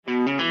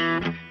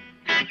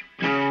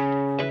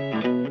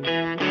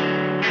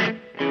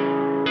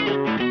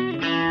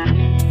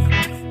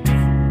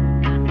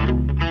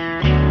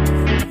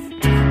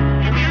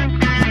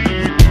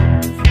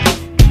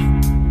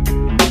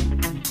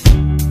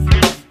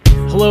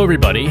Hello,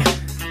 everybody.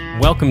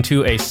 Welcome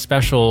to a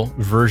special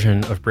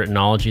version of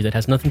Britanology that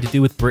has nothing to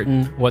do with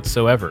Britain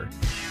whatsoever.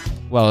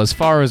 Well, as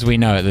far as we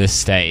know at this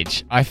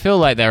stage, I feel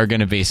like there are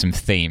going to be some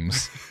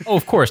themes. Oh,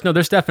 of course. No,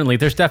 there's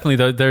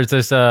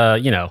this,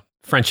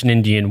 French and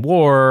Indian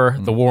War,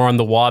 the war on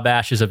the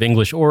Wabash is of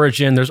English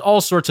origin. There's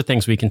all sorts of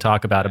things we can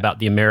talk about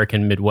the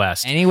American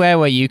Midwest. Anywhere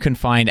where you can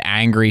find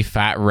angry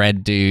fat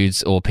red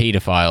dudes or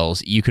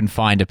pedophiles, you can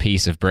find a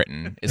piece of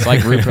Britain. It's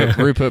like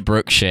Rupert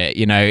Brooke shit,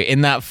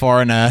 in that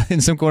foreigner,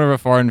 in some corner of a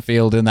foreign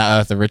field in that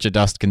earth of Richard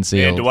Dust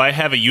concealed. And do I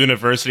have a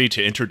university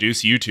to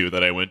introduce you to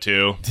that I went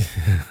to?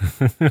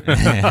 Well, what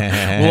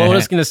I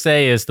was going to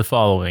say is the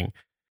following.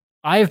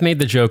 I have made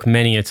the joke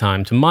many a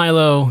time to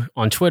Milo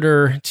on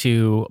Twitter,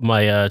 to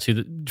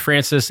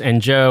Francis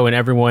and Joe and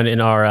everyone in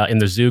our in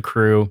the zoo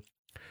crew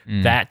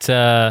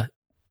that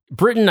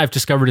Britain I've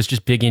discovered is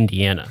just big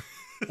Indiana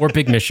or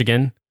big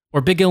Michigan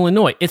or big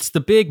Illinois. It's the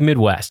big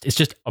Midwest. It's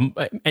just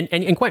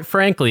and quite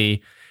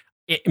frankly,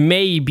 it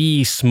may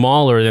be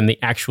smaller than the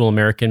actual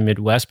American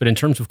Midwest, but in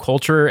terms of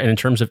culture and in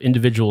terms of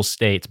individual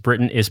states,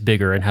 Britain is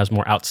bigger and has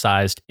more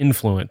outsized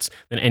influence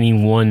than any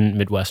one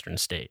Midwestern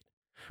state.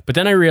 But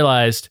then I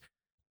realized,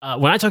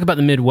 when I talk about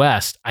the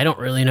Midwest, I don't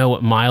really know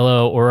what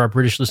Milo or our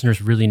British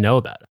listeners really know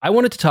about it. I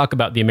wanted to talk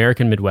about the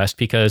American Midwest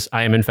because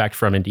I am, in fact,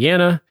 from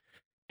Indiana.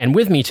 And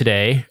with me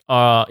today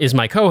is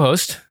my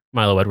co-host,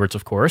 Milo Edwards,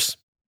 of course.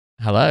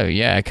 Hello,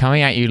 yeah,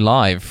 coming at you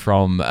live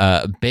from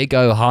Big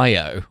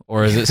Ohio,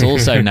 or as it's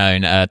also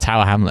known,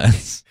 Tower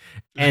Hamlets.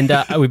 And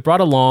we brought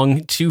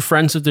along two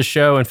friends of the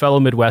show and fellow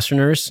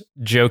Midwesterners,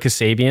 Joe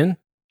Kasabian.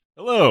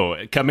 Hello,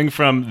 coming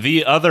from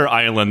the other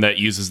island that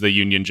uses the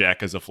Union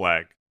Jack as a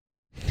flag.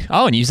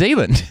 Oh, New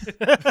Zealand.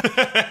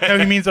 No,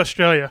 he means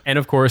Australia. And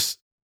of course,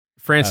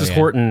 Francis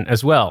Horton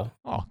as well.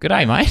 Oh, good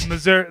day, mate.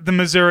 The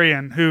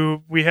Missourian,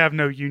 who we have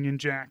no Union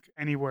Jack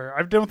anywhere.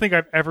 I don't think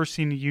I've ever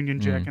seen a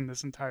Union Jack in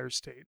this entire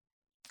state.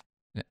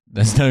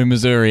 There's no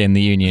Missouri in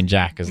the Union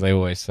Jack, as they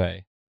always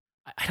say.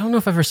 I don't know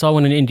if I ever saw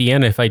one in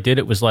Indiana. If I did,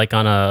 it was like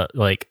on a,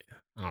 like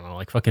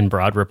fucking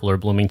Broad Ripple or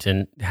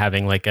Bloomington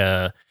having like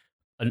a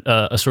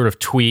sort of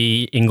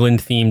twee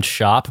England-themed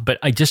shop, but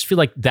I just feel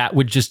like that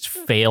would just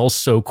fail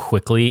so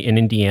quickly in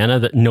Indiana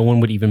that no one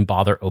would even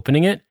bother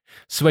opening it.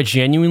 So I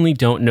genuinely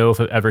don't know if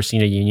I've ever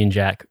seen a Union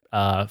Jack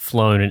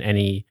flown in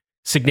any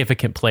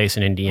significant place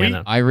in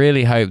Indiana. I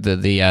really hope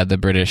that the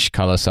British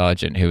colour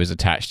sergeant who was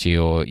attached to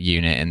your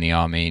unit in the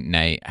army,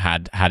 Nate,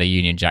 had a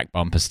Union Jack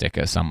bumper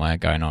sticker somewhere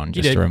going on,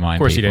 just to remind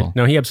people. Of course he did.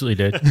 No, he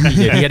absolutely did.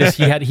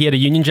 He had a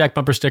Union Jack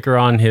bumper sticker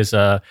on his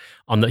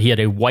he had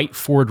a white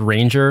Ford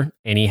Ranger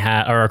and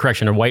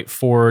a white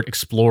Ford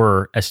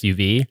Explorer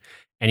SUV,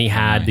 and he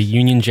had the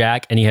Union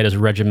Jack and he had his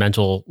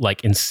regimental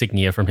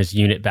insignia from his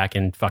unit back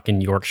in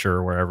fucking Yorkshire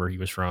or wherever he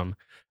was from.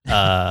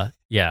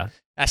 Yeah.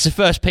 That's the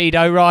first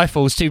pedo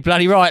rifles, too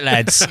bloody right,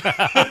 lads.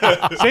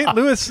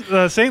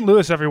 St.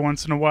 Louis every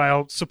once in a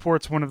while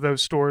supports one of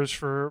those stores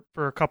for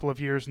a couple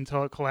of years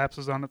until it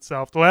collapses on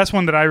itself. The last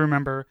one that I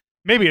remember,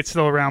 maybe it's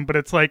still around, but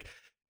it's like,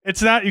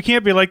 it's not, you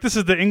can't be like, this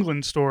is the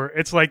England store.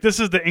 It's like, this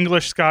is the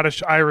English,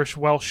 Scottish, Irish,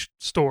 Welsh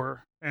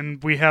store.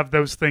 And we have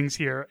those things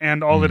here.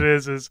 And all it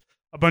is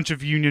a bunch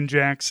of Union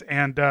Jacks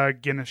and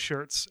Guinness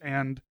shirts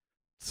and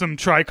some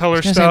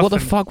tricolor stuff. Say, what the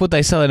fuck would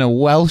they sell in a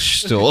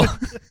Welsh store?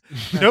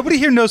 Nobody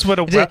here knows what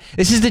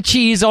This is the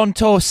cheese on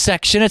toast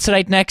section. It's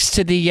right next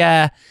to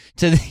the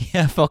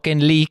fucking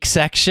leek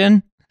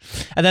section.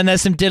 And then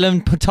there's some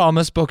Dylan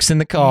Thomas books in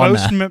the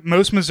corner.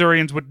 Most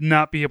Missourians would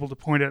not be able to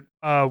point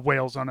at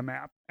Wales on a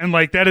map. And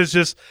that is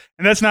just,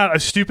 and that's not a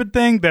stupid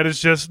thing. That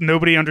is just,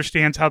 nobody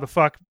understands how the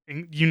fuck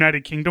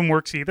United Kingdom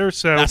works either.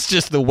 So that's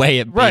just the way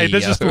it be. Right,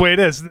 that's just the way it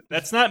is.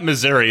 That's not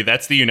Missouri,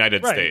 that's the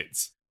United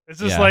States. It's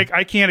just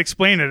I can't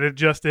explain it. It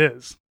just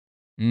is.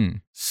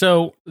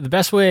 So the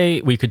best way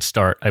we could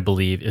start, I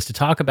believe, is to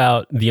talk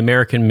about the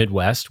American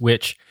Midwest,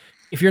 which,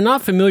 if you're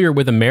not familiar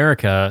with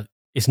America,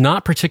 is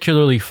not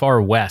particularly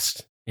far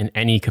west in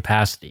any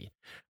capacity.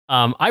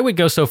 I would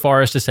go so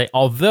far as to say,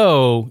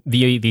 although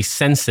the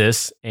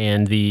census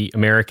and the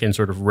American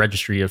sort of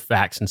registry of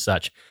facts and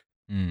such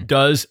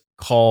does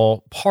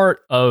call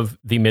part of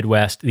the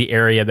Midwest the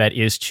area that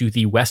is to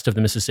the west of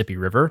the Mississippi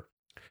River,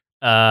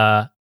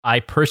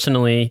 I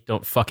personally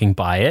don't fucking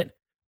buy it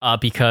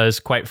because,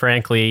 quite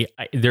frankly,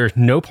 there's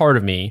no part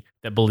of me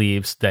that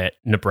believes that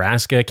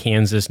Nebraska,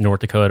 Kansas,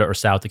 North Dakota, or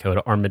South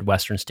Dakota are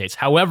Midwestern states.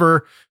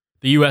 However,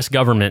 the U.S.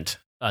 government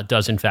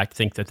does, in fact,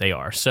 think that they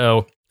are.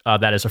 So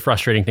that is a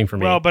frustrating thing for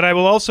me. Well, but I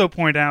will also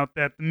point out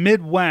that the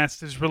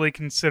Midwest is really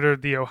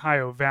considered the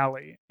Ohio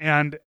Valley.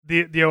 And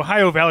the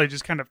Ohio Valley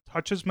just kind of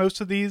touches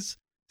most of these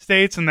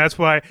states, and that's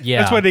why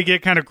they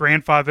get kind of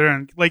grandfathered.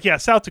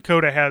 And South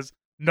Dakota has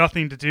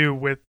nothing to do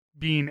with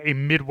being a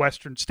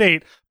Midwestern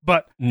state,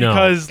 but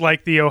because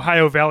the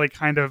Ohio Valley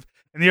kind of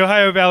And the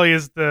Ohio Valley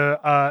is the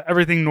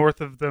everything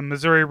north of the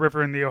Missouri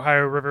River and the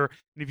Ohio River.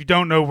 And if you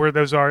don't know where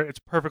those are, it's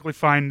perfectly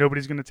fine.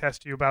 Nobody's going to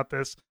test you about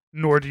this,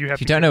 nor do you have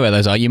If you to. don't know where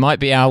those are, you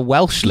might be our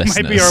Welsh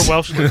listeners. Might be our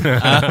Welsh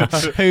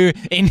listeners. Who,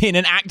 in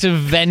an act of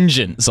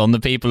vengeance on the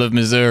people of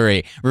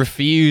Missouri,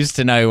 refuse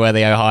to know where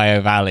the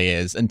Ohio Valley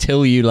is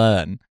until you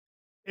learn.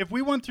 If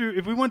we went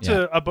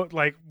to a book,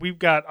 like we've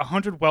got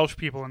 100 Welsh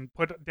people and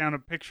put down a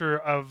picture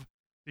of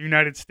the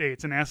United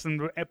States and ask them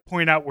to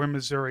point out where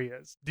Missouri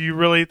is. Do you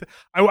really?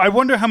 I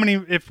wonder how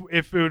many. If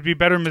it would be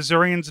better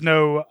Missourians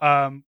know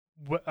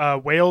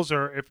Wales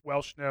or if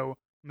Welsh know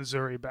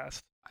Missouri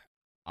best.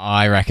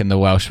 I reckon the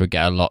Welsh would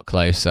get a lot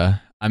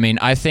closer. I mean,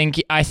 I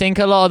think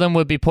a lot of them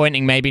would be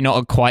pointing maybe not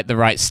at quite the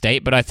right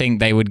state, but I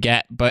think they would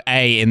get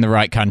A, in the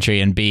right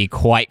country, and B,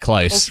 quite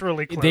close.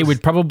 Culturally close. They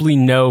would probably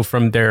know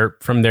from their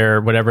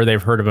whatever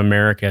they've heard of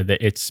America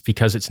that it's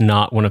because it's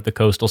not one of the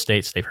coastal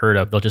states they've heard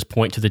of. They'll just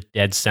point to the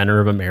dead center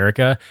of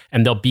America,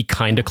 and they'll be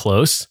kind of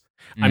close.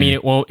 I mean,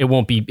 it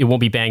won't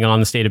be bang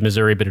on the state of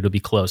Missouri, but it'll be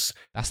close.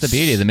 That's the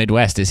beauty of the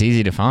Midwest. It's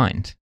easy to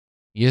find.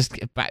 You just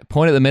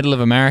point at the middle of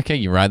America,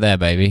 you're right there,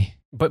 baby.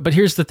 But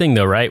here's the thing,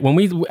 though, right? When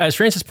we, as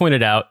Francis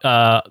pointed out,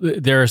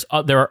 there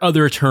are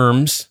other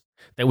terms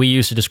that we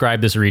use to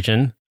describe this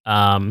region.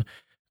 Some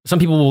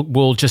people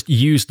will just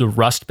use the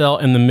Rust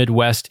Belt and the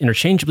Midwest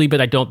interchangeably,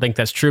 but I don't think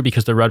that's true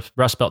because the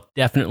Rust Belt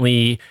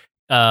definitely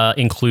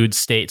includes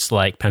states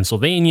like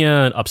Pennsylvania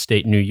and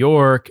upstate New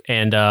York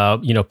and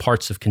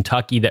parts of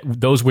Kentucky. That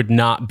those would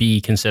not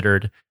be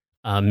considered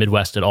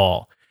Midwest at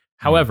all.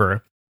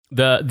 However,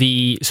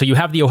 so you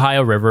have the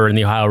Ohio River and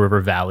the Ohio River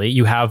Valley.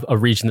 You have a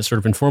region that's sort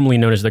of informally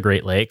known as the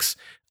Great Lakes,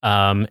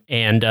 and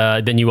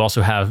then you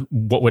also have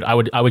what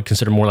I would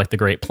consider more like the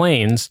Great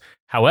Plains.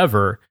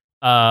 However,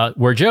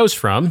 where Joe's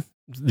from,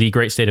 the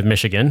great state of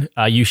Michigan,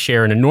 you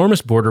share an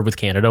enormous border with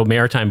Canada, a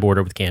maritime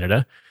border with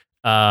Canada.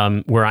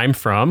 Where I'm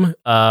from,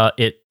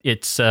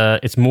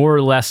 it's more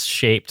or less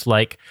shaped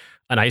like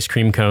an ice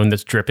cream cone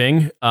that's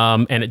dripping,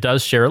 and it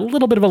does share a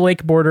little bit of a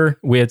lake border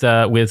with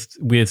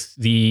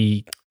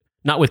the.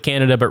 Not with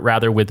Canada, but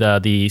rather with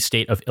the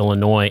state of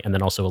Illinois, and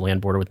then also a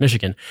land border with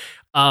Michigan.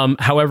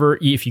 However,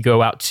 if you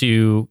go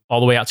all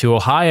the way out to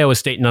Ohio, a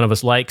state none of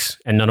us likes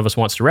and none of us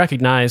wants to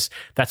recognize,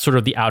 that's sort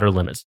of the outer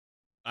limits.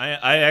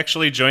 I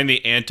actually joined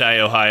the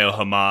anti-Ohio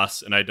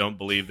Hamas, and I don't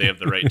believe they have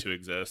the right to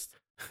exist.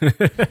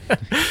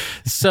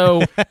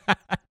 So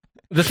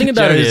the thing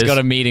about Joe's it is, got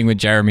a meeting with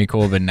Jeremy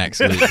Corbyn next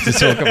week to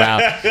talk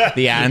about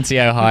the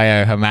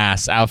anti-Ohio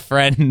Hamas, our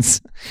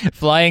friends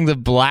flying the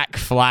black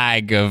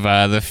flag of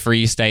the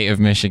free state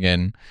of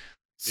Michigan.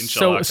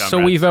 Inshallah,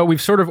 so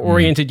we've sort of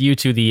oriented you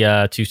to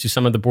the to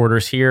some of the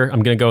borders here.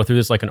 I'm going to go through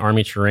this like an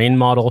army terrain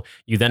model.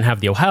 You then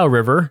have the Ohio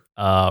River,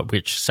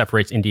 which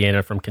separates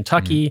Indiana from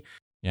Kentucky.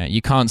 Yeah,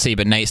 you can't see,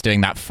 but Nate's doing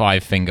that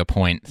 5-finger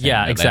point thing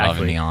that they love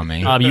in the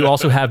army. You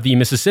also have the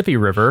Mississippi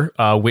River,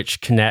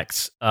 which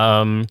connects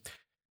with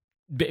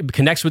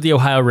the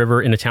Ohio River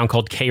in a town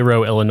called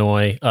Cairo,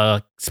 Illinois.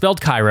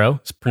 Spelled Cairo,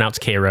 it's pronounced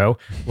Cairo.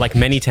 Like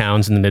many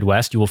towns in the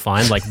Midwest, you will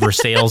find, like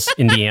Versailles,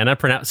 Indiana,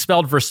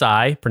 spelled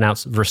Versailles,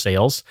 pronounced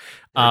Versailles.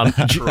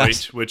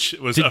 Detroit, which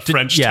was a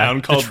French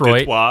town called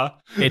Detroit.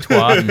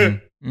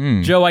 Detroit.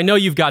 Joe, I know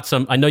you've got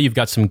some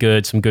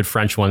good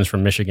French ones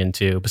from Michigan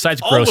too.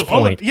 Besides Grosse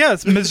Pointe,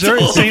 Yes,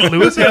 Missouri, St.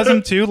 Louis has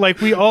them too. Like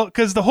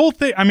because the whole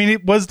thing. I mean,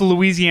 it was the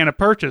Louisiana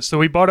Purchase, so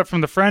we bought it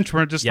from the French.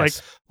 We're just like,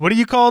 what do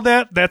you call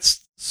that?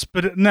 That's just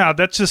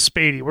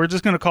Spady. We're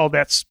just gonna call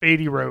that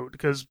Spady Road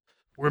because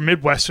we're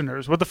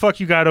Midwesterners. What the fuck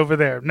you got over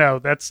there? No,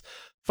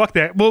 fuck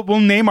that. We'll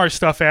name our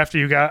stuff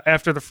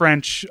after the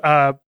French.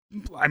 I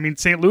mean,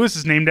 St. Louis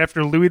is named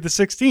after Louis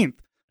XVI,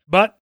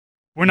 but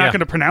we're not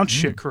going to pronounce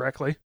shit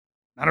correctly.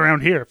 Not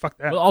around here. Fuck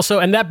that. Well, also,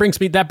 and that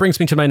brings me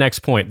to my next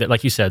point. That,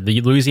 like you said,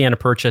 the Louisiana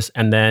Purchase,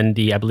 and then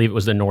I believe it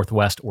was the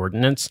Northwest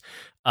Ordinance.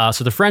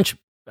 So the French,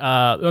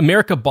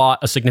 America bought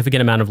a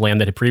significant amount of land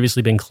that had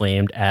previously been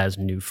claimed as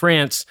New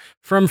France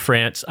from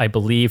France, I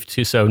believe,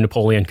 so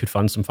Napoleon could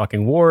fund some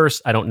fucking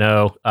wars. I don't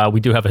know.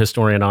 We do have a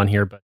historian on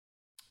here, but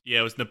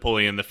yeah, it was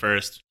Napoleon the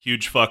First.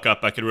 Huge fuck up.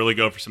 I could really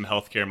go for some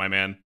healthcare, my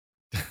man.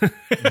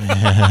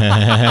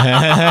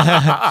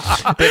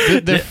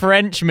 the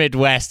French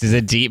Midwest is a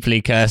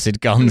deeply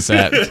cursed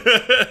concept.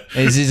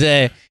 This is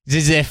a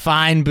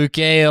fine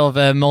bouquet of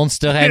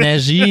Monster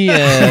Energy.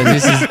 Some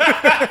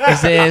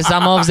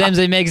of them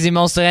they make the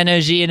Monster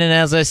Energy in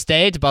another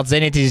state, but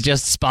then it is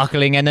just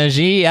sparkling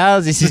energy.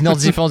 This is not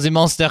from the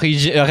Monster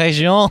region.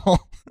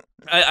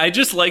 I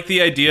just like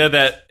the idea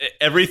that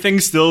everything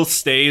still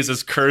stays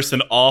as cursed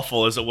and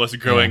awful as it was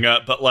growing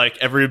up, but like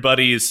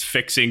everybody's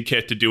fixing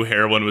kit to do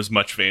heroin was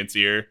much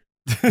fancier.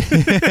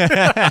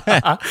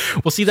 Well,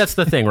 see, that's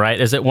the thing,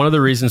 right? Is that one of the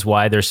reasons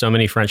why there's so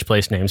many French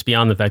place names,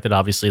 beyond the fact that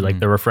obviously like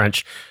there were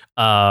French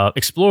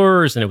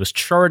explorers and it was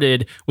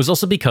charted, was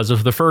also because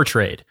of the fur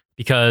trade.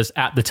 because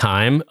at the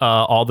time,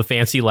 all the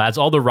fancy lads,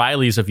 all the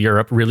Rileys of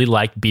Europe really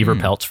liked beaver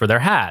pelts for their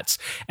hats.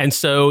 And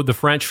so the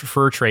French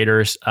fur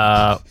traders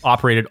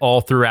operated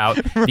all throughout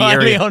the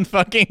Riley area. on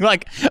fucking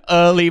like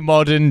early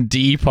modern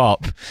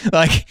Depop,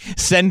 like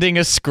sending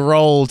a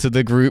scroll to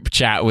the group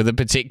chat with a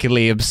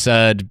particularly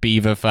absurd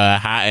beaver fur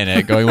hat in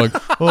it, going like,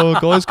 "Oh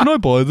guys, can I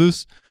buy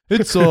this?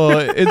 It's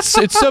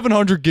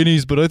 700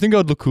 guineas, but I think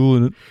I'd look cool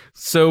in it."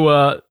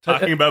 So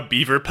Talking about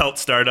beaver pelt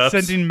startups.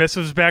 Sending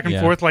missives back and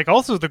forth. Like,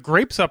 also, the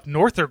grapes up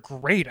north are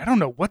great. I don't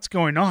know what's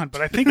going on, but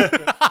I think...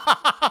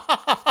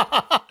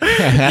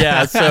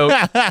 yeah, so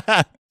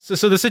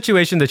the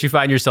situation that you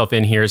find yourself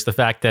in here is the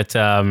fact that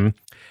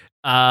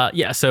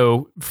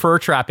so fur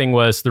trapping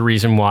was the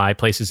reason why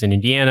places in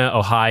Indiana,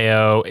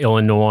 Ohio,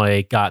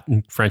 Illinois got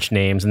French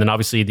names, and then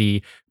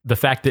obviously the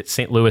fact that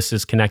St. Louis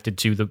is connected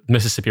to the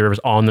Mississippi River,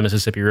 on the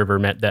Mississippi River,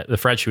 meant that the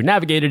French who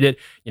navigated it,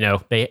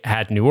 they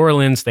had New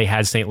Orleans, they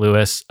had St.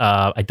 Louis.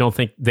 I don't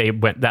think they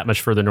went that much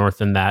further north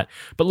than that.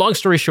 But long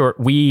story short,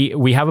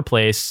 we have a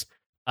place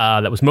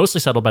that was mostly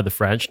settled by the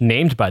French,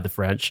 named by the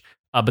French,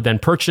 but then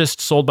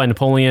purchased, sold by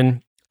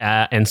Napoleon,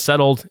 and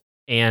settled,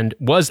 and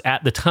was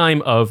at the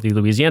time of the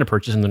Louisiana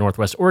Purchase and the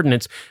Northwest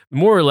Ordinance,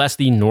 more or less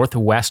the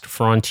northwest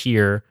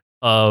frontier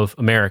of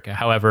America.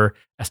 However,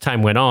 as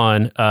time went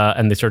on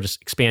and they started to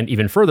expand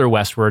even further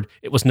westward,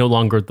 it was no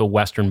longer the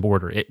western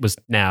border. It was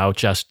now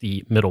just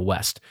the Middle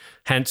West,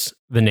 hence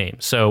the name.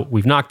 So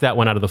we've knocked that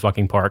one out of the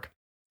fucking park.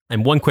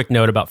 And one quick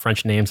note about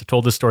French names. I've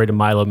told this story to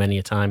Milo many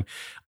a time.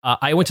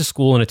 I went to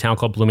school in a town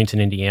called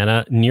Bloomington,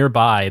 Indiana.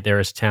 Nearby, there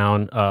is a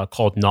town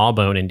called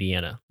Gnawbone,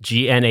 Indiana.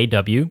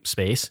 GNAW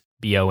space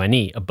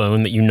BONE, a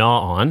bone that you gnaw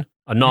on,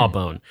 a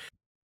gnawbone.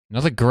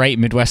 Another great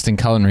Midwestern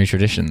culinary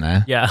tradition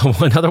there. Yeah,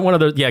 another one of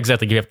those. Yeah,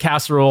 exactly. You have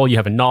casserole, you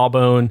have a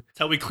gnawbone. That's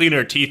how we clean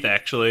our teeth,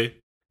 actually.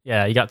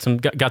 Yeah, you got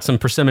some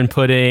persimmon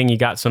pudding. You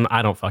got some,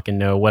 I don't fucking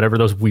know, whatever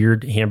those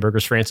weird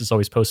hamburgers Francis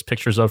always posts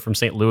pictures of from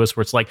St. Louis,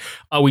 where it's like,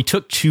 oh, we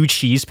took 2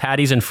 cheese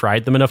patties and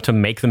fried them enough to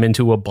make them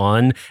into a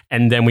bun,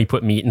 and then we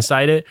put meat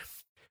inside it.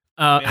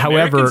 Man,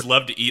 however, Americans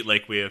love to eat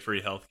like we have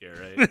free healthcare,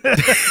 right?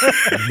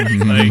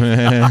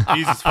 Like,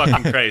 Jesus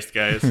fucking Christ,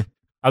 guys.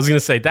 I was going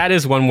to say, that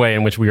is one way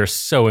in which we are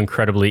so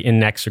incredibly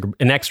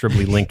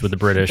inexorably linked with the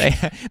British.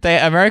 They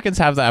Americans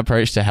have that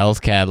approach to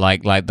healthcare,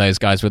 like those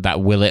guys with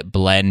that Will It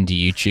Blend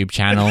YouTube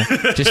channel.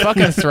 Just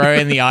fucking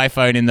throwing the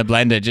iPhone in the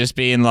blender, just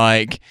being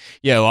like,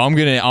 "Yo, I'm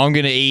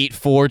gonna eat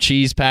 4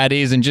 cheese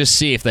patties and just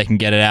see if they can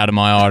get it out of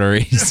my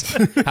arteries.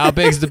 How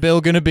big's the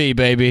bill gonna be,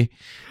 baby?"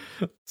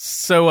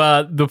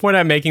 So the point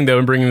I'm making, though,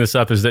 in bringing this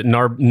up is that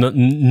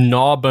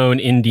Gnawbone,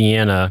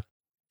 Indiana,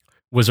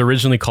 was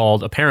originally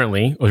called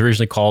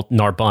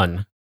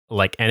Narbonne,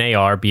 like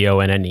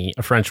Narbonne,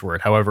 a French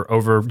word. However,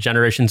 over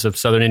generations of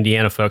southern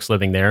Indiana folks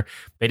living there,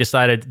 they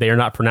decided they are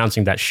not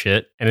pronouncing that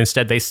shit, and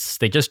instead they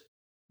just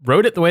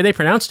wrote it the way they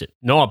pronounced it,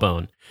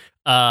 Gnawbone.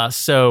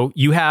 So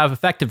you have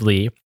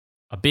effectively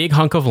a big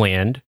hunk of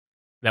land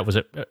that was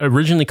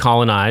originally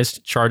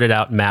colonized, charted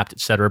out, mapped,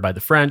 etc. by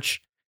the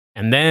French,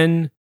 and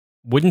then,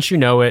 wouldn't you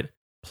know it,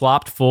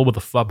 plopped full with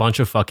a bunch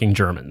of fucking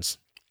Germans.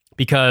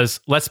 Because,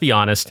 let's be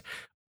honest,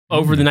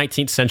 over the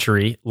 19th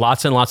century,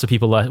 lots and lots of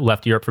people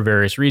left Europe for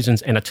various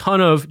reasons, and a ton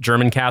of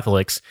German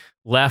Catholics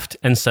left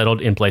and settled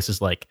in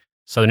places like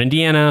southern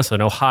Indiana,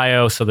 southern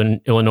Ohio,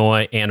 southern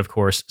Illinois, and, of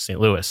course, St.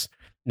 Louis.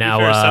 Now,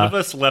 some of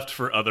us left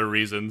for other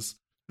reasons.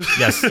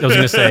 Yes, I was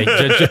going to say,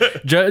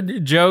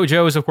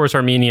 Joe is, of course,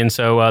 Armenian,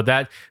 so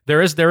that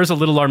there is a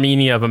little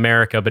Armenia of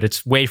America, but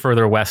it's way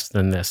further west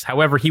than this.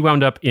 However, he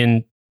wound up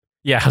in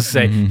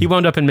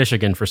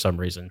Michigan for some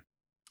reason.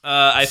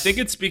 I think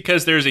it's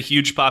because there's a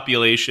huge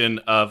population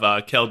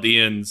of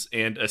Chaldeans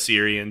and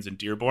Assyrians in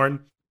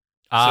Dearborn.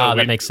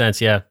 That makes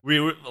sense, yeah. We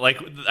were like,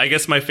 I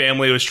guess my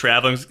family was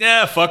traveling.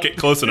 Yeah, fuck it,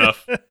 close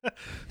enough.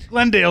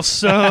 Glendale's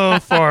so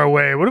far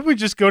away. What if we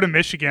just go to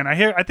Michigan?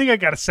 I think I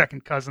got a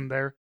second cousin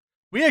there.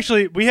 We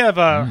have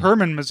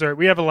Herman, Missouri.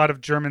 We have a lot of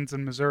Germans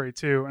in Missouri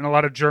too, and a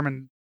lot of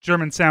German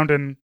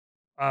sounding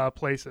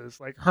places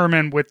like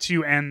Herman with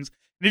 2 N's.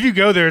 And if you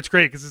go there, it's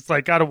great because it's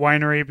like got a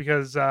winery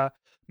because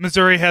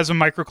Missouri has a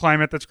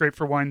microclimate that's great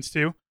for wines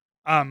too,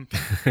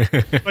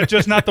 but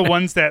just not the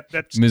ones that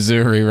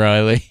Missouri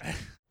Riley.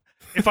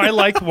 If I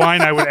liked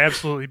wine, I would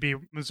absolutely be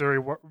Missouri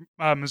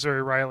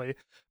Riley.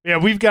 Yeah,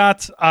 we've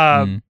got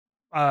a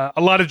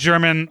lot of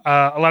German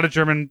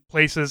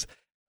places,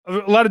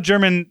 a lot of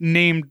German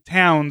named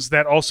towns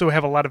that also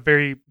have a lot of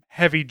very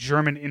heavy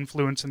German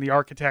influence in the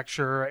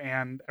architecture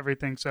and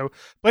everything. So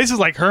places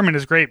like Herman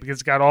is great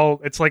because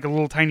it's like a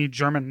little tiny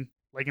German,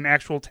 like an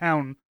actual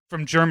town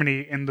from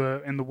Germany in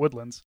the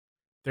woodlands.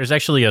 There's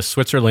actually a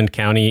Switzerland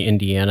County,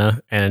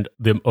 Indiana, and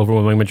the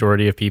overwhelming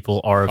majority of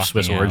people are of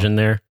Swiss origin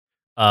there.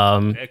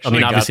 Actually,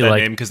 got obviously, that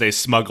name because they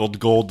smuggled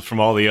gold from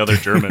all the other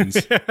Germans.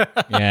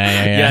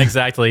 Yeah,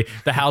 exactly.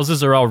 The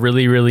houses are all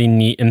really, really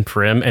neat and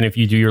prim, and if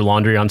you do your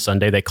laundry on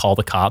Sunday, they call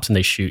the cops and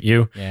they shoot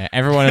you. Yeah,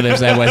 everyone who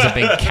lives there wears a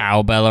big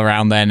cowbell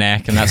around their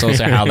neck, and that's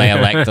also how they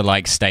elect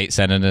the state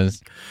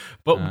senators.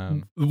 But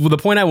the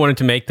point I wanted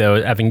to make,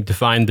 though, having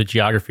defined the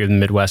geography of the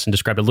Midwest and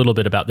described a little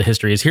bit about the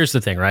history, is here's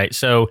the thing, right?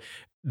 So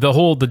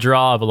the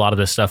draw of a lot of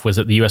this stuff was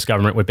that the U.S.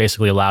 government would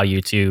basically allow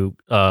you to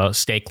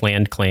stake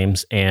land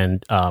claims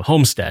and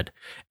homestead.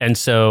 And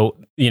so,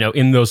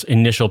 in those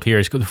initial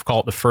periods, call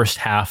it the first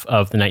half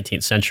of the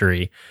 19th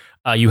century,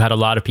 you had a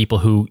lot of people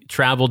who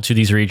traveled to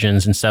these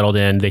regions and settled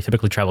in. They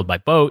typically traveled by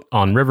boat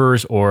on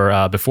rivers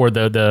or before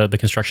the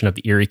construction of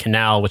the Erie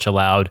Canal, which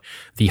allowed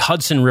the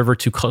Hudson River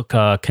to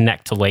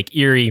connect to Lake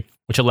Erie,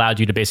 which allowed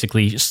you to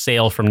basically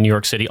sail from New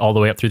York City all the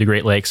way up through the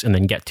Great Lakes and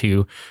then get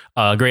to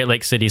Great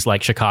Lake cities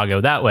like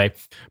Chicago that way.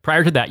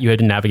 Prior to that, you had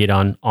to navigate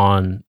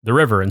on the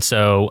river. And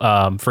so,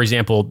 for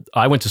example,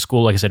 I went to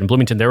school, like I said, in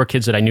Bloomington. There were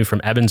kids that I knew from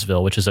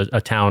Evansville, which is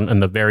a town in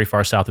the very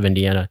far south of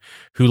Indiana,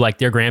 who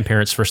their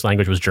grandparents' first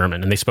language was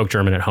German, and they spoke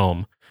German at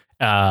home.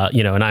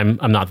 And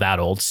I'm not that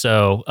old.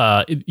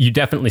 So you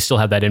definitely still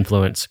have that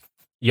influence.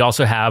 You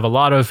also have a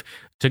lot of,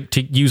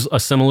 to use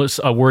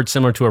a word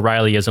similar to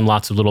O'Reillyism,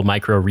 lots of little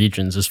micro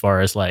regions as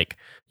far as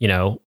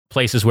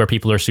places where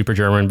people are super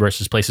German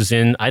versus places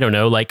in, I don't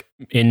know,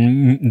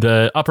 in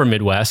the upper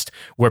Midwest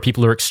where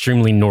people are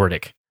extremely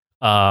Nordic.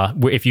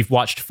 If you've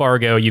watched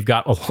Fargo, you've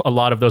got a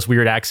lot of those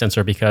weird accents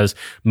are because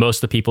most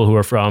of the people who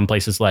are from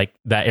places like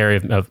that area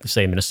of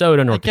say,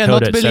 Minnesota, North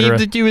Dakota, etc. I cannot believe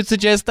that you would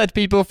suggest that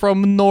people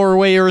from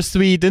Norway or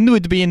Sweden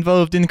would be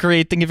involved in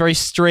creating a very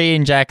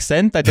strange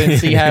accent. I don't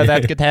see how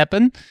that could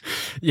happen.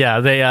 Yeah,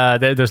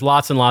 there's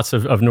lots and lots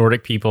of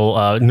Nordic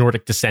people,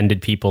 Nordic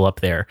descended people up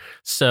there.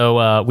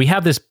 So we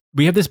have this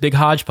big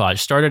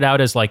hodgepodge. Started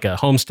out as a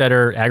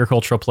homesteader,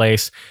 agricultural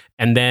place,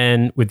 and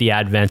then with the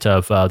advent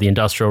of the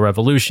Industrial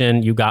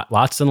Revolution, you got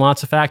lots and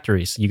lots of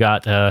factories. You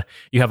got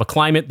you have a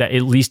climate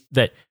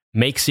that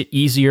makes it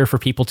easier for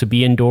people to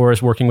be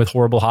indoors, working with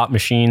horrible hot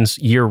machines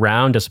year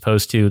round, as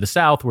opposed to the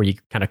South, where you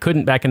kind of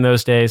couldn't back in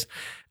those days.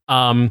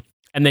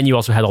 And then you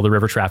also had all the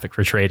river traffic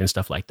for trade and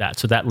stuff like that.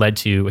 So that led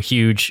to a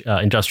huge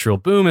industrial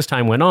boom as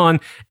time went on.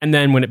 And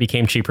then when it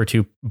became cheaper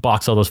to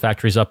box all those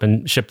factories up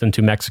and ship them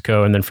to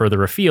Mexico and then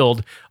further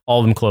afield, all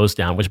of them closed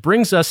down, which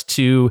brings us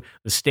to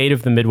the state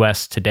of the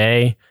Midwest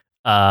today.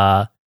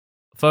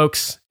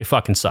 Folks, it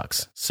fucking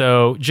sucks.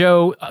 So,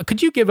 Joe,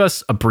 could you give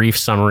us a brief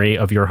summary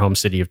of your home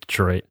city of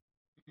Detroit?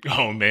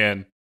 Oh,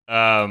 man.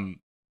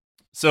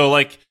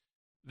 So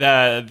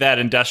that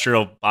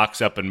industrial box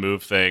up and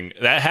move thing,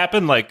 that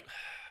happened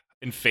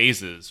in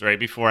phases, right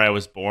before I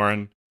was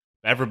born.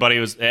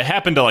 It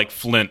happened to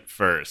Flint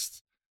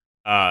first.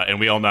 And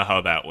we all know how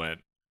that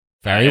went.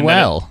 Very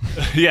well.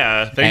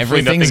 Yeah.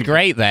 Everything's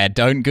great there.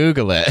 Don't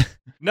Google it.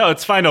 No,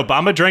 it's fine.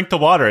 Obama drank the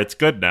water. It's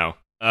good now.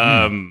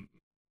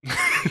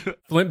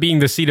 Flint being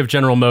the seat of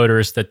General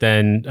Motors that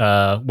then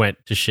went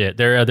to shit.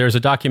 There's a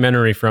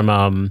documentary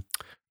from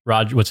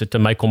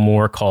Michael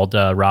Moore called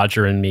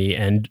Roger and Me,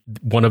 and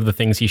one of the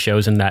things he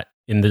shows in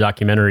the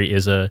documentary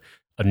is a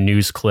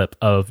news clip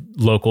of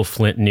local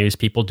Flint news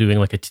people doing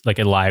like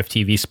a live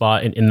TV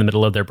spot, and in the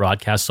middle of their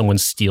broadcast, someone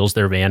steals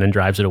their van and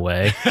drives it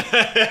away.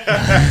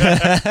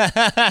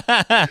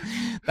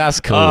 That's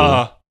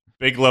cool.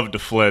 Big love to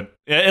Flint.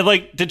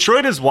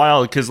 Detroit is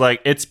wild because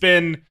it's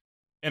been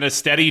in a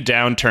steady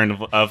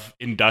downturn of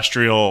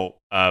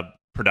industrial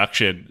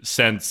production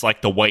since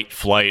the white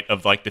flight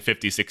of the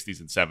 50s, 60s,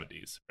 and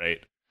 70s,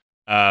 right?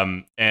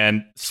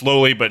 And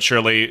slowly but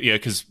surely,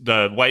 because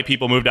the white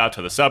people moved out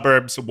to the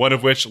suburbs, one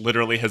of which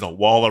literally has a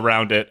wall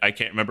around it. I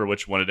can't remember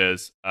which one it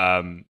is.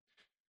 And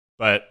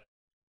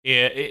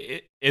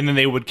then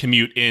they would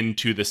commute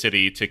into the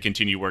city to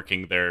continue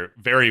working their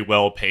very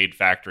well-paid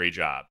factory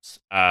jobs.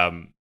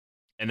 And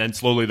then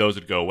slowly those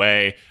would go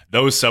away.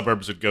 Those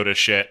suburbs would go to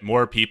shit.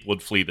 More people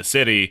would flee the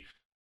city,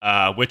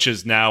 which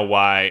is now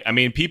why,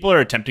 people are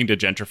attempting to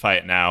gentrify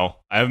it now.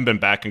 I haven't been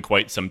back in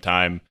quite some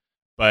time.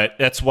 But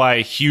that's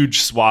why huge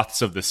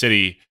swaths of the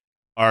city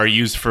are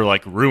used for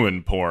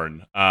ruin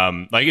porn.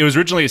 It was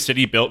originally a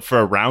city built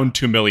for around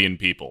 2 million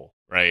people,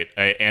 right?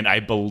 And I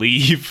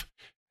believe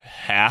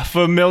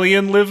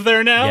 500,000 live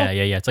there now.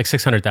 Yeah. It's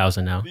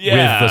 600,000 now.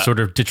 Yeah. With the sort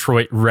of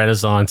Detroit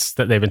Renaissance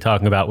that they've been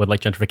talking about with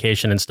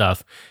gentrification and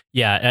stuff.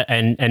 Yeah,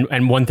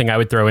 and one thing I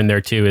would throw in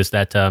there too is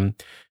that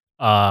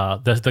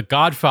the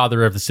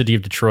godfather of the city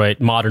of Detroit,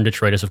 modern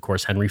Detroit, is of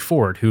course Henry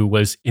Ford, who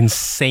was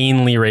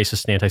insanely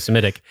racist and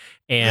anti-Semitic,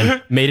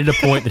 and made it a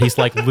point that he's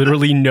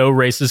literally no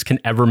races can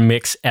ever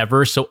mix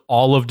ever. So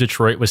all of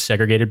Detroit was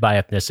segregated by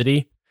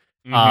ethnicity,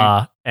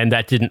 and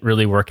that didn't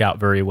really work out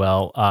very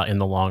well in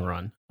the long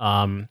run.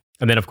 And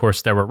then of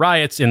course there were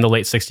riots in the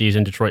late '60s,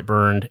 and Detroit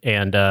burned,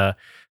 and then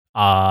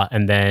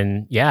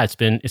it's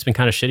been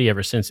kind of shitty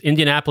ever since.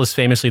 Indianapolis,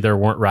 famously, there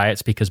weren't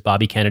riots because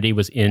Bobby Kennedy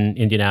was in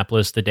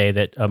Indianapolis the day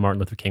that Martin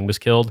Luther King was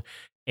killed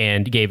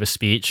and gave a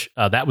speech.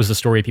 That was the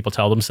story people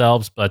tell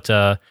themselves, but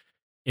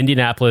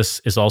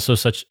Indianapolis is also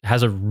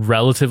has a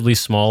relatively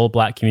small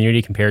black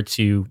community compared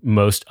to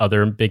most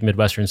other big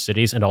Midwestern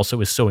cities, and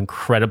also is so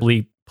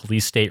incredibly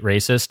police state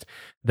racist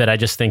that I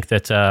just think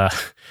that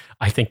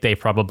I think they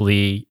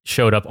probably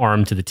showed up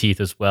armed to the teeth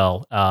as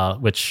well.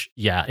 Which,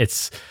 yeah,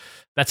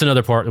 that's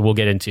another part that we'll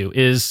get into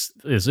is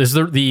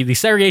the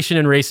segregation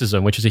and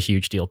racism, which is a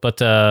huge deal. But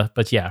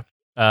yeah,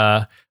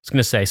 I was going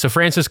to say. So,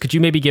 Francis, could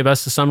you maybe give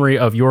us a summary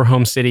of your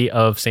home city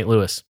of St.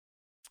 Louis?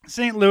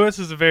 St. Louis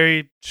is a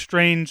very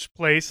strange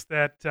place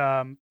that,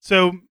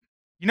 so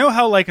you know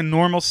how like a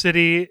normal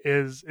city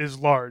is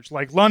large,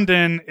 like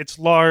London, it's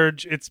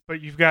large,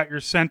 but you've got your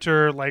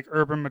center, like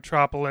urban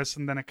metropolis,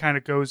 and then it kind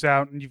of goes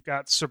out and you've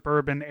got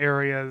suburban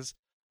areas.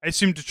 I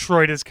assume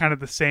Detroit is kind of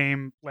the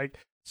same, like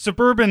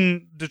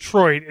suburban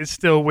Detroit is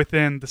still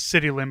within the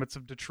city limits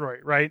of Detroit,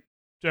 right,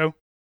 Joe?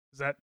 Is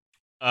that?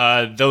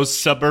 Those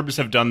suburbs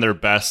have done their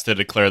best to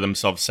declare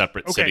themselves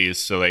separate Okay. cities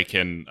so they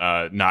can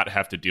not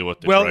have to deal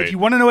with Detroit. Well, if you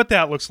want to know what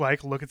that looks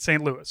like, look at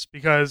St. Louis,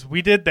 because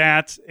we did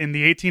that in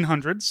the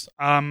 1800s.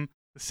 The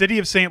city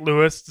of St.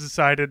 Louis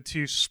decided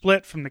to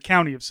split from the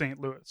county of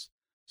St. Louis.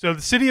 So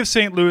the city of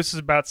St. Louis is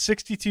about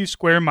 62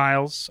 square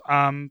miles,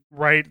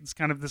 right? It's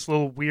kind of this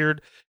little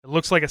weird, it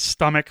looks like a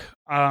stomach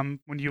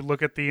when you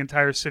look at the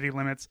entire city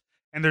limits.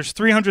 And there's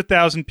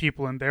 300,000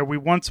 people in there. We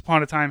once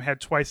upon a time had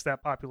twice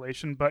that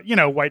population, but you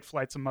know, white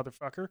flight's a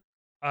motherfucker,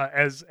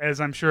 as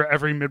I'm sure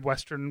every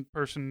Midwestern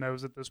person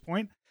knows at this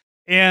point.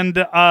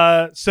 And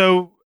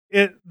so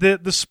the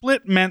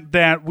split meant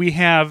that we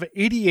have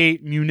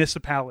 88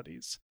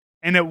 municipalities,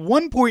 and at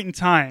one point in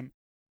time,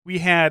 we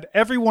had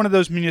every one of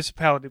those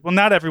municipalities. Well,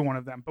 not every one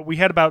of them, but we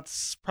had about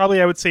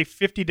probably I would say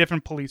 50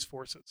 different police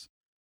forces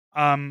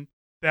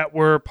that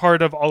were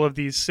part of all of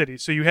these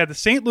cities. So you had the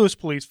St. Louis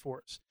Police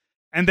Force.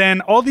 And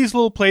then all these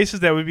little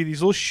places that would be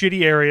these little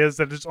shitty areas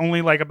that is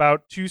only like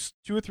about two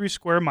or 3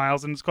 square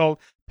miles, and it's called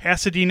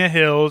Pasadena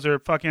Hills or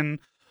fucking,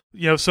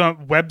 you know,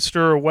 some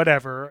Webster or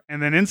whatever.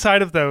 And then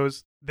inside of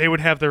those, they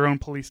would have their own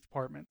police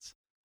departments.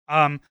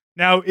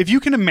 Now, if you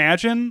can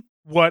imagine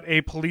what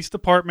a police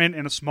department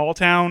in a small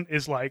town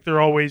is like, they're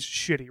always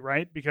shitty,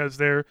 right?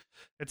 Because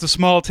it's a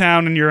small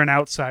town and you're an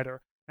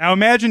outsider. Now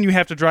imagine you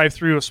have to drive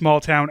through a small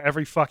town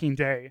every fucking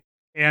day.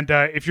 And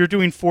if you're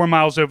doing 4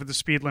 miles over the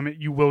speed limit,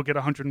 you will get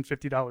a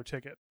 $150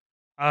 ticket.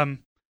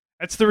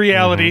 That's the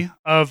reality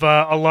of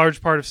a large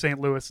part of St.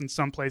 Louis in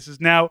some places.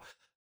 Now,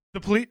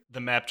 the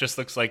map just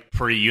looks like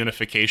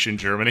pre-unification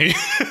Germany.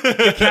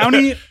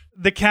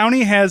 The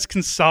county has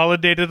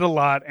consolidated a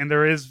lot, and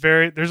there's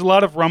a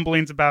lot of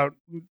rumblings about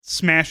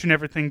smashing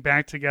everything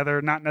back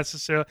together. Not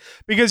necessarily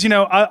because, you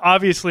know,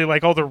 obviously,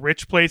 like all the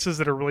rich places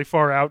that are really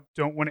far out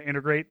don't want to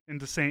integrate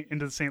into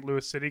the St.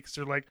 Louis city because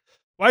they're like,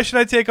 why should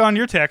I take on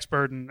your tax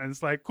burden? And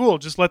it's like, cool,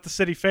 just let the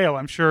city fail.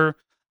 I'm sure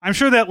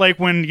that like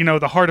when, you know,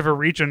 the heart of a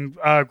region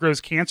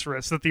grows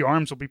cancerous, that the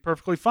arms will be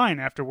perfectly fine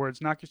afterwards.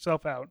 Knock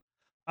yourself out.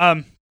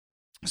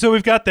 So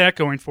we've got that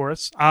going for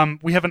us.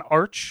 We have an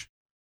arch.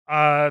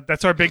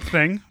 That's our big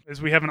thing.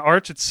 Is we have an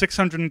arch. It's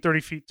 630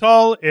 feet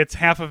tall. It's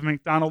half of a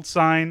McDonald's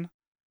sign.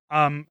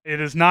 It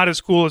is not as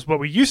cool as what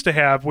we used to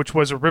have, which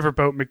was a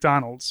riverboat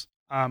McDonald's.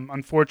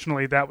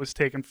 Unfortunately, that was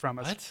taken from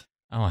us. What?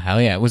 Oh,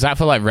 hell yeah. Was that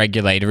for like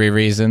regulatory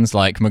reasons?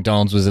 Like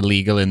McDonald's was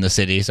illegal in the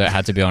city, so it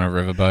had to be on a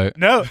riverboat?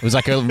 No. It was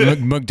like a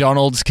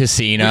McDonald's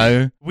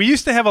casino. We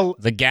used to have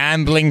The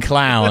gambling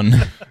clown.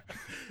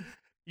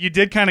 You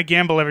did kind of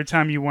gamble every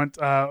time you went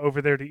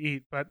over there to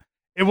eat, but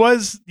it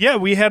was, yeah,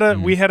 we had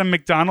a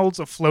McDonald's,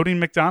 a floating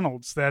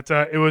McDonald's that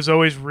it was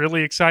always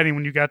really exciting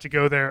when you got to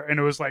go there, and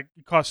it was like,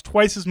 it cost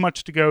twice as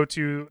much to go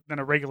to than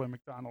a regular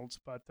McDonald's,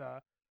 but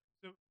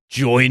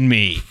Join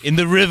me in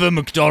the river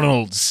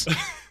McDonald's.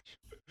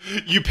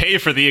 You pay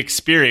for the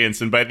experience,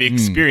 and by the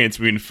experience,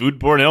 we mean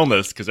foodborne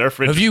illness because our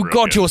fridge. Have is you broken.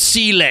 got your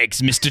sea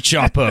legs, Mr.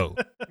 Chapo?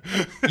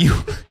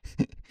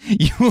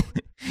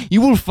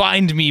 You will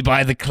find me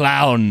by the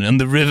clown and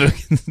the river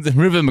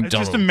McDonald's.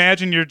 just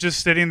imagine you're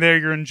just sitting there,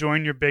 you're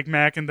enjoying your Big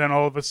Mac, and then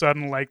all of a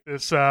sudden, like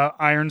this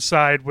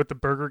Ironside with the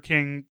Burger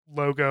King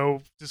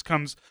logo just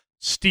comes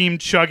steam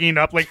chugging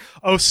up, like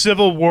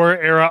Civil War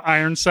era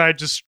Ironside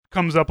just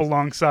comes up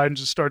alongside and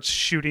just starts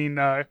shooting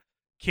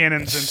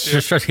cannons into.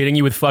 Just starts hitting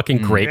you with fucking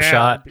grape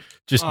shot,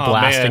 just Oh,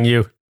 blasting man.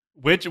 you.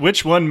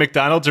 Which one,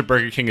 McDonald's or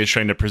Burger King, is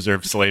trying to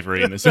preserve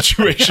slavery in this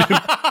situation? They're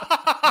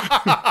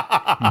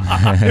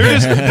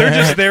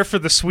just there for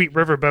the sweet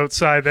riverboat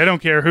side. They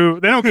don't care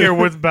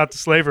what's about the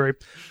slavery.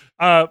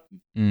 So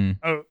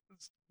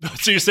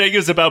you're saying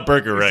it's about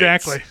burger rights?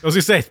 Exactly. I was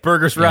gonna say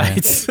burgers'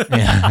 rights.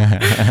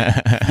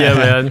 Yeah. Yeah,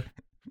 man.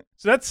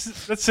 So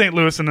that's St.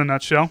 Louis in a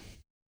nutshell.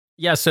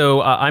 Yeah,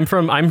 so I'm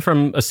from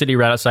a city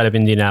right outside of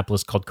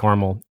Indianapolis called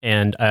Carmel,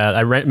 and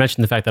I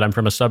mentioned the fact that I'm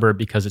from a suburb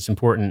because it's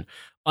important.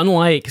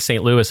 Unlike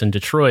St. Louis and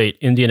Detroit,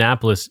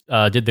 Indianapolis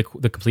did the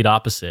complete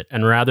opposite,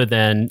 and rather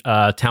than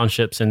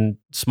townships and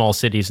small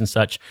cities and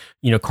such,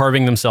 you know,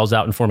 carving themselves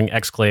out and forming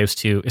exclaves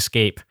to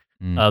escape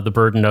the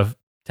burden of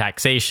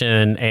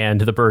taxation and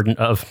the burden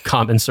of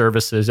common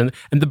services and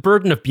the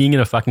burden of being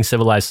in a fucking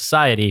civilized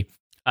society,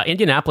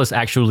 Indianapolis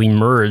actually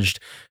merged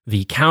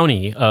the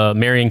county,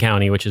 Marion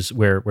County, which is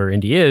where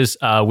Indy is,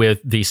 with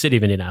the city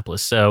of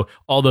Indianapolis. So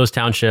all those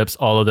townships,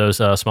 all of those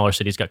smaller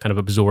cities got kind of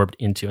absorbed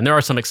into, and there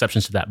are some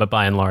exceptions to that, but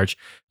by and large,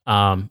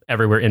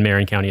 everywhere in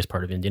Marion County is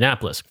part of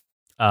Indianapolis.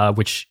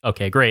 Which,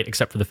 okay, great,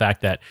 except for the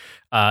fact that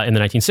in the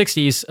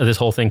 1960s, this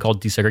whole thing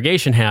called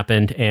desegregation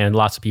happened, and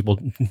lots of people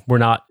were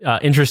not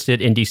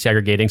interested in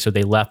desegregating, so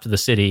they left the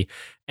city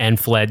and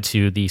fled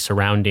to the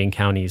surrounding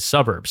counties'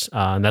 suburbs.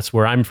 And that's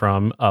where I'm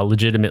from.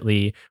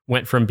 Legitimately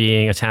went from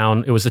being a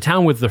town, it was a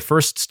town with the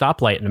first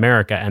stoplight in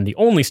America and the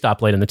only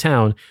stoplight in the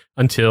town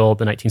until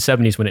the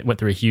 1970s when it went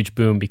through a huge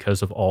boom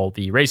because of all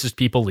the racist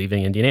people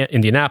leaving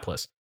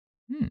Indianapolis.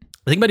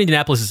 The thing about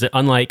Indianapolis is that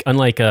unlike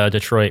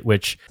Detroit,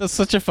 which... That's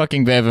such a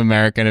fucking bit of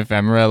American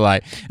ephemera,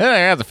 like, oh,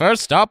 yeah, the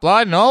first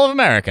stoplight in all of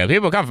America.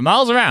 People come from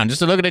miles around just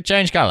to look at it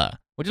change color.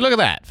 Would you look at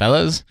that,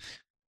 fellas?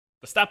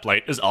 The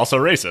stoplight is also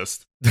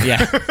racist.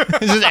 Yeah.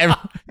 It's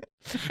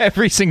just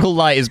every single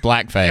light is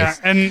blackface.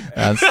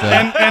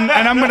 Yeah, and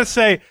I'm going to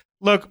say,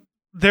 look,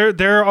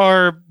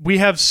 we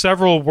have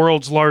several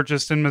world's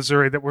largest in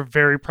Missouri that we're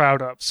very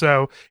proud of.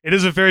 So it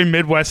is a very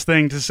Midwest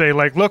thing to say,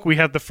 like, look, we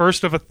have the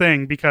first of a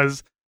thing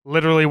because...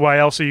 Literally, why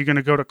else are you going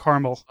to go to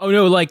Carmel? Oh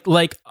no,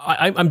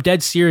 I'm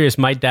dead serious.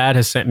 My dad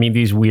has sent me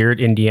these weird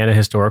Indiana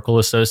Historical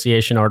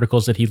Association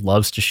articles that he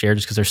loves to share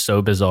just because they're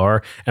so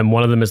bizarre. And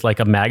one of them is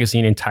like a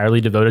magazine entirely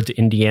devoted to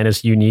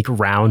Indiana's unique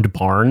round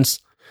barns.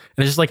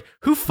 And it's just like,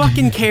 who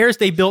fucking cares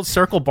they built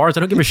circle barns? I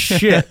don't give a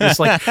shit. It's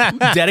like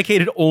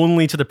dedicated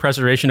only to the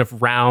preservation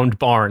of round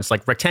barns.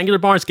 Like rectangular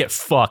barns get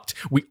fucked.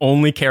 We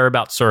only care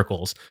about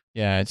circles.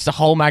 Yeah, it's a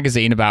whole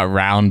magazine about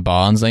round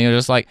barns. And you're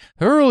just like,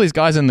 who are all these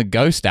guys in the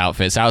ghost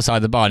outfits outside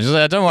the barn? Just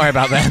like, don't worry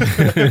about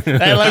them.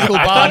 They're local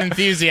barn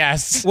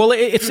enthusiasts. Well,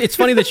 it's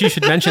funny that you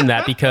should mention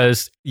that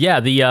because, yeah,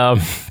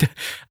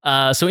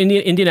 so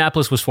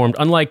Indianapolis was formed,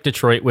 unlike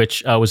Detroit,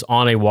 which was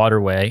on a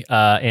waterway,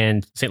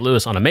 and St.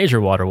 Louis on a major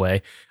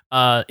waterway.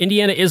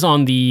 Indiana is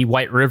on the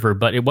White River,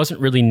 but it wasn't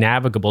really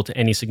navigable to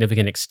any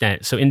significant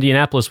extent. So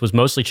Indianapolis was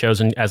mostly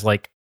chosen as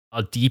like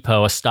a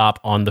depot, a stop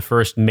on the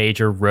first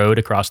major road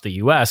across the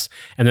U.S.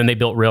 And then they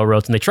built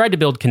railroads and they tried to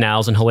build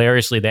canals. And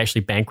hilariously, they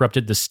actually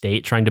bankrupted the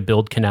state trying to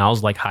build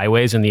canals like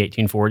highways in the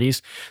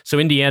 1840s. So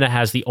Indiana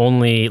has the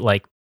only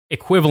like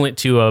equivalent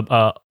to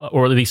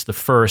or at least the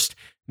first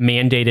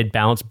mandated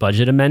balanced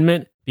budget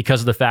amendment because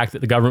of the fact that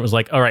the government was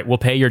like, all right, we'll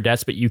pay your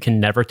debts, but you can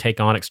never take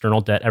on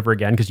external debt ever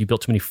again because you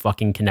built too many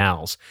fucking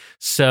canals.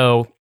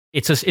 So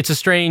it's a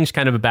strange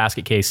kind of a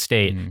basket case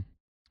state.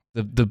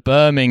 The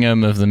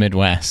Birmingham of the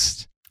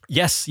Midwest.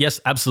 Yes,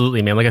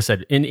 absolutely, man. Like I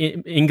said, in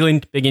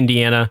England, big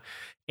Indiana.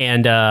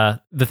 And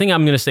the thing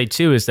I'm going to say,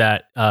 too, is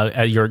that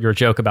your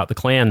joke about the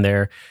Klan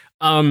there,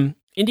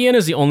 Indiana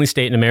is the only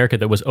state in America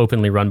that was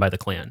openly run by the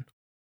Klan.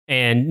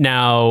 And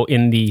now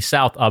in the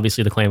South,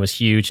 obviously, the Klan was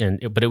huge,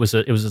 but it was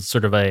a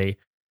sort of a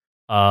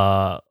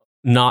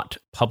not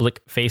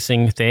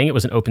public-facing thing. It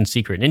was an open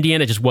secret. In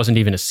Indiana, it just wasn't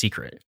even a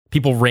secret.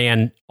 People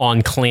ran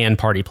on Klan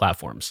party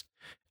platforms.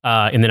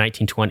 In the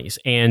 1920s.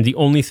 And the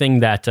only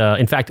thing that,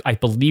 in fact, I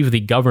believe the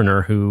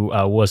governor, who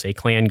was a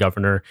Klan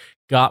governor,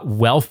 got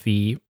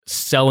wealthy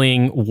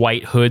selling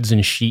white hoods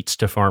and sheets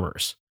to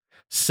farmers.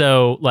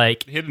 So,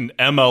 like... He had an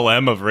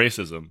MLM of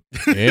racism.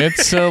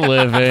 It's a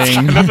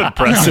living. Kind of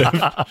impressive.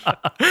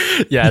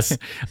 Yes.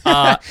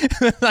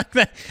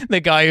 Like the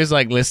guy who's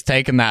like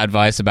taking that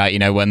advice about, you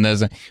know, when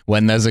there's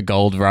a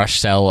gold rush,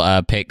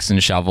 sell picks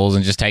and shovels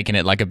and just taking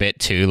it like a bit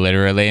too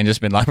literally and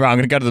just been like, right, I'm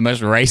going to go to the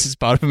most racist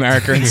part of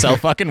America and sell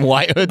fucking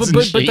white hoods and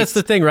sheets. But that's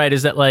the thing, right,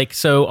 is that like,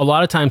 so a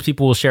lot of times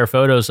people will share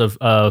photos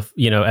of,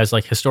 you know, as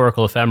like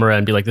historical ephemera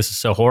and be like, this is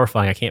so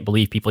horrifying. I can't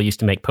believe people used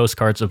to make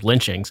postcards of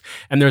lynchings.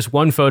 And there's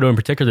one photo in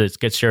particular that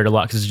gets shared a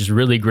lot because it's just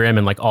really grim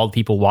and like all the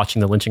people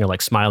watching the lynching are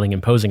like smiling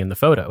and posing in the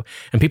photo.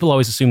 And people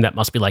always assume that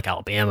must be like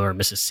Alabama or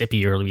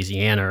Mississippi or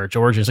Louisiana or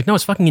Georgia. It's like, no,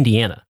 it's fucking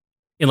Indiana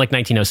in like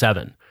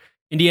 1907.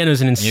 Indiana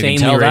is an insanely racist state. You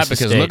can tell that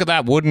because state. Look at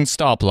that wooden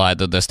stoplight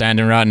that they're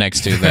standing right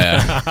next to there.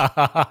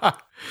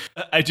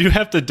 I do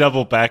have to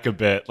double back a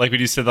bit. Like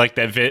when you said like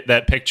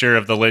that picture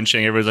of the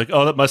lynching, everybody's like,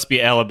 oh, that must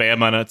be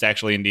Alabama. And it's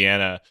actually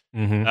Indiana.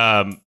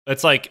 Mm-hmm.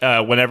 It's like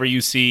whenever you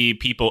see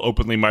people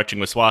openly marching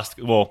with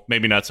swastika, well,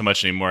 maybe not so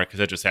much anymore because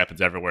that just happens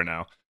everywhere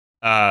now.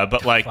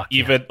 But like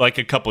even like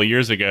a couple of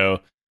years ago,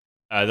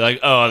 they're like,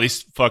 oh,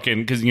 these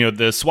fucking, because, you know,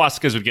 the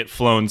swastikas would get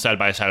flown side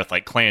by side with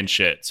like Klan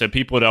shit. So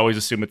people would always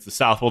assume it's the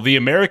South. Well, the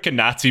American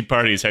Nazi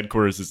Party's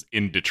headquarters is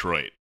in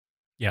Detroit.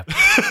 Yeah.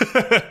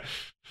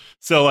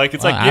 So like,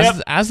 it's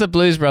as the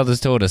Blues Brothers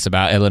taught us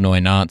about Illinois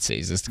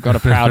Nazis, it's got a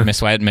proud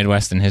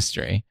Midwestern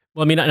history.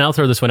 Well, I mean, and I'll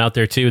throw this one out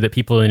there too, that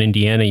people in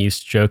Indiana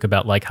used to joke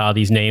about like how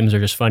these names are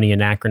just funny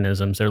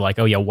anachronisms. They're like,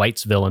 oh yeah,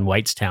 Whitesville and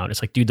Whitestown.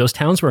 It's like, dude, those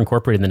towns were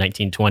incorporated in the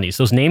 1920s.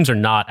 Those names are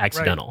not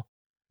accidental. Right.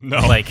 No,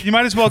 like you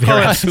might as well call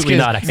it. Absolutely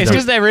not accidental. It's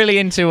because they're really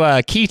into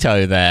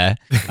keto there.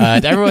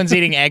 Everyone's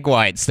eating egg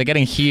whites. They're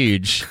getting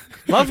huge.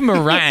 Love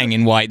meringue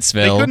in They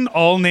Whitesville. couldn't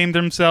all name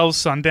themselves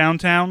Sundown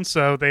Town,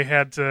 so they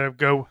had to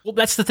go. Well,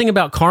 that's the thing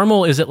about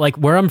Carmel is that like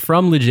where I'm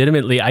from,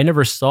 legitimately, I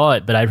never saw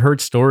it, but I've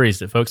heard stories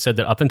that folks said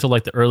that up until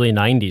like the early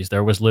 90s,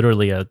 there was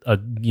literally a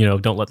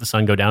don't let the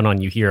sun go down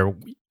on you here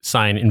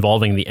sign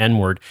involving the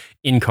N-word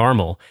in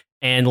Carmel.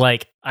 And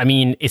like, I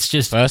mean, it's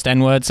just First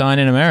N-word sign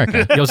in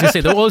America. I was gonna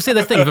say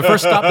the thing, the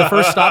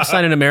first stop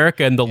sign in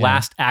America and the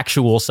last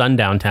actual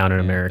sundown town in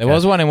America. There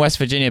was one in West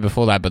Virginia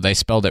before that, but they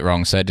spelled it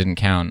wrong, so it didn't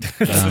count.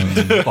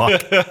 The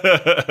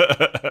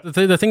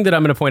thing that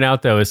I'm going to point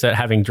out, though, is that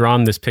having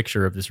drawn this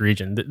picture of this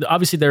region,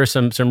 obviously there are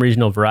some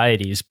regional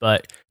varieties,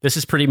 but this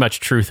is pretty much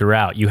true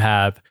throughout. You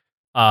have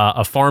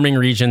a farming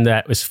region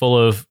that was full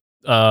of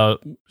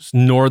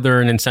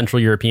northern and central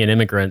European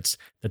immigrants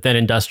that then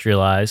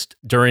industrialized.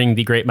 During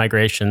the Great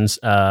Migrations,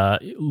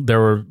 there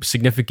were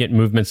significant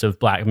movements of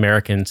Black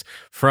Americans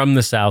from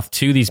the South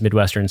to these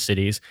Midwestern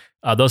cities.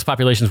 Those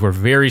populations were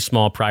very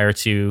small prior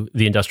to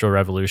the Industrial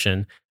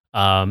Revolution.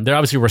 There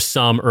obviously were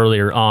some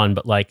earlier on,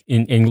 but like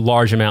in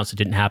large amounts, it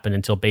didn't happen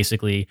until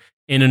basically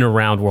in and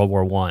around World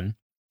War I.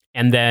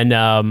 And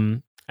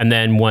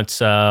then once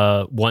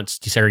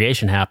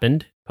desegregation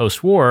happened,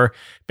 post-war,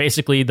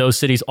 basically those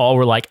cities all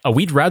were like, oh,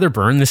 we'd rather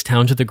burn this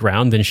town to the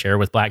ground than share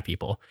with Black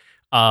people.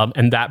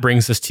 And that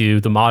brings us to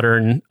the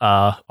modern,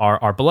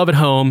 our beloved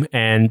home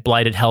and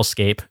blighted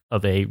hellscape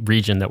of a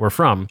region that we're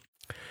from.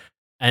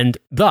 And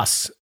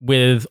thus,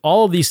 with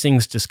all of these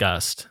things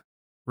discussed,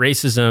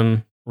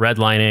 racism,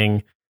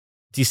 redlining,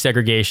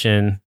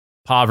 desegregation,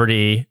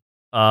 poverty,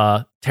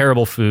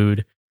 terrible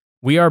food,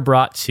 we are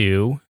brought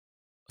to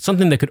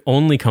something that could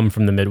only come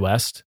from the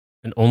Midwest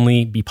and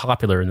only be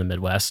popular in the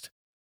Midwest,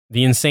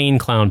 the Insane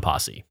Clown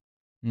Posse.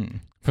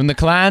 From the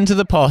clan to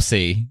the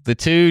posse, the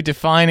two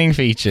defining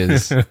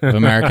features of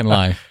American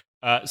life.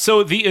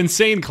 So the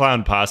Insane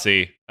Clown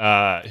Posse,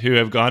 who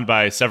have gone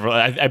by several,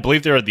 I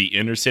believe they were the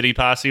Inner City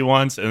Posse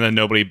once, and then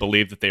nobody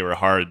believed that they were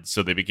hard,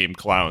 so they became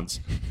clowns.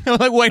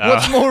 Like, wait,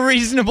 what's a more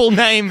reasonable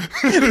name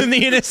than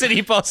the Inner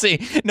City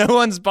Posse? No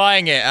one's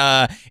buying it.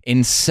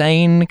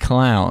 Insane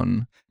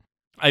Clown.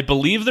 I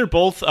believe they're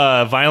both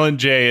Violent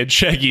J and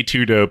Shaggy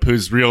Two Dope,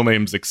 whose real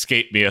names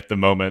escape me at the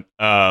moment.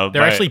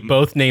 They're actually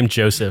both named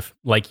Joseph,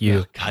 like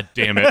you. God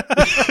damn it.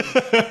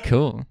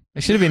 Cool.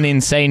 It should have been the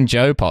Insane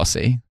Joe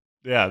Posse.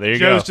 Yeah, there you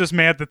go. Joe's just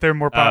mad that they're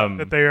more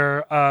that they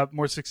are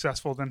more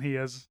successful than he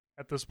is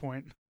at this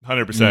point.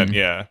 100%,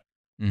 yeah.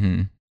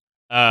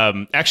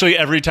 Mm-hmm. Actually,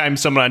 every time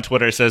someone on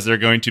Twitter says they're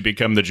going to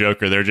become the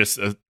Joker, they're just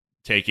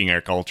taking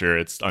our culture.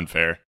 It's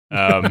unfair.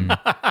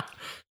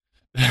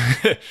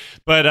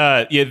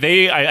 But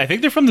yeah, I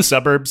think they're from the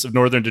suburbs of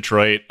northern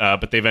Detroit,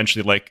 but they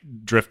eventually like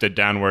drifted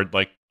downward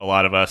like a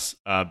lot of us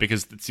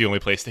because it's the only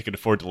place they could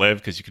afford to live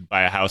because you could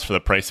buy a house for the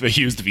price of a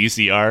used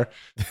VCR.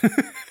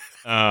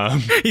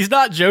 He's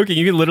not joking.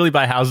 You can literally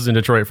buy houses in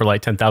Detroit for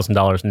like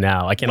 $10,000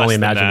 now. I can only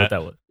imagine what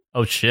that would.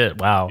 Oh shit!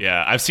 Wow.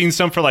 Yeah, I've seen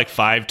some for like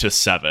 5 to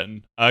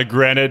 7.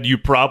 Granted, you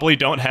probably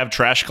don't have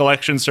trash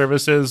collection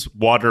services,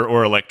 water,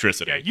 or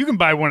electricity. Yeah, you can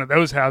buy one of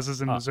those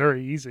houses in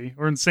Missouri easy,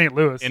 or in St.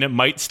 Louis, and it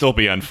might still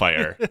be on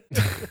fire.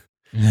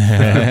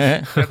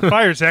 Yeah, the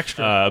fire's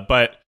extra.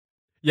 But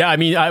yeah, I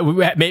mean,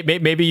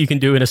 maybe you can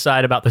do an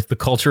aside about the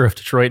culture of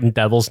Detroit and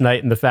Devil's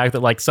Night and the fact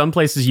that like some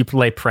places you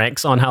play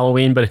pranks on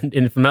Halloween, but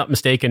if I'm not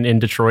mistaken, in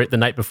Detroit the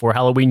night before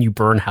Halloween you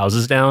burn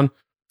houses down.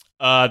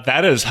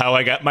 That is how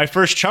I got my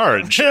first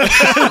charge. Yeah,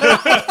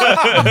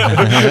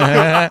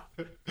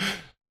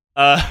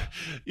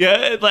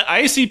 like,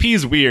 ICP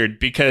is weird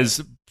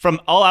because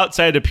from all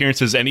outside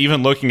appearances and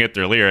even looking at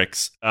their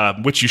lyrics,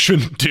 which you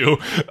shouldn't do,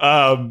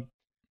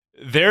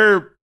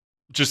 they're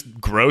just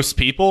gross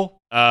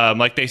people.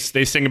 Like they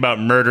sing about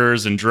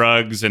murders and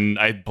drugs and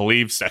I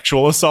believe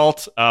sexual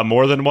assault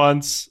more than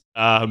once.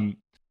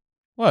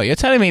 Well, you're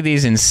telling me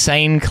these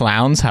insane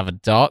clowns have a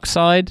dark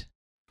side?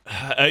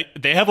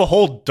 They have a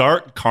whole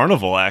dark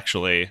carnival,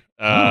 actually,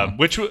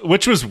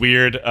 which was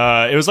weird.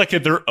 It was like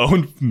their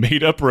own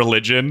made up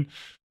religion,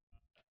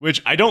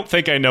 which I don't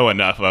think I know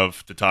enough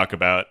of to talk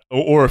about,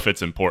 or if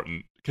it's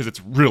important because it's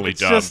really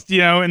dumb. It's just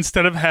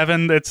instead of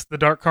heaven, it's the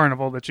dark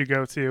carnival that you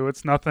go to.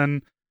 It's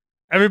nothing.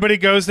 Everybody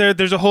goes there.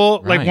 There's a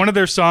whole like one of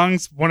their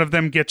songs. One of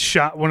them gets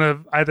shot. One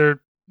of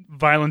either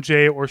Violent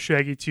J or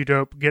Shaggy Two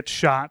Dope gets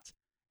shot.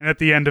 And at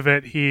the end of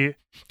it, he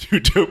Too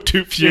Dope,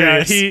 Too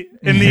Furious. Yeah,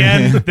 in the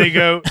end he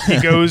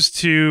goes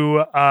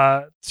to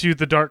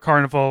the dark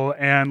carnival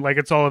and like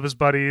it's all of his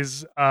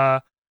buddies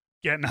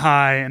getting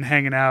high and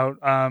hanging out.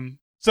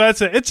 So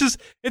that's it.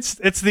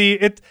 It's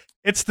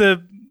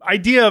the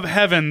idea of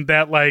heaven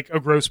that like a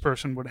gross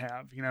person would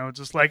have,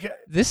 just like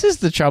this is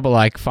the trouble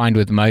I find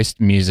with most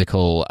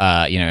musical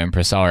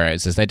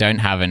impresarios is they don't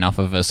have enough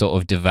of a sort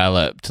of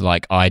developed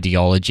like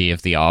ideology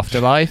of the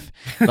afterlife.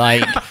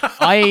 Like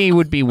I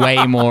would be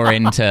way more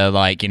into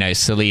like,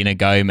 Selena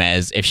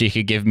Gomez if she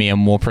could give me a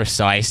more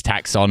precise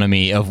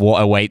taxonomy of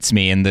what awaits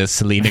me in the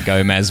Selena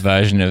Gomez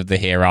version of the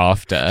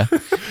hereafter.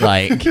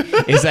 Like,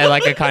 is there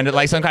like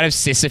some kind of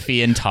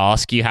Sisyphean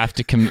task you have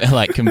to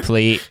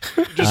complete?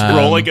 Just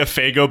rolling a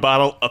Faygo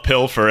bottle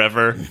uphill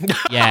forever.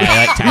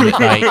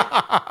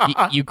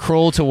 Yeah, you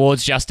crawl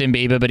towards Justin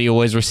Bieber, but he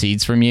always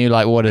recedes from you.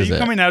 Like, what is it? Are you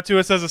coming out to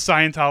us as a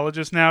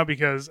Scientologist now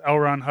because L.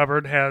 Ron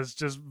Hubbard has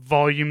just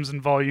volumes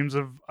and volumes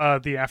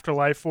of the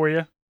afterlife for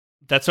you?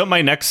 That's what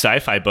my next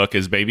sci-fi book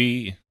is,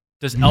 baby.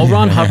 Does L.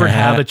 Ron Hubbard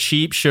have a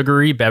cheap,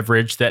 sugary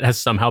beverage that has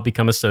somehow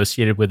become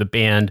associated with a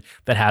band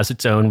that has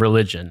its own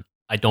religion?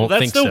 I don't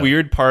think so. That's the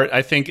weird part.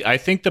 I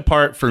think the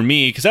part for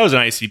me, because I was an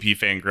ICP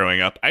fan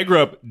growing up, I grew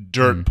up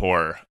dirt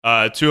poor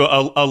to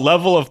a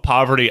level of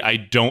poverty I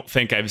don't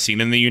think I've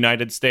seen in the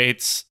United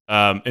States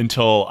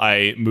until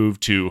I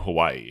moved to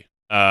Hawaii.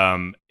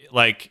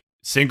 Like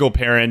single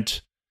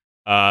parent,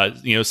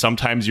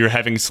 sometimes you're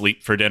having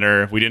sleep for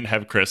dinner. We didn't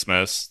have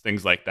Christmas,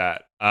 things like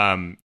that.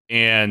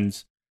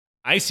 And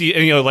I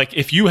see, like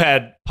if you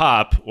had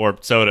pop or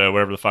soda,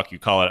 whatever the fuck you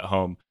call it at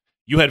home,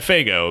 you had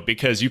Faygo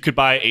because you could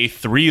buy a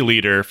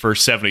 3-liter for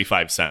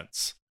 75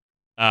 cents.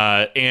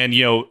 And,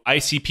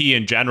 ICP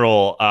in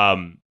general,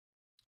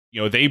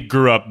 they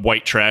grew up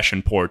white trash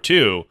and poor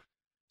too.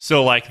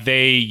 So like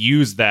they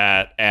use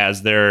that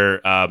as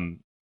their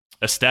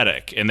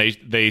aesthetic. And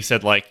they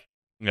said like,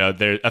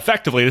 they're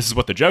effectively, this is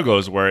what the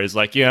Juggalos were, is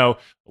like,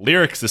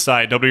 lyrics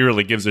aside, nobody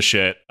really gives a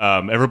shit.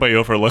 Everybody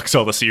overlooks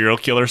all the serial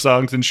killer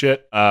songs and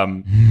shit.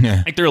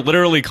 Like they're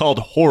literally called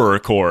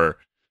horrorcore.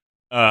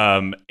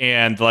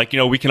 And like,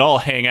 we can all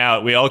hang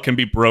out. We all can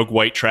be broke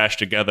white trash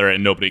together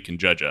and nobody can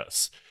judge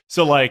us.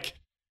 So like,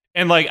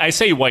 and like I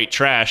say white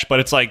trash, but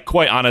it's like,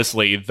 quite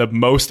honestly, the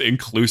most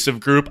inclusive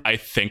group I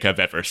think I've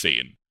ever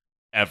seen.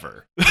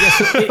 Ever.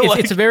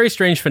 It's a very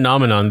strange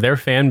phenomenon. Their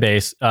fan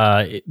base,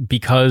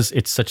 because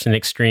it's such an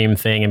extreme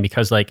thing and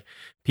because like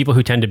people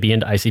who tend to be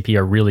into ICP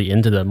are really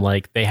into them,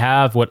 like they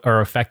have what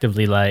are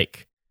effectively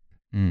like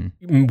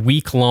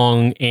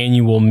week-long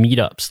annual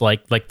meetups,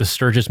 like the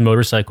Sturgis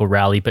motorcycle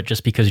rally, but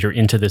just because you're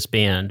into this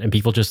band, and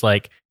people just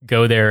like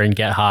go there and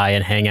get high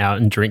and hang out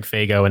and drink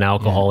Faygo and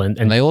alcohol,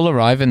 and they all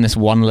arrive in this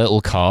one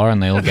little car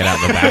and they all get out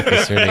the back.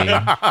 It's really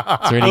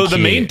cute. The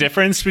main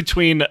difference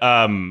between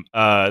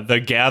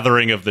the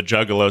gathering of the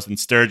Juggalos and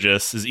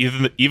Sturgis is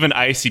even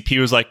ICP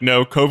was like,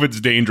 no,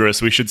 COVID's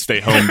dangerous, we should stay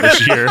home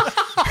this year.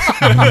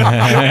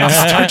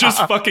 Sturgis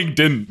fucking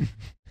didn't.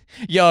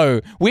 Yo,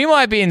 we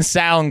might be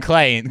insane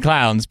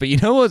clowns, but you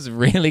know what's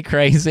really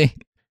crazy?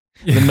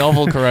 The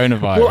novel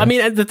coronavirus. Well, I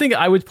mean, the thing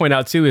I would point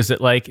out too is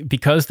that like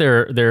because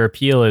their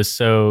appeal is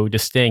so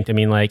distinct. I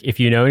mean, like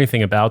if you know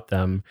anything about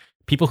them,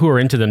 people who are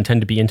into them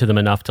tend to be into them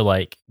enough to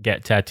like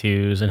get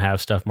tattoos and have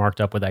stuff marked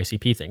up with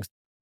ICP things.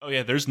 Oh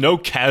yeah, there's no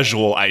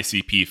casual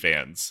ICP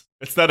fans.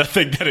 It's not a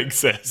thing that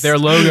exists. Their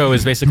logo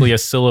is basically a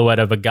silhouette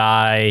of a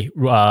guy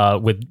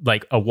with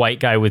like a white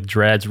guy with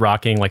dreads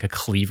rocking like a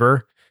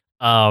cleaver.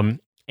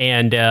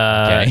 And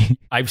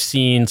I've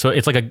seen, so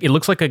it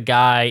looks like a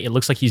guy, it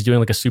looks like he's doing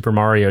like a Super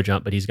Mario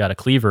jump, but he's got a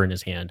cleaver in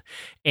his hand.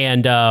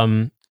 And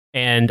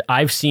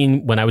I've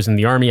seen, when I was in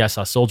the army, I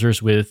saw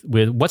soldiers with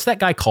what's that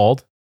guy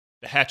called?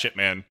 The Hatchet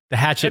Man. The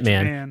Hatchet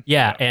Man.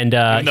 Yeah. And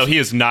no, he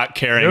is not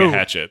carrying a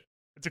hatchet.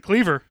 It's a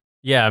cleaver.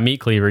 Yeah, meat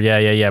cleaver.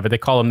 Yeah. But they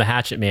call him the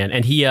Hatchet Man.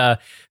 And he,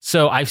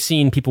 so I've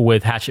seen people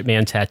with Hatchet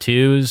Man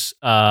tattoos.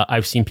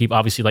 I've seen people,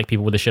 obviously, like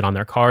people with the shit on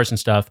their cars and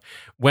stuff.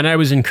 When I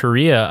was in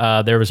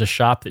Korea, there was a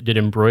shop that did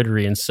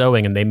embroidery and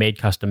sewing, and they made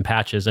custom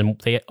patches.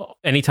 And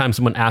anytime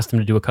someone asked them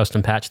to do a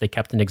custom patch, they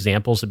kept an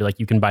example. So they'd be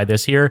like, you can buy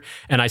this here.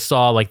 And I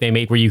saw like they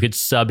made where you could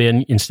sub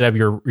in, instead of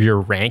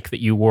your rank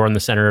that you wore on the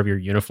center of your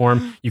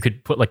uniform, you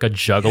could put like a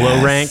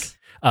Juggalo rank.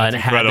 And it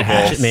had the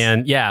Hatchet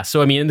Man. Yeah.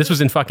 So, I mean, this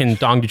was in fucking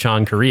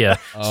Dongducheon, Korea.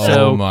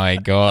 Oh, my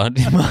God.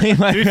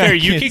 To be fair,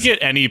 you could get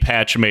any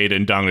patch made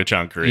in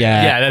Dongducheon, Korea.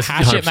 Yeah, that's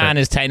Hatchet 100%. Man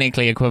is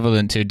technically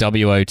equivalent to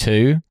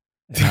WO2.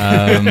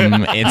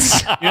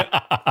 It's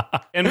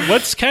And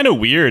what's kind of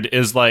weird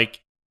is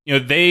like,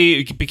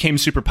 they became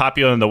super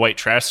popular in the white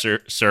trash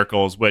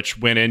circles, which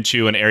went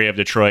into an area of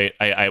Detroit.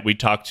 We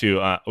talked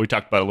about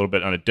a little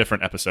bit on a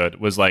different episode. It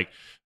was like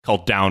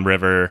called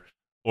Downriver,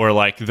 or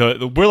like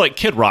where like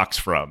Kid Rock's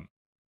from.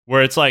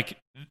 Where it's like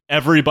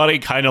everybody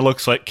kind of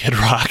looks like Kid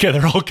Rock and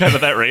they're all kind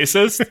of that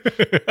racist.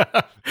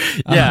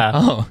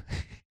 Yeah.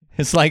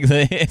 It's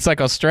like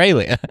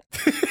Australia.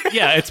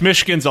 Yeah, it's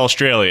Michigan's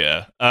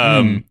Australia,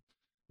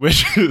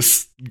 which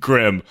is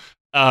grim.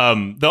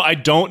 Though I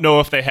don't know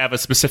if they have a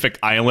specific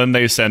island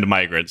they send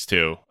migrants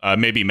to.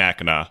 Maybe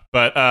Mackinac.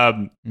 But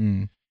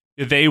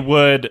they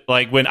would,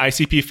 like, when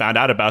ICP found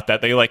out about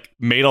that, they like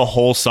made a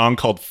whole song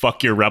called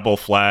Fuck Your Rebel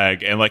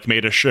Flag and like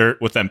made a shirt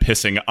with them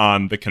pissing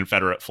on the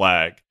Confederate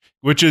flag,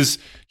 which is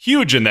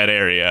huge in that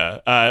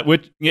area.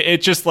 Which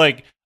it's just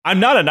like, I'm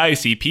not an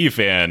ICP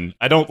fan.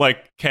 I don't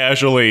like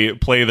casually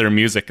play their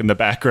music in the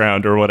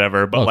background or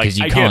whatever, but like,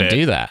 you can't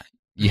do that.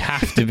 You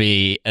have to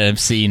be an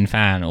obscene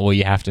fan or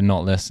you have to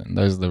not listen.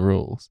 Those are the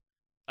rules.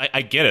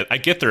 I get it. I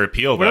get their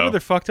appeal, Whatever though. their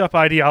fucked up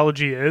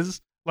ideology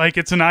is, like,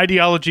 it's an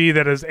ideology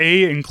that is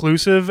A,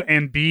 inclusive,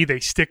 and B, they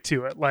stick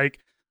to it. Like,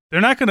 they're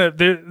not gonna,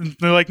 they're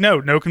like,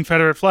 no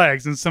Confederate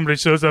flags. And somebody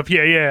shows up,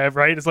 yeah,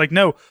 right? It's like,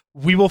 no,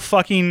 we will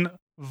fucking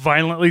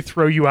violently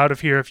throw you out of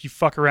here if you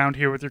fuck around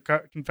here with your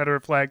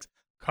Confederate flags.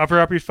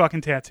 Cover up your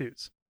fucking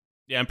tattoos.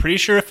 Yeah, I'm pretty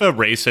sure if a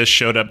racist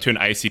showed up to an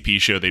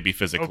ICP show, they'd be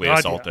physically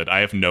assaulted. Yeah. I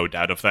have no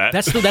doubt of that.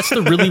 That's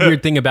the really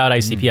weird thing about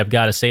ICP. I've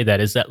got to say that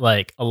is that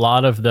like a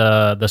lot of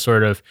the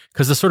sort of,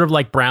 because the sort of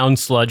like brown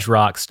sludge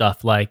rock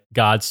stuff like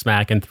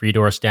Godsmack and Three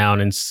Doors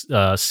Down and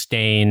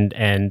Stained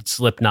and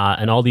Slipknot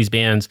and all these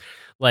bands,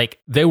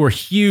 like they were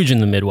huge in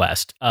the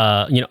Midwest.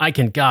 I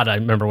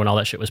remember when all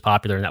that shit was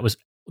popular, and that was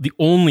the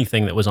only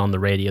thing that was on the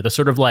radio. The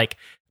sort of like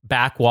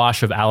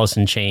backwash of Alice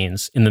in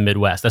Chains in the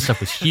Midwest. That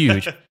stuff was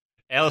huge.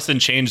 Alice in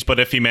Chains, but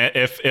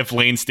if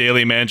Lane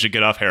Staley managed to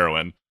get off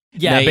heroin.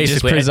 Yeah,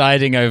 basically just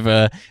presiding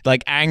over,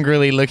 like,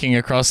 angrily looking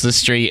across the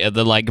street at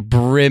the like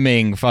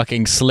brimming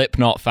fucking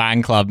Slipknot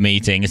fan club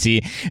meeting as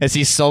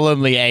he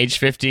solemnly, age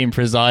 15,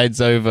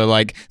 presides over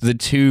like the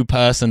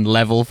 2-person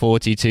level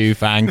 42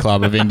 fan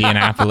club of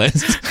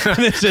Indianapolis.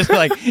 It's just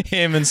like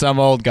him and some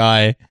old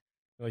guy.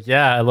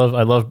 Yeah, I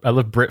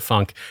love Brit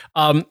funk.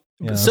 But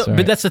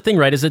that's the thing,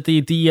 right? Is that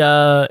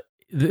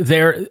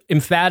they're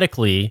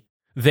emphatically.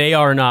 They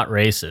are not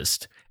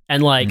racist.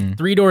 And like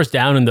Three Doors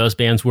Down and those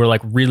bands were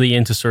like really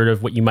into sort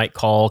of what you might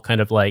call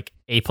kind of like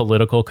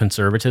apolitical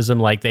conservatism.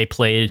 Like they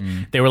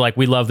were like,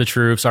 we love the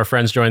troops. Our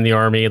friends joined the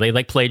army. They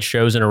like played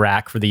shows in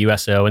Iraq for the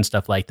USO and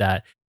stuff like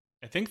that.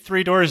 I think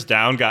Three Doors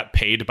Down got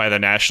paid by the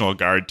National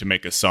Guard to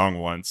make a song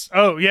once.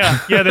 Oh yeah.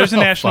 There's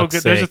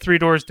a Three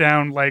Doors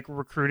Down like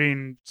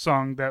recruiting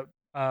song that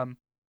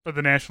for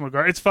the National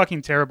Guard. It's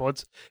fucking terrible.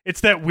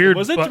 It's that weird.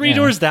 Wasn't Three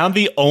Doors Down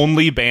the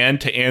only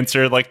band to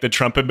answer like the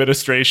Trump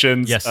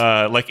administration's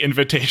like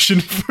invitation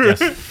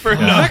for?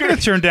 I'm not going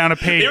to turn down a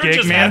paid gig, man. They were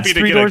just happy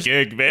to get a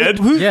gig, man.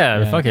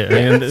 Fuck it.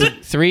 I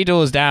mean, Three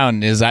Doors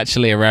Down is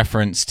actually a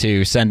reference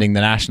to sending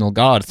the National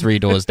Guard 3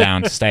 doors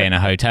down to stay in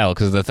a hotel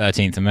because of the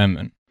 13th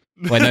Amendment.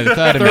 Wait, no, the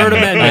Third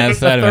Amendment.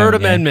 The Third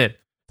Amendment.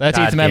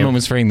 13th Amendment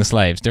was freeing the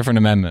slaves. Different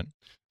amendment.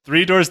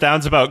 Three Doors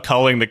Down's about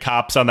calling the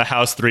cops on the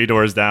house 3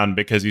 doors down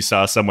because you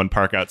saw someone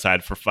park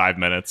outside for 5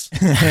 minutes.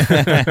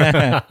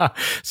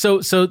 So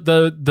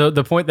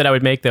the point that I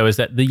would make though is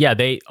that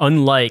they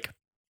unlike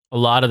a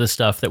lot of the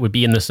stuff that would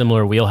be in the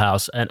similar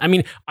wheelhouse. And I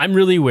mean, I'm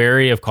really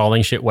wary of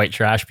calling shit white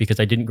trash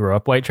because I didn't grow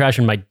up white trash,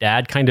 and my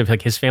dad kind of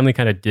like his family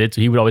kind of did, so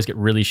he would always get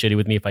really shitty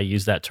with me if I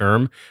used that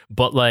term.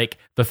 But like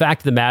the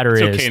fact of the matter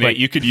is, okay, like, Nate,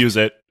 you could use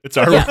it. It's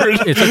our word.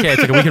 It's okay.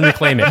 We can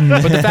reclaim it.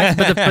 But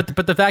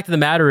the fact of the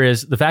matter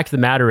is,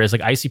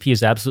 like ICP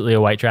is absolutely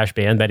a white trash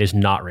band that is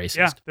not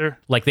racist.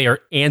 Yeah, they are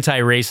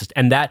anti-racist,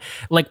 and that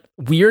like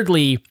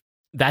weirdly,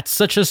 that's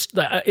such a.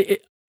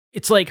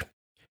 It's like.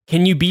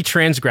 Can you be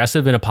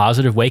transgressive in a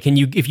positive way? Can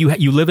you, if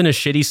you live in a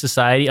shitty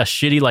society, a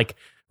shitty like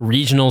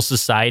regional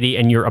society,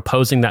 and you're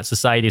opposing that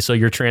society, so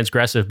you're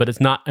transgressive, but it's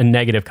not a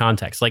negative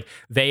context. Like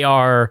they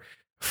are,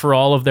 for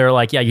all of their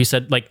like, yeah, you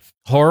said like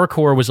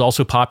horrorcore was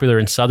also popular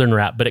in Southern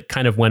rap, but it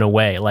kind of went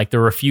away. Like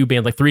there were a few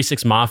bands, like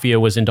 3-6 Mafia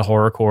was into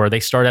horrorcore.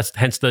 They started,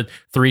 hence the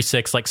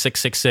 3-6, like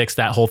 666,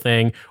 that whole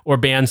thing, or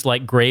bands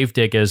like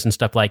Gravediggers and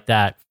stuff like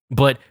that.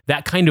 But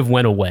that kind of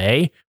went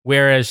away,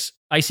 whereas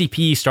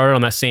ICP started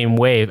on that same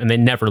wave and they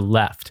never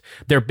left.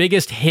 Their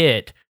biggest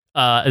hit,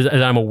 as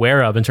I'm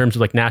aware of in terms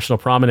of like national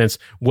prominence,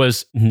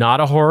 was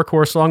not a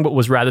horrorcore song, but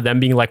was rather them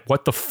being like,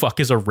 what the fuck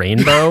is a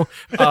rainbow?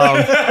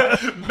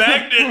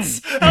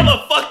 Magnets! How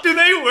the fuck do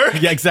they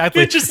work? Yeah,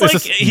 exactly. It's just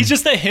like, he's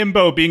just a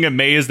himbo being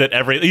amazed at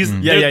he's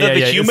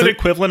the human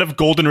equivalent of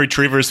golden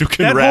retrievers who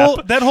can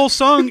rap. That whole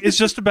song is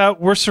just about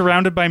we're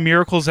surrounded by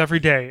miracles every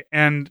day.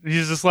 And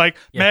he's just like,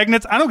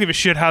 magnets, I don't give a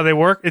shit how they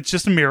work. It's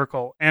just a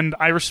miracle. And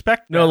I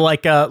respect that. No,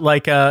 like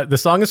the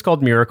song is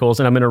called Miracles,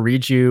 and I'm going to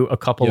read you a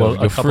couple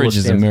of fridge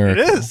is a miracle. It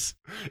is.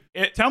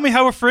 Tell me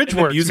how a fridge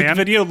works, the music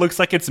video looks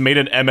like it's made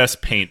in MS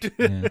Paint.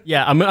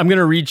 Yeah, I'm going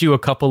to read you a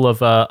couple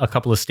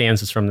of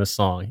stanzas from this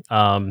song.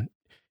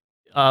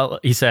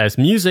 He says,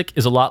 music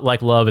is a lot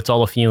like love. It's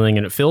all a feeling,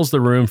 and it fills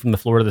the room from the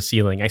floor to the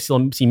ceiling. I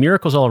still see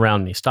miracles all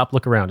around me. Stop,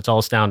 look around. It's all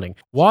astounding.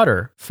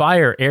 Water,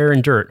 fire, air,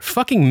 and dirt.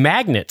 Fucking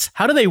magnets.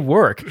 How do they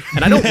work?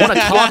 And I don't want to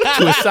talk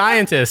to a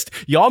scientist.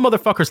 Y'all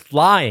motherfuckers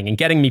lying and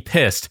getting me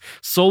pissed.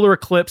 Solar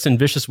eclipse and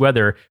vicious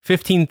weather.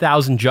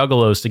 15,000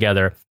 juggalos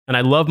together. And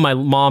I love my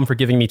mom for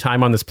giving me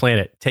time on this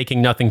planet, taking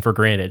nothing for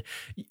granted.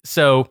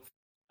 So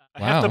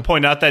I have to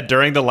point out that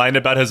during the line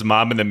about his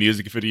mom in the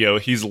music video,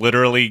 he's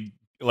literally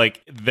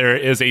like, there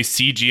is a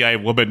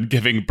CGI woman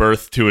giving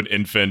birth to an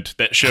infant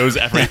that shows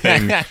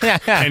everything,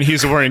 and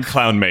he's wearing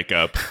clown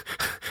makeup.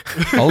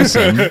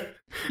 Awesome.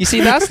 You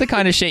see, that's the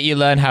kind of shit you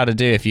learn how to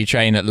do if you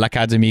train at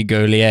L'Académie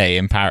Gaulier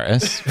in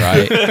Paris,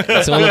 right?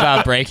 It's all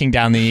about breaking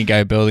down the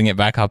ego, building it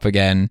back up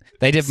again.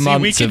 They did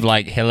months of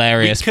like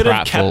hilarious pratfalls. We could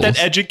have kept that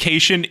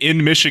education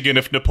in Michigan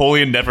if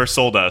Napoleon never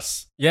sold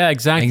us. Yeah,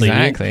 exactly. We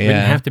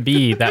didn't have to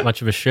be that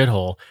much of a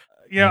shithole.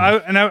 Yeah,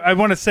 I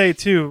want to say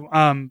too,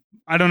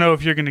 I don't know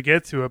if you're going to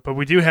get to it, but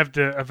we do have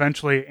to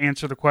eventually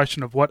answer the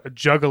question of what a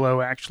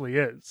juggalo actually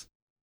is.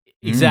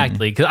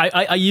 Exactly, because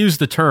I use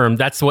the term.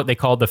 That's what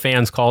the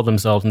fans call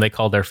themselves, and they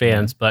call their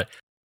fans. But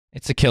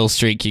it's a kill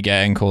streak you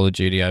get in Call of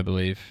Duty, I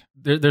believe.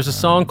 There's a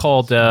song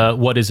called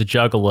 "What Is a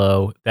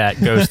Juggalo" that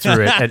goes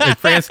through it. And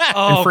France,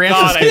 God,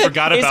 I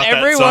forgot about that song. Is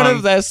every one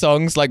of their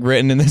songs like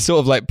written in this sort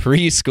of like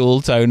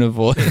preschool tone of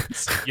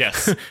voice?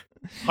 Yes,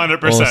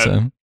 100%.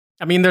 Awesome.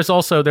 I mean, there's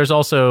also.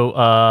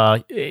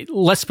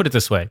 Let's put it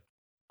this way: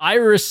 I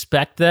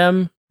respect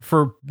them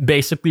for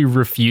basically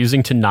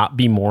refusing to not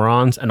be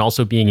morons and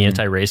also being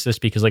anti-racist,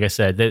 because like I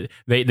said,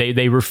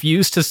 they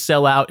refuse to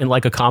sell out in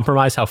like a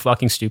compromise how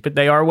fucking stupid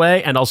they are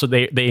way, and also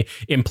they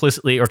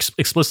implicitly or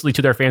explicitly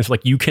to their fans are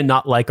like, you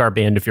cannot like our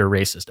band if you're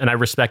racist, and I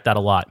respect that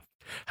a lot.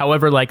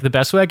 However, like the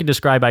best way I could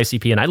describe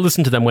ICP, and I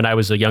listened to them when I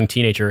was a young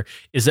teenager,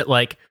 is that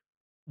like,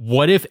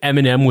 what if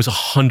Eminem was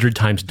 100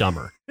 times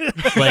dumber?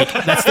 Like,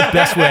 that's the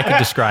best way I could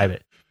describe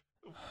it.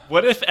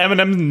 What if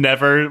Eminem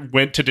never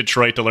went to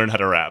Detroit to learn how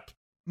to rap?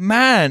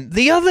 Man,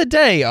 the other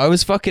day I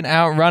was fucking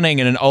out running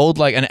and an old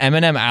like an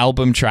Eminem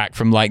album track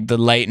from like the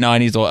late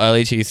 90s or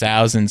early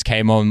 2000s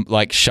came on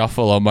like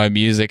shuffle on my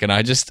music, and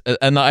I just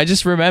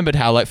remembered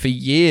how like for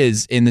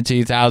years in the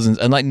 2000s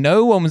and like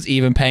no one was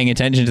even paying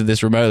attention to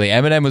this remotely.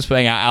 Eminem was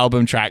putting out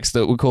album tracks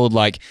that were called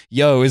like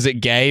 "Yo, is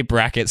it gay?"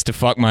 brackets to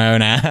fuck my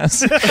own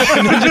ass. And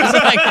it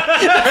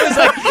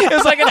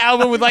was like an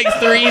album with like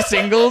 3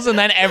 singles, and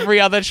then every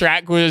other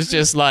track was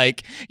just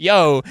like,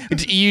 "Yo,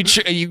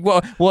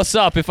 what's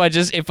up if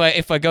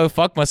I go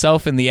fuck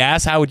myself in the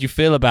ass, how would you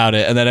feel about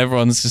it?" And then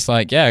everyone's just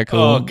like, yeah, cool.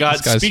 Oh god,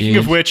 speaking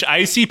of which,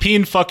 ICP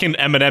and fucking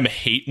Eminem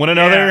hate one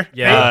another.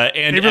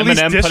 And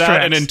Eminem put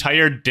out an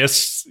entire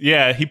diss.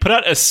 Yeah, he put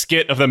out a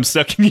skit of them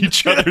sucking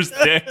each other's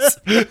dicks.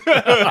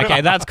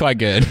 Okay, that's quite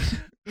good.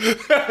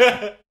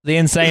 The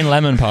Insane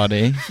Lemon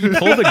Party. He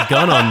pulled a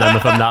gun on them,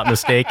 if I'm not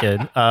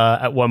mistaken,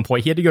 at one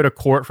point. He had to go to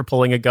court for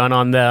pulling a gun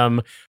on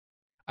them.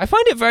 I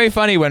find it very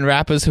funny when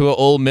rappers who are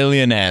all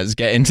millionaires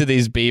get into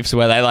these beefs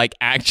where they like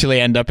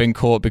actually end up in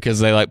court because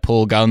they like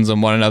pull guns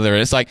on one another.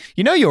 And it's like,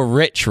 you know, you're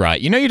rich,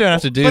 right? You know, you don't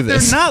have to do this. But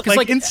they're not.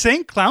 Like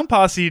Insane Clown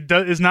Posse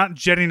is not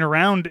jetting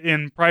around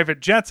in private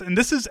jets. And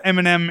this is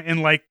Eminem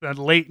in like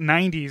the late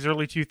 90s,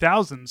 early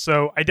 2000s.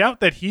 So I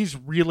doubt that he's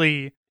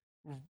really...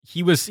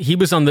 He was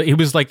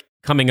like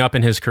coming up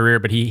in his career,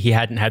 but he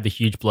hadn't had the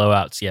huge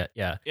blowouts yet.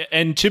 Yeah.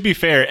 And to be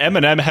fair,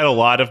 Eminem had a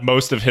lot of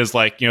most of his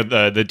like, you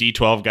know, the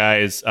D12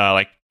 guys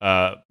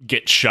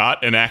get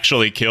shot and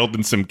actually killed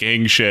in some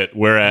gang shit,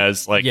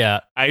 whereas like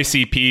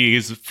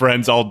ICP's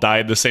friends all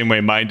died the same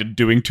way mine did,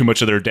 doing too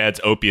much of their dad's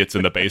opiates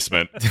in the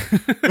basement.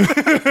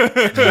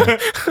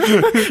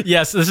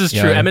 Yes, this is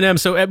true. Eminem.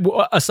 So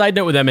a side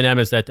note with Eminem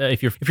is that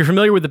if you're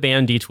familiar with the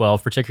band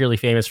D12, particularly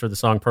famous for the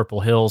song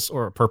Purple Hills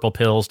or Purple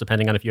Pills,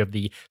 depending on if you have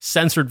the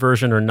censored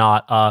version or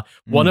not,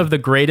 one of the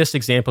greatest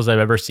examples I've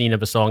ever seen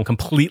of a song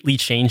completely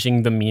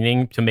changing the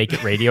meaning to make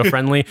it radio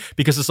friendly,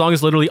 because the song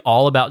is literally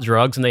all about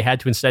drugs, and they had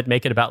to instead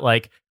make it about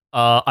like,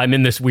 I'm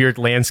in this weird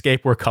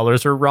landscape where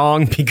colors are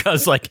wrong,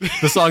 because like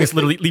the song is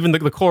literally, even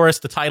the chorus,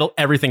 the title,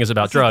 everything is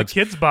about drugs.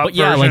 Kids Bop but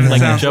yeah, version,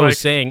 like Joe was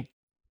saying,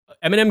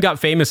 Eminem got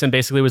famous and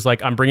basically was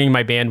like, I'm bringing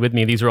my band with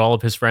me. These are all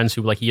of his friends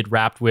who like he had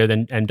rapped with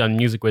and done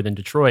music with in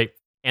Detroit.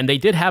 And they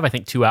did have, I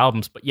think, 2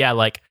 albums, but yeah,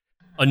 like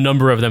a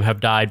number of them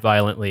have died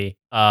violently.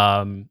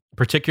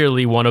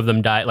 Particularly one of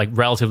them died like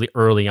relatively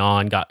early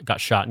on,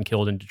 got shot and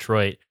killed in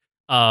Detroit.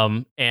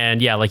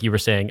 And yeah, like you were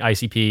saying,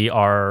 ICP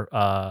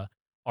are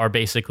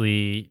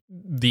basically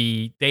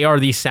the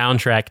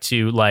soundtrack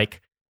to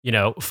like, you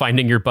know,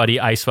 finding your buddy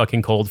ice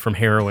fucking cold from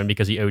heroin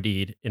because he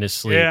OD'd in his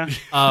sleep. Yeah.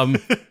 I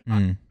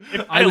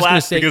was going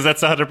to say, because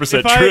that's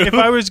 100% true. If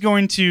I was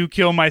going to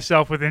kill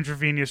myself with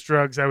intravenous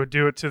drugs, I would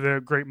do it to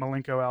the Great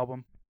Malenko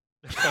album.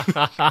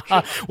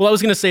 Well, I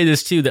was going to say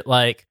this too, that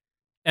like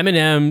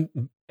Eminem,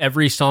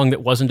 every song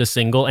that wasn't a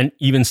single, and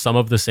even some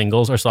of the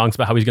singles are songs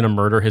about how he's going to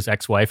murder his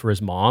ex-wife or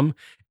his mom.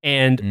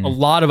 And a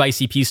lot of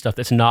ICP stuff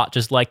that's not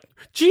just like,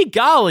 gee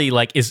golly,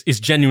 like is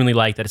genuinely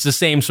like that. It's the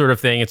same sort of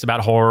thing. It's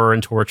about horror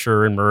and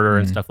torture and murder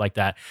and stuff like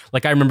that.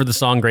 Like I remember the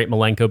song Great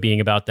Malenko being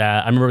about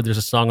that. I remember there's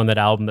a song on that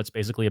album that's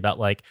basically about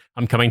like,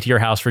 I'm coming to your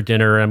house for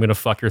dinner and I'm going to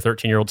fuck your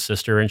 13-year-old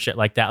sister and shit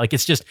like that. Like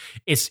it's just,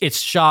 it's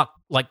shock,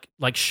 like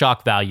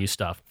shock value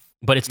stuff.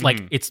 But it's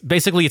like, it's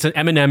basically, it's an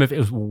Eminem if it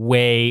was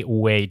way,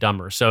 way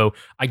dumber. So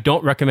I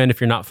don't recommend,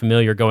 if you're not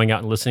familiar, going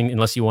out and listening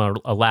unless you want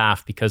a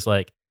laugh, because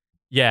like,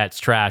 yeah, it's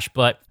trash.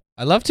 But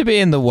I love to be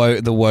in the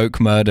woke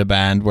murder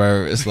band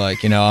where it's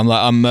like, you know,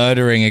 I'm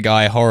murdering a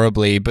guy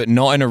horribly, but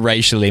not in a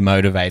racially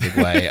motivated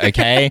way.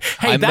 Okay,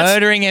 hey, I'm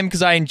murdering him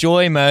because I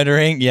enjoy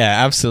murdering.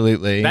 Yeah,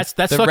 absolutely. That's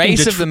the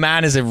race of the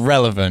man is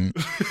irrelevant.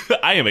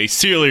 I am a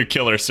serial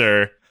killer,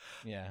 sir.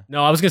 Yeah.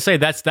 No, I was gonna say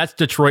that's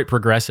Detroit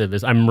progressive.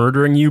 Is I'm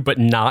murdering you, but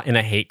not in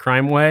a hate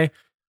crime way.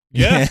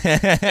 Yeah.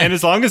 And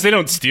as long as they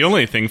don't steal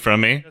anything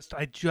from me.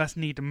 I just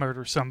need to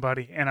murder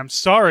somebody, and I'm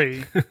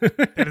sorry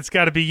that it's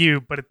got to be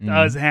you, but it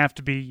does have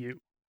to be you.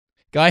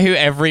 Guy who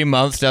every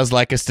month does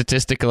like a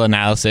statistical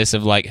analysis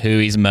of like who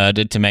he's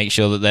murdered to make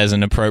sure that there's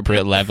an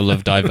appropriate level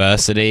of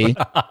diversity.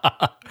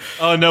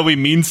 Oh no, we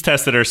means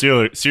tested our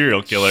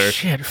serial killer.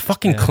 Shit,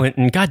 fucking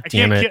Clinton. God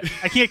damn it.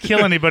 I can't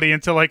kill anybody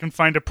until I can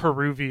find a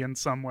Peruvian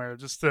somewhere,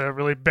 just to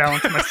really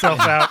balance myself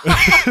out.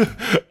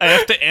 I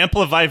have to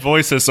amplify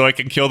voices so I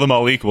can kill them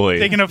all equally.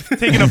 Taking a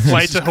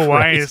flight to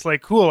Hawaii is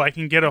like, cool, I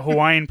can get a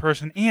Hawaiian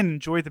person and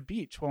enjoy the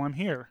beach while I'm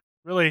here.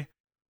 Really.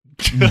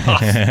 To be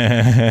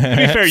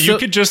fair, you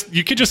could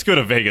just go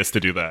to Vegas to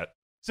do that.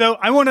 So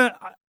I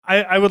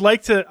would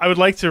like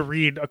to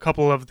read a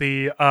couple of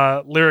the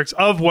lyrics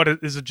of what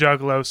is a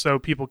juggalo, so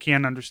people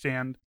can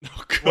understand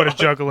what a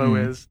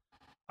juggalo is.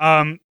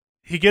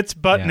 He gets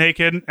butt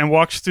naked and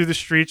walks through the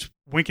streets,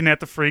 winking at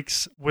the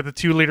freaks with a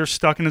 2-liter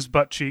stuck in his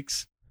butt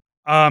cheeks.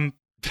 Okay,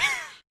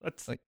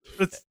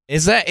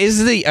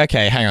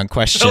 hang on,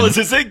 question. Fellas,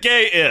 is it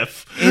gay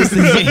if?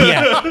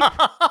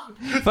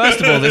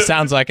 First of all, this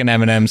sounds like an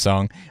Eminem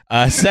song.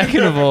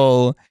 Second of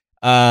all,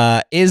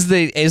 is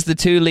the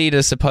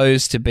 2-liter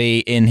supposed to be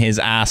in his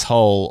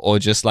asshole or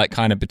just like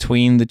kind of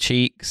between the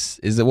cheeks?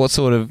 Is it what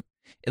sort of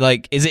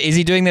like is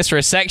he doing this for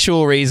a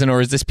sexual reason, or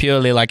is this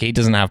purely like he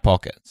doesn't have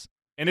pockets?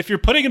 And if you're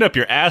putting it up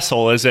your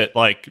asshole, is it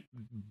like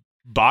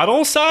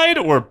bottle side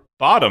or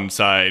bottom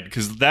side?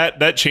 Because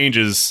that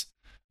changes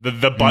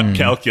the butt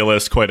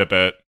calculus quite a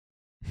bit.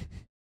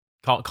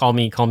 Call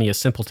me a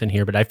simpleton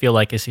here, but I feel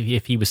like if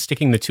he was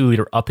sticking the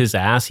 2-liter up his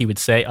ass, he would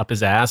say up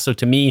his ass. So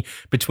to me,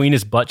 between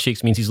his butt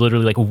cheeks means he's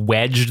literally like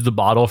wedged the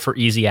bottle for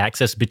easy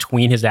access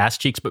between his ass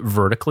cheeks, but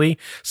vertically.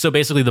 So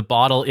basically, the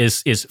bottle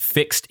is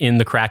fixed in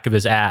the crack of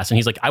his ass, and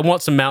he's like, "I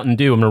want some Mountain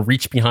Dew. I'm gonna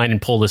reach behind and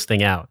pull this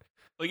thing out."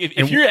 Like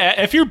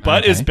if your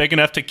butt is big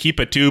enough to keep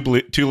a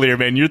 2-liter,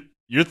 man,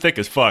 you're thick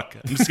as fuck.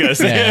 I'm just gonna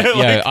say.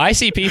 Yo,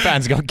 ICP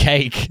fans got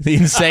cake. The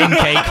insane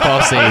cake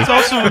posse. Let's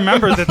also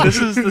remember that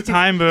this is the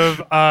time of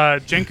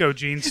Jenko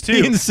jeans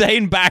too. The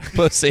insane back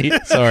pussy.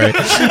 Sorry.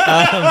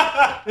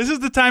 This is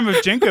the time of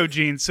Jenko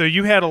jeans. So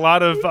you had a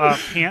lot of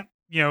pant.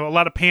 A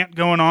lot of pant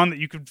going on that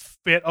you could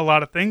fit a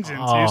lot of things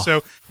into. Oh.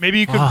 So maybe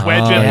you could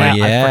wedge it.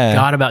 I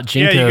forgot about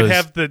Jinkos. Yeah, you could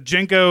have the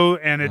Jenko,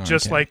 and it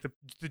just like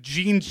the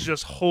jeans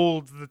just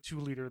hold the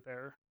 2-liter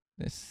there.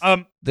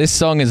 This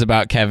song is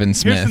about Kevin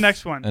Smith. Here's the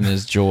next one. And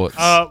his jorts.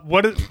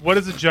 What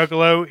is a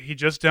juggalo? He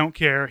just don't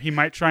care. He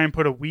might try and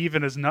put a weave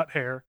in his nut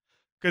hair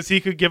because he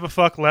could give a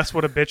fuck less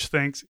what a bitch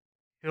thinks.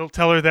 He'll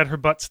tell her that her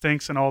butt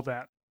stinks and all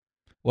that.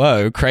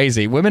 Whoa,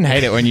 crazy. Women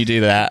hate it when you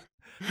do that.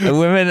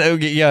 Women,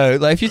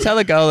 like if you tell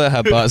a girl that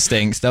her butt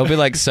stinks, they'll be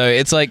like, so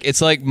it's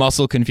like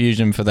muscle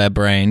confusion for their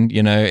brain.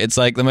 It's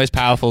like the most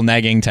powerful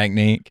negging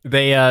technique.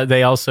 They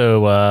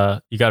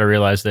also you got to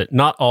realize that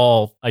not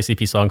all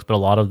ICP songs, but a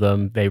lot of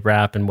them they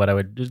rap in what I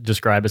would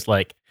describe as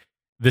like,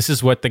 this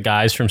is what the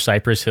guys from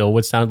Cypress Hill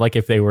would sound like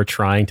if they were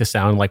trying to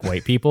sound like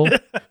white people.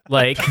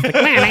 like what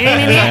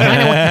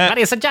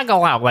is a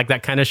juggalo? Like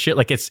that kind of shit.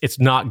 Like it's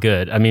not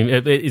good. I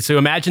mean, so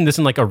imagine this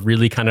in like a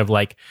really kind of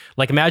like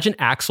imagine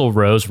Axl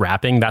Rose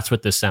rapping. That's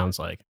what this sounds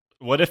like.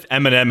 What if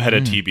Eminem had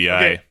a TBI?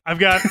 Okay,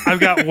 I've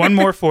got one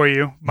more for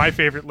you. My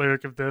favorite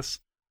lyric of this.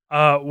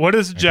 What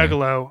is a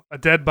juggalo? A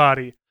dead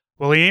body.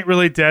 Well, he ain't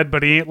really dead,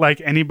 but he ain't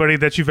like anybody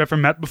that you've ever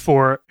met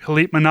before. He'll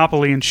eat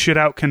Monopoly and shit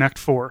out Connect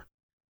 4.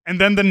 And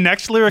then the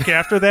next lyric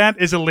after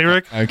that is a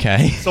lyric.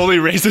 Okay. Solely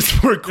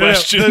raises more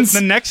questions.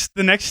 The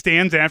next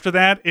stanza after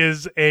that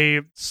is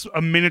a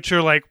miniature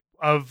like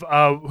of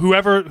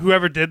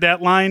whoever did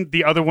that line.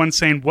 The other one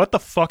saying, "What the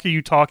fuck are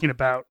you talking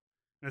about?"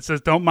 And it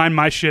says, "Don't mind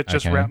my shit,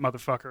 just rap,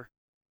 motherfucker."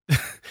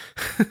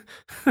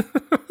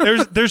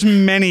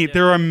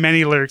 There are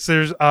many lyrics.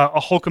 There's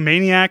a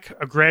Hulkamaniac,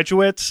 a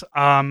graduate.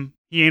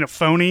 He ain't a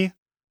phony.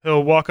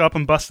 He'll walk up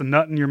and bust a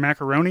nut in your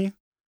macaroni.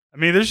 I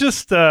mean, there's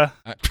just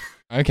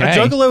okay. A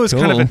juggalo is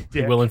kind of a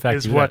dick. Will in fact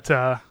is do what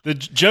the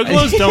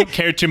juggalos don't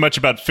care too much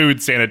about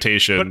food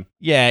sanitation.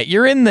 Yeah,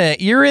 you're in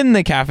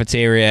the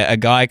cafeteria. A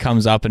guy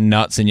comes up and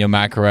nuts in your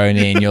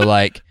macaroni, and you're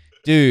like,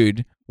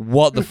 "Dude,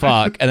 what the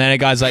fuck?" And then a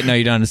guy's like, "No,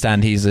 you don't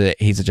understand. He's a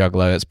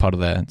juggalo. It's part of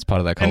their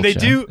culture." And they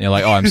do. And you're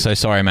like, "Oh, I'm so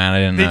sorry, man. I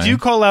didn't know." They do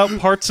call out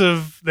parts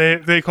of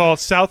they call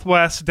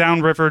Southwest,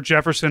 Downriver,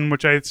 Jefferson,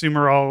 which I assume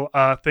are all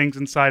things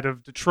inside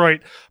of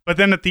Detroit. But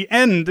then at the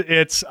end,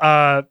 it's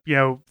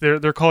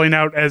they're calling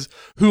out as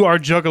who are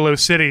juggalo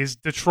cities: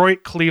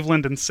 Detroit,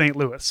 Cleveland, and St.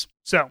 Louis.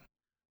 So,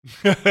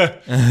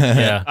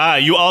 yeah.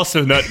 You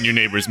also nut in your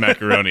neighbor's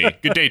macaroni.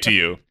 Good day to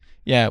you.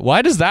 Yeah,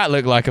 why does that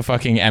look like a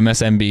fucking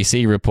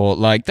MSNBC report?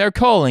 Like, they're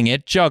calling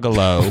it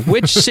juggalo.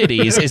 Which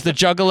cities is the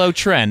juggalo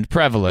trend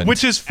prevalent?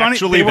 Which is funny.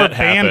 Actually, they were that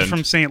banned happened.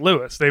 from St.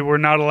 Louis. They were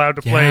not allowed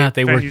to play. Yeah,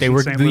 they were.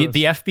 The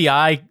The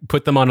FBI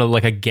put them on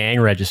a gang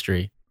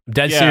registry.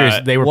 Dead Yeah.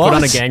 serious. They were What? put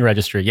on a gang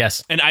registry.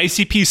 Yes. And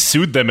ICP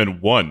sued them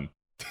and won.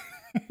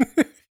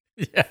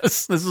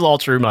 Yes. This is all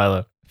true,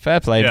 Milo. Fair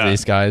play to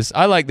these guys.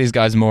 I like these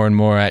guys more and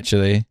more,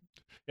 actually.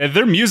 Yeah,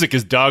 their music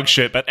is dog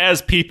shit, but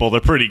as people,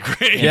 they're pretty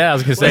great. Yeah, I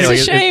was gonna say.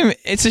 It's a shame.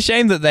 It's a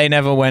shame that they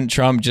never went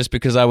Trump, just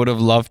because I would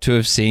have loved to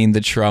have seen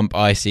the Trump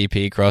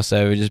ICP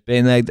crossover, just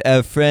being like,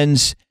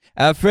 friends,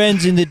 Our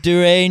friends in the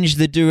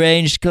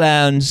deranged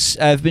clowns.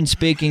 I've been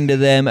speaking to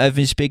them.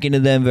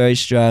 Very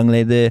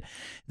strongly.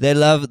 They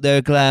love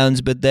their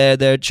clowns, but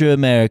they're true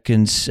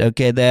Americans.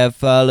 Okay, they have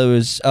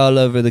followers all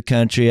over the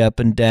country, up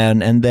and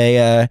down, and they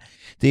are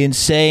the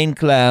insane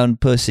clown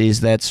pussies.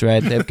 That's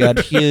right. They've got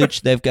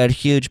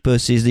huge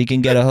pussies. You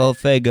can get a whole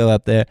Faygo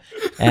up there,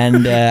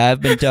 and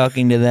I've been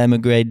talking to them a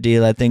great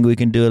deal. I think we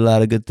can do a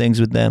lot of good things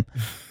with them.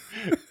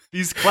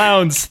 These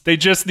clowns, they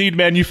just need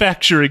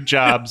manufacturing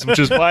jobs, which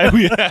is why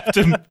we have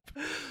to.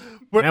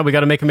 Yeah, we got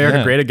to make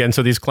America great again,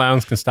 so these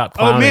clowns can stop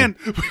clowning. Oh man,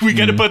 we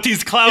got to put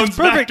these clowns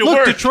back to Look,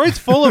 work. Detroit's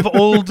full of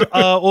old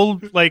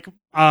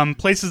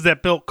places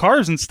that built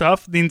cars and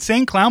stuff. The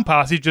Insane Clown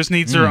Posse just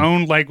needs their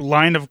own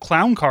line of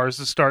clown cars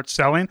to start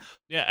selling.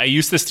 Yeah, I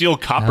used to steal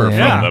copper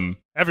from them.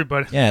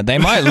 Everybody. Yeah, they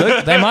might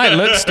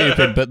look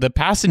stupid, but the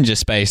passenger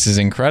space is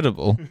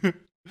incredible.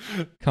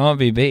 Can't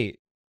be beat.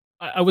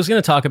 I was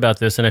going to talk about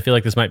this, and I feel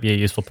like this might be a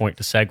useful point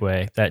to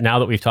segue, that now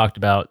that we've talked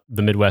about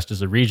the Midwest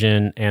as a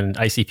region and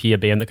ICP, a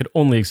band that could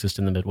only exist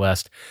in the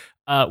Midwest,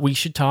 we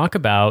should talk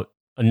about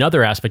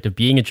another aspect of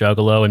being a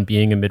juggalo and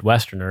being a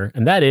Midwesterner,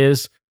 and that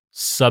is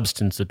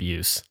substance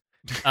abuse.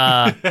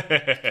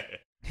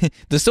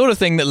 The sort of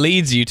thing that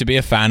leads you to be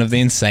a fan of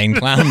the Insane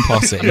Clown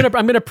Posse. I'm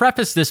going to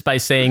preface this by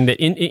saying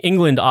that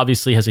England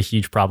obviously has a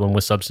huge problem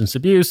with substance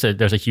abuse.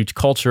 There's a huge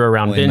culture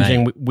around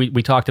binging.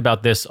 We talked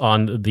about this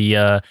on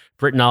the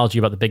Britanology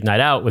about the Big Night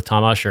Out with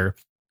Tom Usher.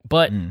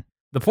 But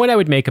the point I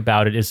would make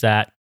about it is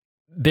that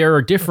there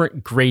are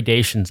different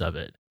gradations of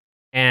it.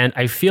 And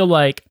I feel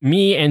like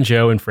me and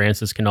Joe and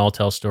Francis can all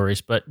tell stories.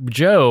 But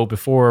Joe,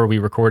 before we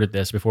recorded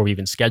this, before we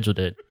even scheduled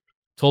it,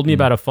 told me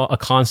about a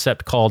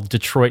concept called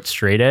Detroit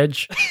straight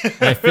edge.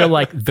 And I feel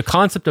like the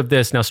concept of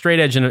this, now straight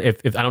edge, and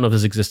if I don't know if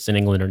this exists in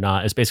England or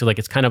not, is basically like,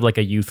 it's kind of like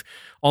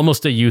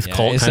almost a youth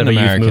cult, it's kind an of a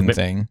American youth movement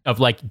thing of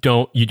like,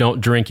 you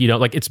don't drink,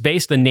 like it's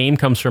based, the name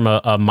comes from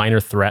a Minor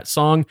Threat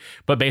song,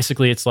 but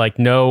basically it's like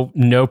no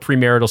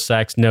premarital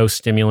sex, no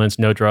stimulants,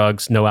 no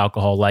drugs, no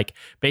alcohol, like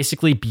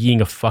basically being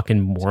a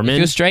fucking Mormon. If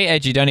you're straight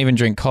edge, you don't even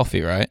drink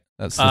coffee, right?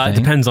 That's the thing. It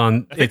depends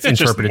on, it's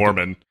interpreted. Just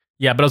Mormon.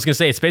 Yeah, but I was going to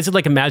say, it's basically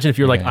like, imagine if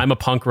you're like, I'm a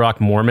punk rock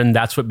Mormon,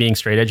 that's what being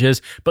straight edge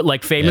is. But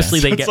like famously,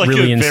 they get like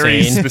really a very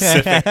insane.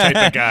 Specific type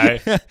of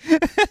guy.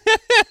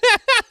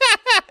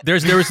 There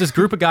was this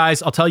group of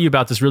guys, I'll tell you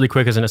about this really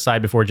quick as an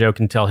aside before Joe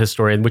can tell his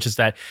story, which is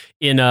that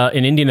in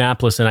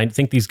Indianapolis, and I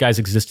think these guys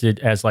existed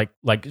as like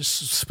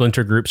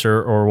splinter groups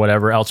or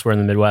whatever elsewhere in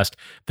the Midwest,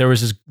 there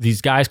was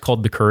these guys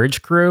called the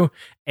Courage Crew.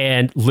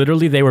 And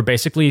literally they were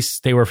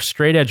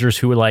straight edgers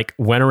who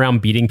went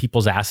around beating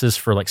people's asses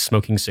for like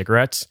smoking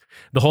cigarettes.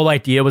 The whole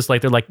idea was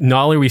like, they're like,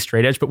 not only are we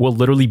straight edge, but we'll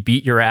literally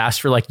beat your ass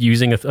for like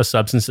using a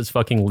substance that's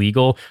fucking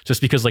legal just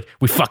because like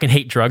we fucking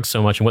hate drugs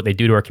so much and what they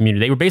do to our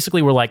community.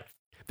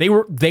 They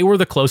were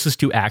the closest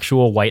to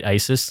actual white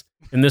ISIS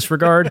in this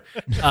regard.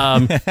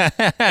 And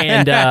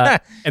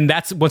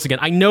that's, once again,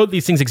 I know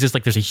these things exist.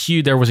 Like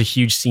there was a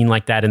huge scene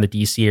like that in the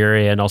DC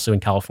area and also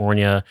in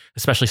California,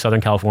 especially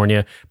Southern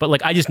California. But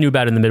like, I just knew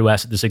about it in the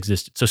Midwest that this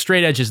existed. So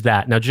straight edge is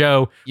that. Now,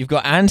 Joe, you've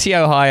got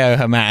anti-Ohio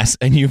Hamas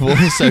and you've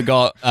also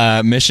got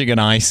Michigan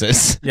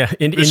ISIS. Yeah.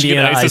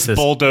 Indiana ISIS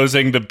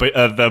bulldozing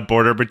the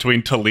border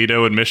between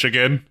Toledo and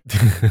Michigan.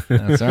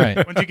 That's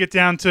right. Once you get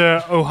down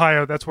to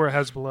Ohio, that's where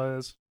Hezbollah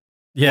is.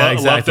 Yeah,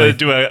 exactly. Love to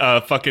do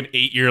a fucking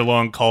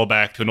 8-year-long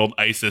callback to an old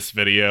ISIS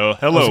video.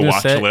 Hello,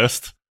 watch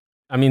list.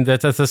 I mean,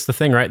 that's the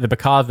thing, right? The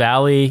Bekaa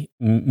Valley,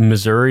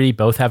 Missouri,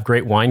 both have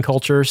great wine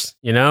cultures,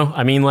 you know?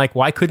 I mean, like,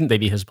 why couldn't they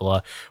be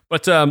Hezbollah?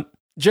 But,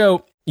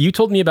 Joe, you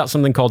told me about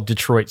something called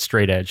Detroit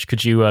straight edge.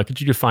 Could you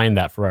define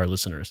that for our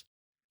listeners?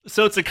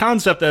 So it's a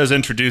concept that was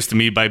introduced to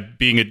me by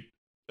being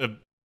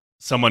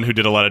someone who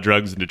did a lot of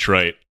drugs in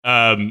Detroit.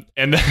 And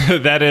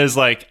that is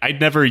like,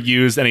 I'd never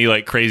used any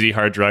like crazy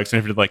hard drugs. I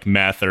never did like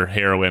meth or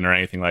heroin or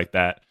anything like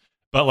that.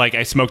 But like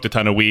I smoked a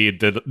ton of weed,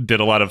 did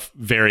a lot of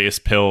various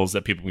pills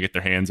that people can get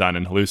their hands on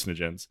and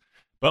hallucinogens.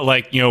 But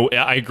like, you know,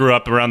 I grew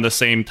up around the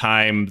same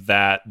time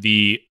that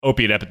the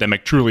opiate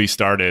epidemic truly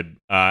started.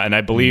 And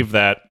I believe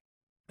that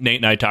Nate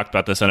and I talked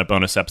about this on a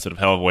bonus episode of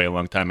Hellboy a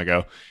long time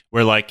ago,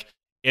 where like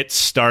it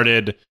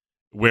started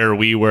where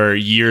we were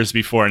years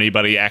before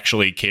anybody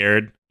actually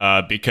cared.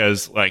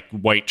 Because like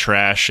white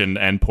trash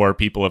and poor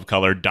people of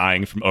color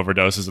dying from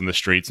overdoses in the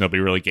streets,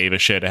 nobody really gave a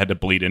shit. It had to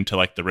bleed into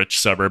like the rich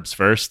suburbs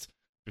first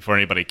before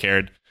anybody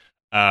cared.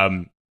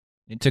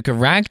 It took a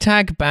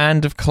ragtag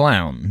band of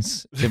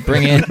clowns to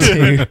bring it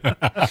to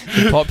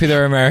the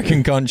popular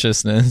American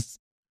consciousness.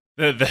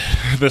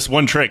 This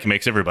one trick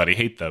makes everybody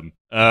hate them.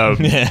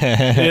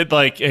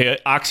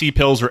 Oxy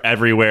pills were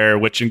everywhere,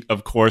 which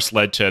of course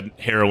led to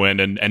heroin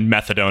and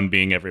methadone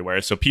being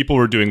everywhere. So people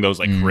were doing those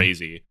like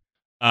crazy.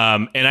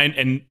 And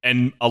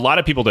a lot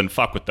of people didn't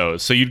fuck with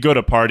those. So you'd go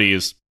to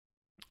parties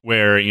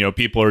where, you know,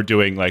 people are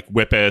doing like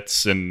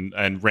whippets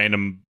and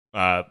random,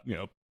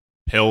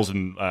 pills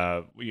and,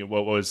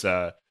 what was,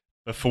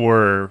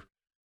 before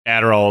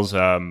Adderall's,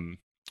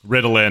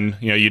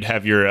 Ritalin, you know, you'd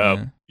have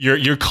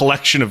your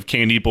collection of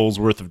candy bowls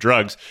worth of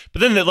drugs, but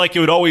then it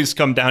would always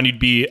come down. You'd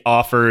be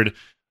offered,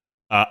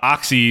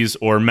 oxys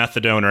or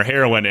methadone or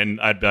heroin,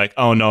 and I'd be like,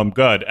 oh no, I'm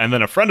good. And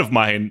then a friend of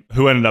mine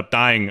who ended up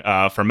dying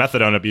from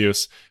methadone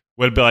abuse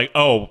would be like,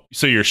 oh,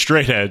 so you're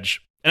straight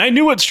edge. And I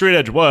knew what straight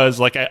edge was.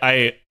 Like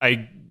I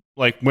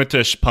like went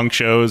to punk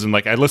shows and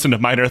like I listened to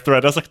Minor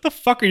Threat. I was like, the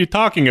fuck are you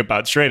talking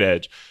about, straight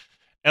edge?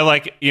 And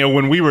like, you know,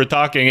 when we were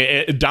talking,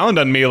 it dawned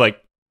on me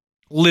like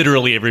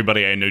literally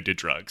everybody I knew did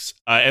drugs.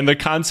 And the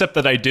concept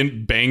that I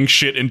didn't bang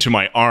shit into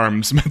my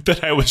arms meant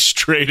that I was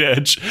straight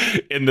edge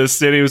in the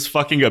city. Was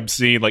fucking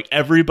obscene. Like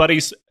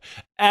everybody's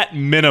at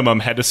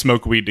minimum had to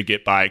smoke weed to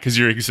get by because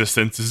your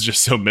existence is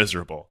just so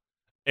miserable.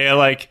 And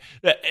like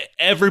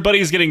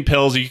everybody's getting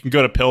pills. You can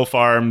go to pill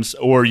farms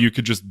or you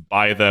could just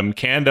buy them.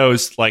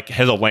 Cando's like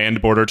has a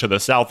land border to the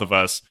south of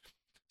us.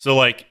 So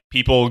like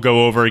people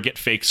go over and get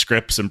fake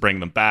scripts and bring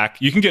them back.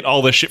 You can get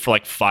all this shit for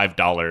like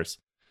 $5.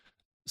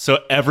 So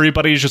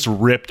everybody's just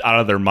ripped out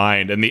of their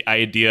mind. And the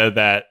idea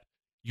that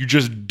you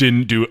just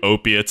didn't do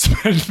opiates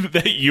meant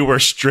that you were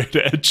straight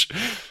edge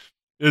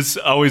is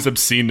always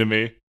obscene to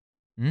me.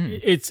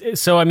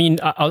 It's so. I mean,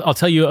 I'll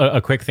tell you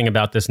a quick thing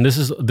about this, and this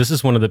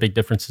is one of the big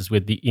differences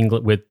with the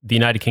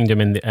United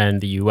Kingdom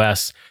and the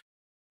U.S.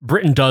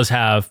 Britain does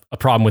have a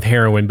problem with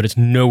heroin, but it's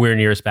nowhere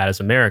near as bad as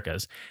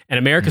America's. And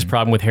America's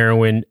problem with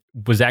heroin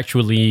was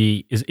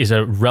actually is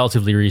a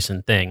relatively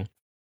recent thing.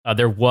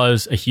 There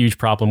was a huge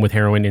problem with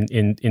heroin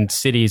in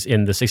cities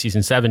in the 60s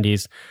and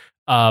 70s.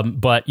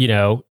 But, you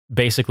know,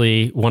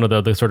 basically one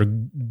of the sort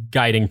of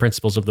guiding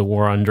principles of the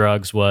war on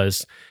drugs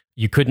was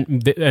you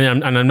couldn't,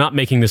 and I'm not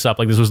making this up,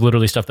 like this was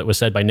literally stuff that was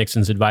said by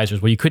Nixon's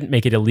advisors, well, you couldn't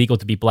make it illegal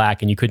to be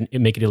black and you couldn't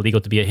make it illegal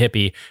to be a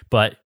hippie,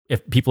 but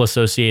if people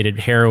associated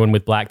heroin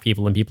with black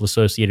people and people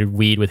associated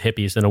weed with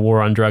hippies, then a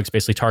war on drugs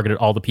basically targeted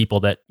all the people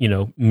that, you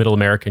know, middle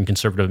America and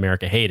conservative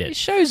America hated. It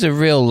shows a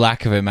real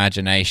lack of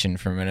imagination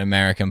from an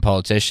American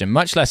politician,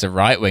 much less a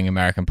right-wing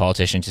American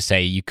politician, to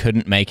say you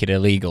couldn't make it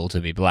illegal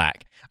to be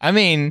black. I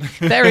mean,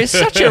 there is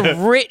such a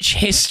rich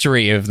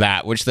history of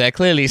that, which they're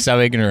clearly so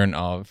ignorant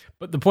of.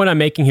 But the point I'm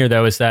making here,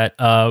 though, is that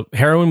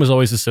heroin was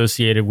always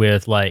associated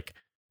with, like,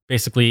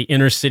 basically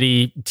inner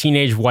city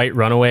teenage white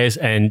runaways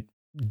and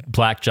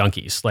black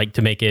junkies, like,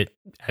 to make it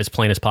as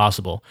plain as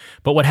possible.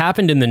 But what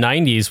happened in the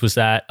 90s was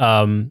that,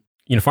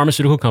 you know,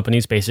 pharmaceutical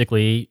companies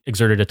basically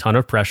exerted a ton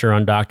of pressure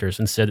on doctors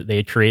and said that they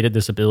had created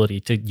this ability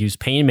to use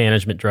pain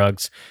management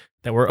drugs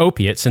that were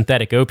opiates,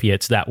 synthetic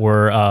opiates that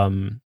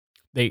were...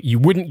 you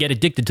wouldn't get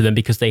addicted to them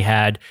because they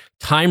had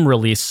time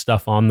release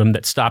stuff on them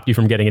that stopped you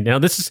from getting it. Now,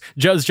 this is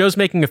Joe's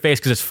making a face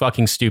because it's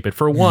fucking stupid.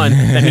 For one,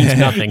 that means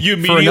nothing. You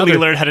immediately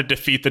learn how to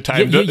defeat the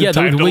time.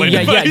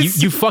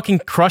 You fucking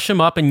crush them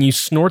up and you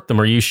snort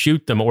them or you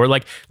shoot them or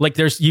like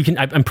there's you can.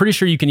 I'm pretty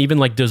sure you can even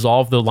like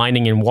dissolve the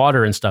lining in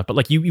water and stuff. But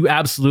like you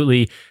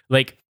absolutely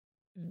like.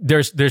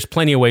 There's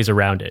plenty of ways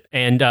around it,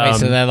 and wait,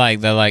 so they're like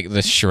the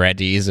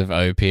shreddies of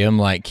opium,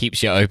 like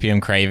keeps your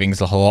opium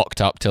cravings locked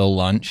up till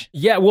lunch.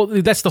 Yeah, well,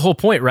 that's the whole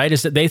point, right?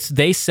 Is that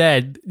they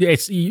said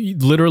it's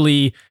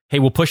literally, hey,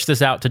 we'll push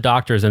this out to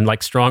doctors and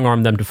like strong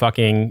arm them to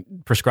fucking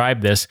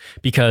prescribe this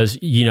because,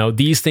 you know,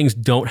 these things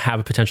don't have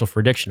a potential for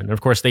addiction. And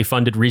of course, they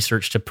funded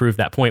research to prove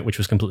that point, which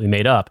was completely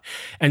made up.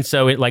 And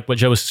so it, like what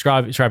Joe was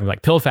describing,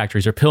 like pill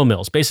factories or pill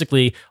mills,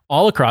 basically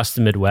all across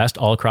the Midwest,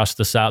 all across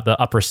the South, the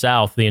upper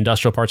South, the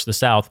industrial parts of the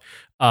South,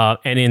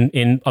 and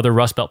in other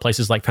Rust Belt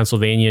places like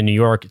Pennsylvania, New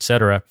York, et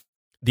cetera.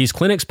 These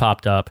clinics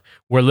popped up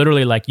where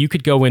literally like you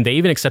could go in, they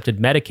even accepted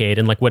Medicaid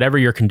and like whatever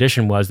your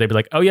condition was, they'd be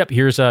like, oh, yep,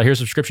 here's a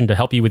prescription to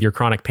help you with your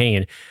chronic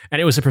pain.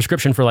 And it was a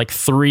prescription for like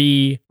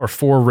 3 or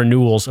 4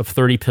 renewals of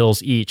 30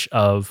 pills each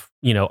of,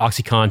 you know,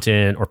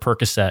 OxyContin or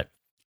Percocet.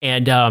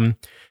 And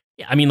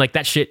I mean, like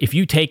that shit, if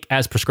you take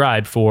as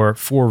prescribed for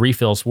 4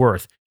 refills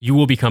worth, you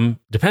will become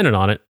dependent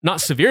on it. Not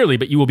severely,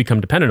 but you will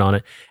become dependent on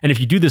it. And if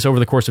you do this over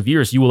the course of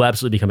years, you will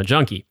absolutely become a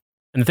junkie.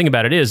 And the thing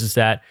about it is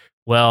that,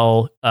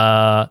 well,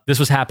 this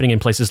was happening in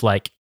places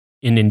like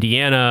in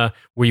Indiana,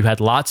 where you had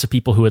lots of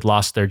people who had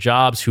lost their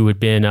jobs, who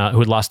had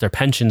lost their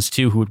pensions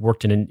too, who had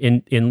worked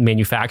in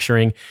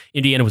manufacturing.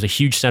 Indiana was a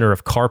huge center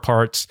of car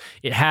parts.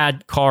 It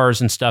had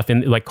cars and stuff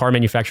in like car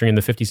manufacturing in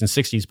the 50s and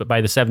 60s, but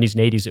by the 70s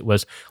and 80s, it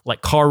was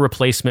like car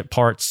replacement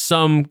parts,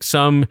 some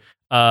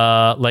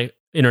like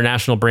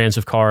international brands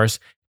of cars,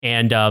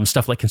 and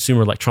stuff like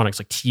consumer electronics,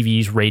 like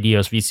TVs,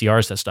 radios,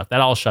 VCRs, that stuff. That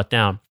all shut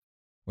down.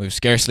 We've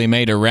scarcely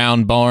made a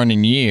round barn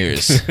in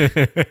years.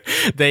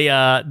 They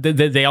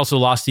also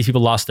lost, these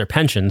people lost their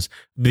pensions.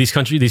 These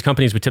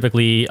companies would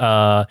typically,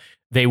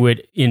 they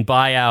would, in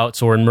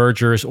buyouts or in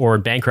mergers or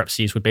in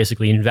bankruptcies, would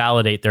basically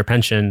invalidate their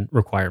pension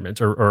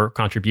requirements or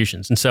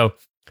contributions. And so,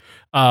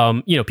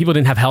 you know, people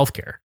didn't have health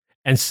care.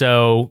 And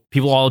so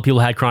all the people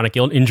had chronic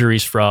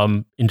injuries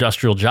from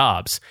industrial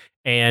jobs.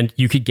 And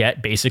you could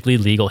get basically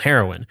legal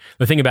heroin.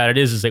 The thing about it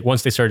is that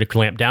once they started to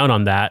clamp down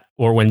on that,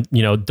 or when,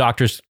 you know,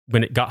 doctors,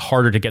 when it got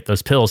harder to get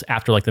those pills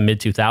after like the mid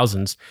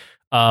 2000s,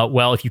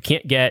 well, if you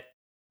can't get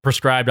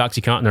prescribed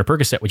OxyContin or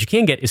Percocet, what you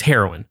can get is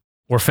heroin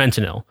or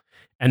fentanyl.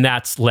 And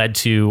that's led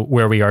to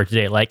where we are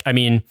today. Like, I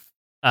mean,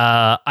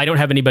 I don't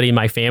have anybody in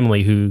my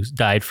family who's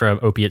died from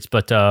opiates,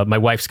 but my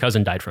wife's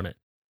cousin died from it.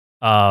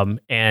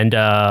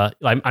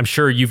 I'm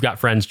sure you've got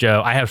friends,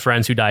 Joe. I have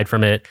friends who died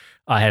from it.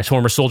 I have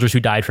former soldiers who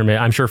died from it.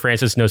 I'm sure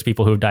Francis knows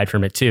people who have died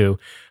from it too.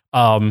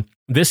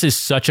 This is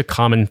such a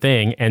common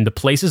thing. And the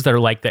places that are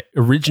like that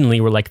originally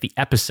were like the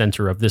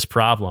epicenter of this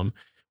problem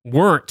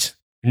weren't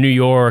New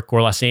York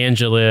or Los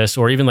Angeles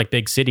or even like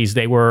big cities.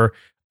 They were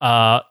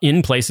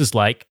in places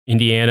like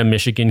Indiana,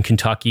 Michigan,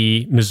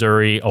 Kentucky,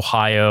 Missouri,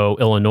 Ohio,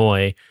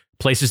 Illinois,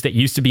 places that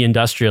used to be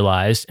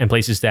industrialized and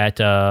places that,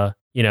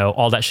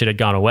 all that shit had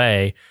gone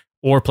away,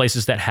 or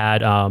places that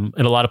had,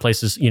 in a lot of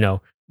places,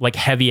 like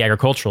heavy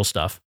agricultural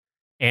stuff.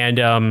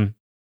 And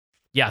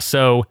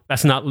so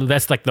that's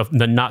like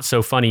the not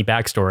so funny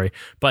backstory.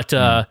 But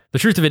the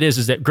truth of it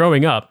is that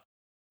growing up,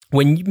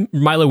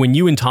 Milo, when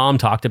you and Tom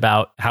talked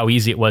about how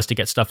easy it was to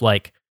get stuff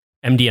like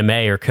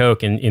MDMA or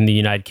Coke in the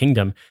United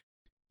Kingdom.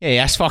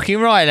 Yeah, that's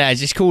fucking right,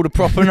 lads. It's called a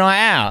proper night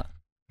out.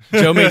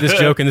 Joe made this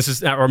joke, and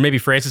or maybe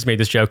Francis made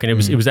this joke, and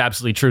it was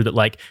absolutely true that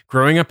like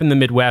growing up in the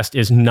Midwest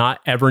is not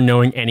ever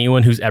knowing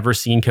anyone who's ever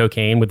seen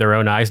cocaine with their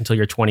own eyes until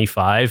you're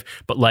 25.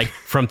 But like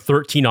from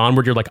 13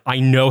 onward, you're like, I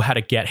know how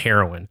to get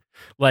heroin.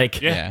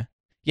 Like, yeah.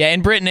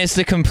 In Britain, it's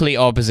the complete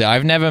opposite.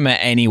 I've never met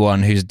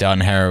anyone who's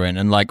done heroin,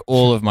 and like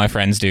all of my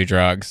friends do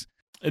drugs.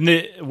 And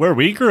where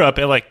we grew up,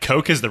 like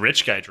Coke is the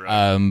rich guy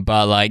drug.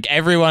 But like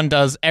everyone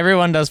does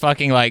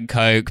fucking like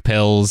Coke,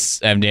 pills,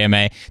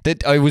 MDMA.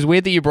 It was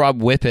weird that you brought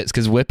up Whippets,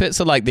 because Whippets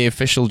are like the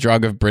official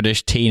drug of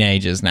British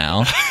teenagers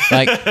now.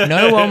 Like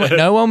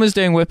no one was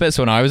doing Whippets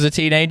when I was a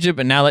teenager,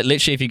 but now like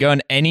literally if you go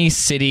in any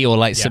city or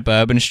like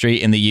suburban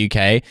street in the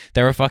UK,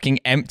 there are fucking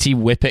empty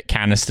Whippet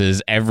canisters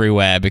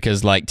everywhere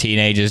because like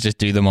teenagers just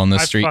do them on the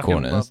street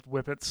corners. I loved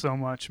Whippets so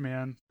much,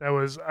 man.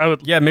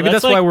 Maybe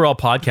that's why we're all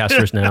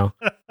podcasters now.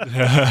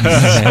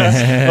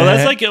 Well,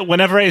 that's like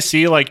whenever I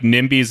see like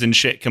NIMBYs and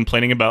shit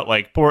complaining about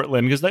like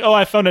Portland, because like, oh,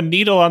 I found a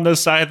needle on the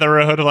side of the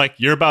road. Like,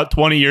 you're about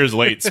 20 years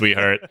late,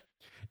 sweetheart.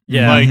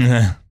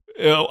 Yeah.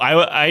 Like,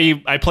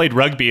 I played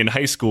rugby in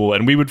high school,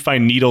 and we would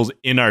find needles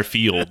in our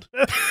field.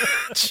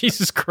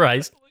 Jesus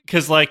Christ.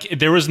 Because like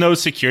there was no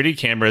security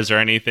cameras or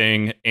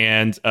anything,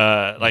 and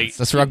like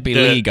that's rugby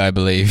league, I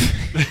believe,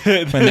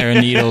 when there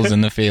are needles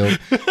in the field.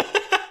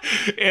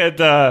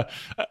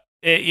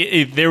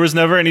 And there was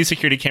never any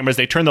security cameras.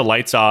 They turned the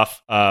lights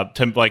off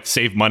to like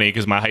save money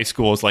because my high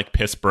school was like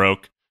piss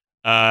broke.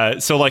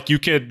 So like you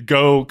could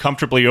go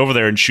comfortably over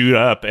there and shoot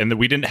up, and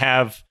we didn't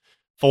have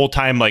full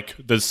time like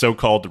the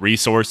so-called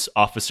resource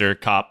officer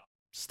cops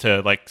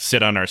to like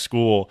sit on our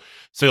school.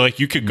 So like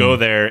you could go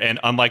there, and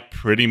unlike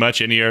pretty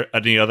much any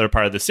other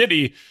part of the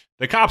city,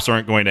 the cops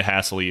weren't going to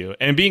hassle you.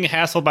 And being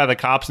hassled by the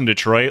cops in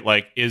Detroit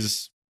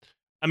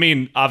I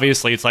mean,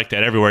 obviously it's like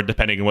that everywhere,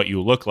 depending on what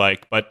you look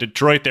like. But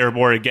Detroit, they're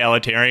more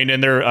egalitarian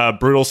in their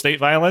brutal state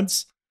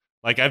violence.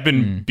 Like, I've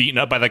been beaten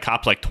up by the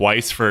cops like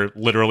twice for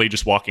literally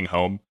just walking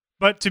home.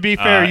 But to be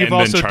fair, you've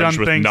also done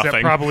things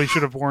that probably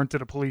should have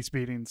warranted a police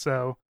beating.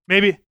 So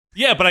maybe.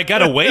 Yeah, but I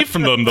got away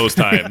from them those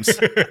times.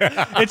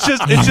 It's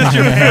just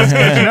your pants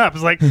catching up.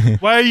 It's like,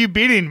 why are you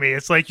beating me?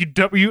 It's like,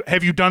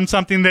 have you done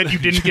something that you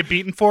didn't get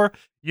beaten for?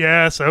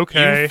 Yes,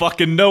 okay. You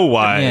fucking know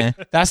why. Yeah.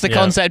 That's the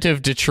concept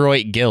of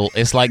Detroit guilt.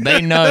 It's like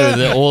they know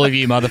that all of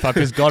you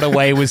motherfuckers got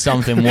away with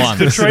something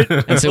once.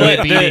 And so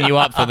we're beating you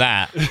up for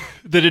that.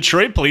 The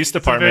Detroit Police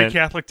Department. It's a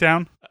very Catholic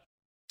town.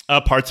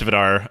 Parts of it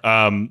are.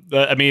 I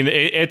mean,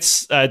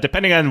 it's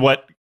depending on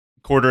what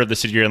quarter of the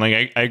city you're in.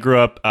 Like, I grew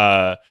up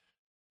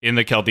in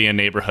the Chaldean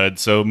neighborhood,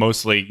 so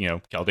mostly,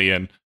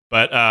 Chaldean.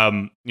 But,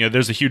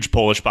 there's a huge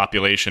Polish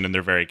population, and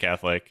they're very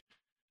Catholic.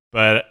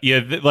 But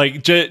yeah,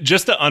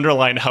 just to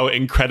underline how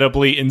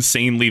incredibly,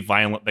 insanely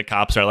violent the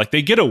cops are. Like,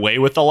 they get away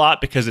with a lot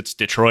because it's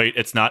Detroit.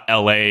 It's not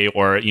LA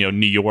or,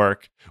 New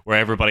York, where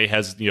everybody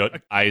has,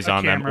 eyes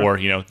on them, or,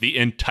 the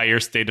entire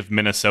state of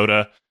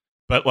Minnesota.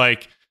 But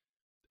like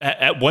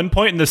at one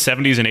point in the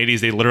 70s and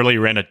 80s, they literally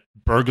ran a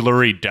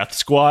burglary death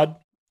squad.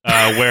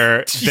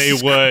 Where they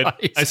would,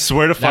 Christ. I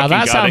swear to fucking God,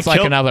 that sounds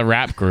like another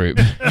rap group.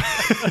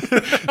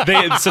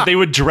 They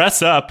would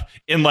dress up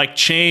in like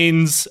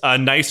chains,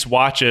 nice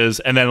watches,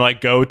 and then like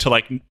go to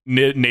like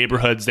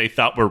neighborhoods they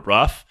thought were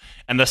rough.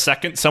 And the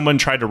second someone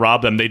tried to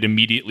rob them, they'd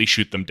immediately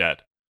shoot them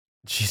dead.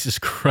 Jesus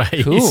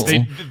Christ!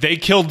 Cool. They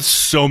killed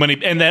so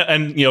many, and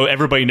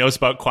everybody knows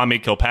about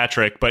Kwame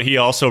Kilpatrick, but he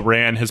also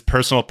ran his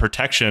personal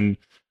protection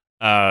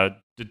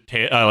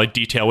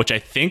detail, which I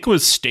think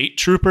was state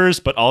troopers,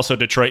 but also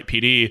Detroit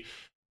PD,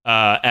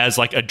 as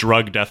like a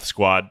drug death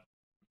squad.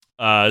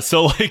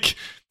 So like,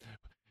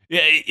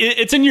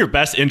 it's in your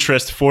best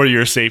interest for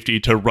your safety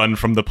to run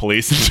from the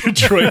police in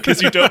Detroit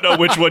because you don't know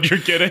which one you're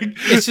getting.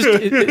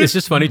 It's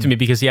just funny to me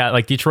because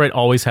like Detroit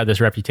always had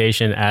this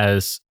reputation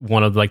as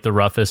one of like the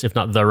roughest, if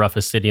not the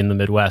roughest city in the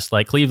Midwest.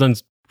 Like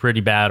Cleveland's pretty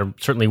bad, or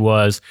certainly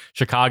was.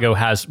 Chicago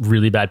has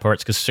really bad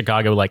parts because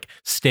Chicago like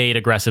stayed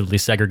aggressively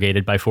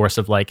segregated by force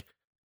of like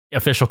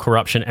official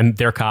corruption and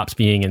their cops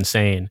being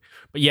insane.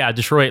 But yeah,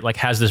 Detroit like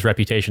has this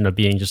reputation of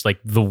being just like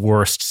the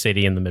worst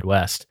city in the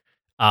Midwest.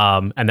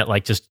 And that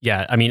like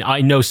I mean,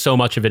 I know so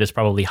much of it is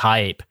probably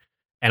hype,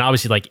 And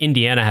obviously, like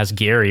Indiana has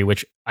Gary,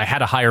 which I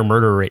had a higher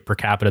murder rate per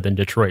capita than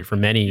Detroit for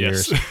many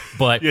years.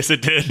 But yes,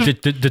 it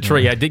did.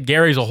 Detroit,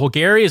 Gary's a whole.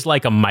 Gary is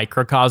like a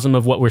microcosm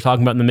of what we're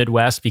talking about in the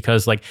Midwest,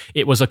 because like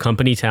it was a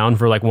company town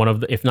for like one of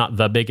the, if not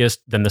the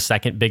biggest, then the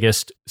second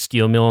biggest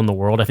steel mill in the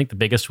world. I think the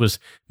biggest was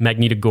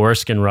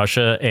Magnitogorsk in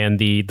Russia, and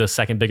the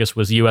second biggest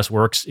was U.S.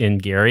 Works in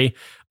Gary.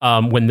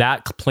 When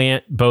that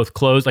plant both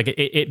closed, like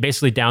it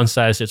basically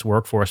downsized its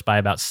workforce by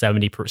about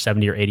 70 or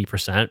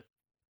 80%.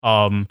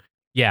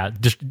 Yeah,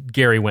 just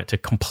Gary went to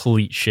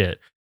complete shit.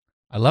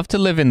 I love to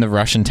live in the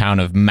Russian town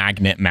of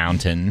Magnet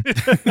Mountain.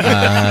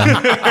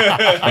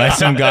 Where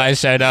some guys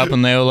showed up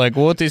and they were like,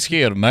 what is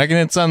here?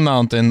 Magnets on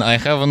mountain. I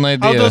have an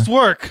idea. How does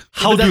work?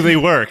 How do they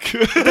work?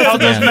 How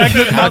does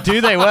Magnet How do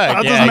they work?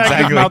 How does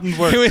Magnet Mountain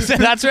work?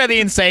 That's where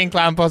the Insane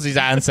Clown Posse's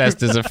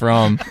ancestors are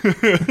from.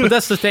 But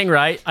that's the thing,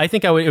 right? I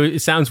think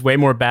it sounds way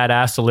more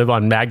badass to live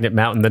on Magnet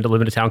Mountain than to live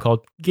in a town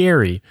called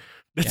Gary.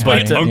 It's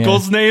my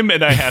uncle's name,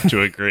 and I have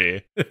to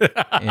agree.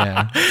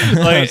 Yeah,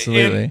 Like,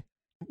 absolutely.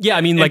 Yeah,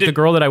 I mean, like the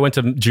girl that I went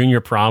to junior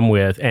prom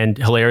with, and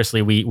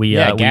hilariously,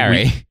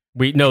 Gary.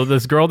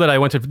 This girl that I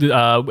went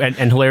to,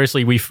 and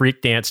hilariously, we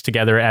freak danced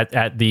together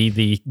at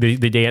the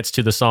dance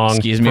to the song.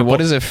 Excuse me,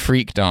 what is a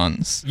freak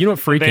dance? You know what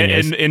freaking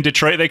is? In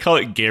Detroit, they call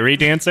it Gary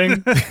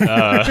dancing.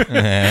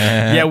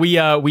 Yeah,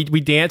 we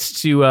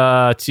danced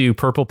to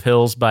Purple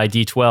Pills by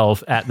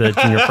D12 at the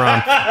junior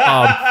prom.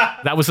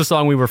 That was the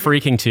song we were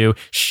freaking to.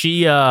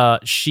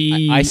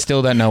 I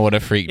still don't know what a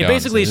freak dance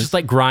basically is. It's just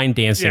like grind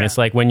dancing. Yeah. It's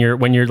like when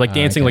you're like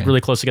dancing like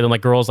really close together, and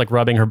like girls like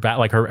rubbing her back,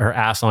 like her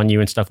ass on you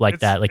and stuff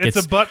like that. Like it's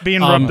a butt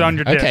being rubbed on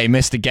your dick. Okay,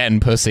 Mr. Getting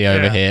Pussy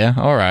over here.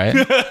 All right.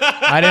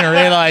 I didn't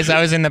realize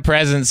I was in the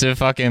presence of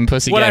fucking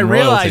pussy What getting I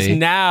realized royalty.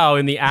 now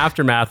in the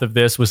aftermath of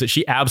this was that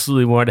she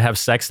absolutely wanted to have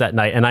sex that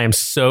night, and I am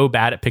so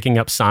bad at picking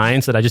up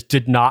signs that I just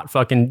did not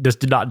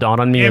dawn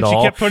on me And at she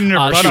all. kept putting her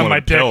butt on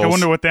my dick. I pills.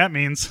 wonder what that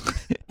means.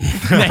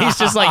 He's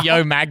just like,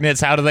 yo,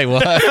 magnets, how do they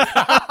work?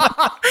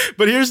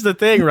 But here's the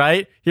thing,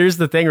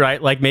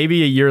 right? Like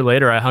maybe a year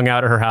later, I hung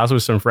out at her house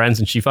with some friends,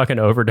 and she fucking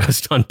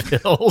overdosed on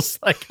pills.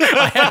 Like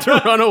I had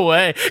to run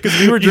away because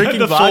we were drinking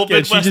the full vodka.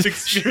 And Midwest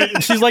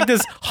experience. she's like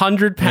this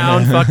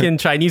 100-pound fucking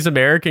Chinese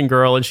American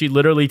girl, and she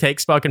literally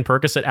takes fucking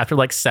Percocet after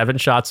like 7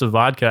 shots of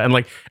vodka,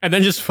 and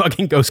then just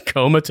fucking goes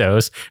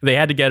comatose. They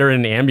had to get her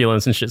in an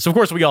ambulance and shit. So of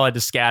course we all had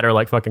to scatter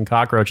like fucking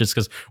cockroaches,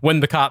 because when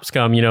the cops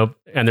come,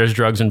 and there's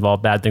drugs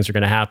involved, bad things are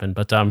going to happen.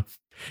 But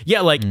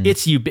yeah, like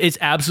it's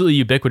absolutely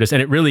ubiquitous,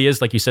 and it really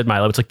is, like you said,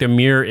 Milo. It's like the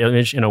mirror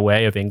image in a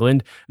way of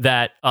England,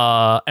 that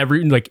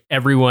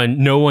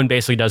everyone, no one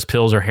basically does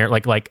pills or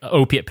like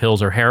opiate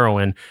pills or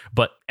heroin,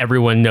 but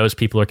everyone knows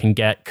people can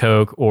get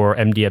coke or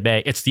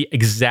MDMA. It's the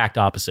exact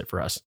opposite for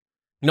us.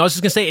 I was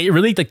just gonna say, it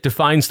really like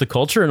defines the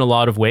culture in a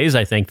lot of ways.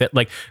 I think that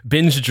like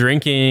binge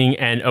drinking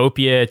and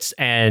opiates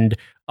and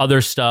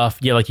other stuff,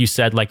 yeah, like you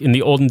said, like in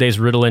the olden days,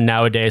 Ritalin,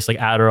 nowadays like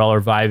Adderall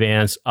or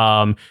Vyvanse,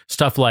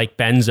 stuff like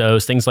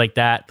benzos, things like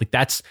that. Like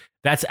that's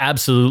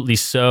absolutely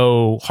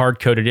so hard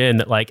coded in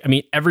that, like, I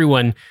mean,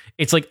 everyone.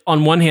 It's like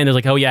on one hand, it's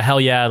like, oh yeah,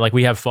 hell yeah, like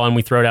we have fun,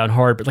 we throw down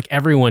hard, but like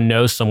everyone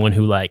knows someone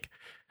who like.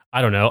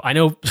 I don't know. I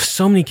know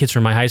so many kids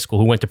from my high school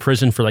who went to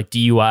prison for like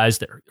DUIs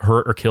that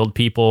hurt or killed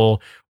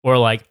people, or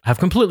like have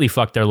completely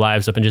fucked their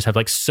lives up and just have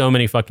like so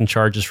many fucking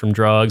charges from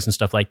drugs and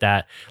stuff like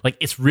that. Like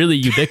it's really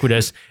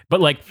ubiquitous, but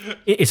like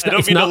it's I don't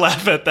it's mean not to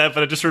laugh at that,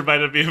 but it just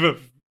reminded me of a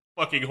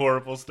fucking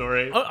horrible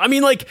story. I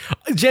mean, like,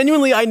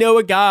 genuinely, I know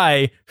a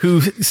guy who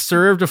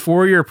served a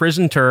 4-year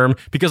prison term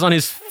because on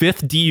his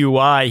 5th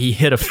DUI, he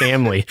hit a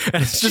family.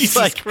 And it's just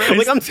Jesus Christ.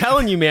 like, I'm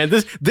telling you, man,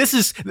 this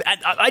is,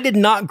 I did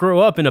not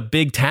grow up in a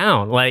big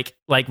town. Like,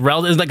 it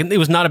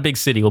was not a big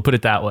city. We'll put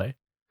it that way.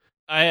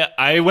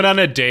 I went on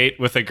a date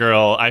with a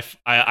girl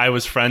I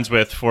was friends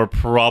with for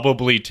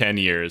probably 10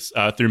 years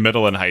through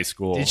middle and high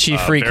school. Did she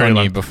freak on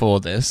you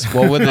before this?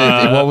 What were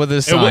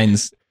the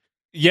signs?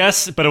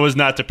 Yes, but it was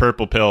not to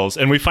Purple Pills.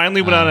 And we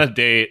finally went on a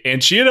date,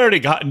 and she had already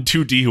gotten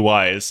 2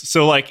 DUIs.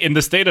 So, like, in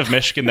the state of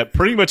Michigan, that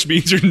pretty much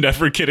means you're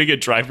never getting a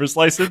driver's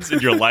license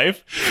in your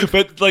life.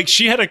 But, like,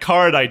 she had a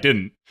car and I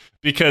didn't,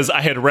 because I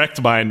had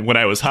wrecked mine when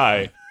I was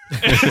high.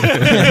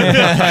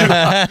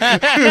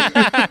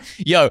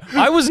 Yo,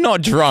 I was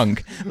not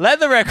drunk.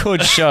 Let the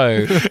record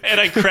show. And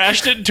I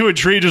crashed it into a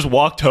tree, just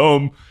walked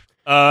home.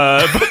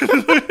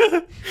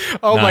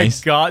 Oh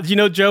Nice. my God.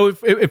 Joe,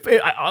 if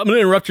I'm going to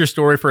interrupt your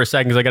story for a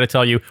second, because I got to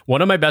tell you,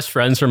 one of my best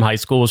friends from high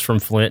school was from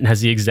Flint and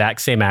has the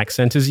exact same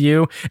accent as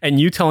you. And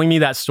you telling me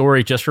that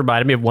story just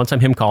reminded me of one time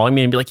him calling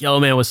me and be like, yo,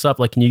 man, what's up?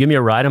 Like, can you give me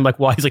a ride? I'm like,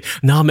 why? He's like,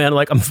 no, man,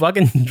 like, I'm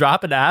fucking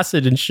dropping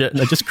acid and shit.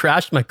 And I just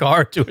crashed my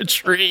car into a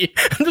tree.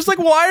 I'm just like,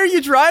 why are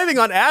you driving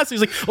on acid?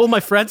 He's like, oh, my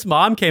friend's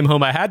mom came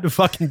home. I had to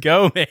fucking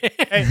go, man.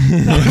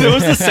 It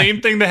was the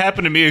same thing that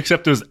happened to me,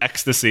 except it was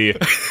ecstasy.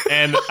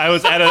 And I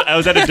was at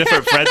a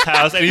different friend's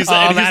house, and he's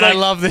Oh and man, he's like, I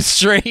love this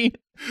street.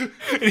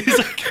 and he's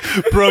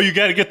like, bro, you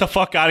got to get the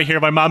fuck out of here.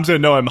 My mom's gonna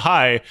know I'm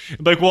high.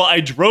 I'm like, well, I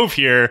drove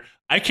here.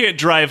 I can't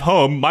drive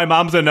home. My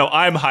mom's gonna know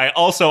I'm high.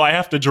 Also, I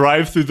have to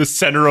drive through the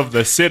center of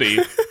the city.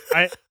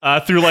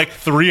 through like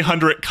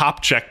 300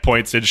 cop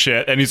checkpoints and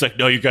shit. And he's like,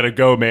 no, you got to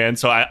go, man.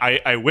 So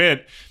I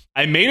went.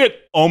 I made it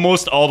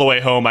almost all the way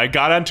home. I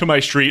got onto my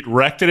street,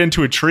 wrecked it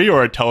into a tree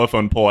or a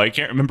telephone pole. I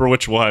can't remember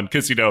which one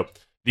because,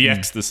 the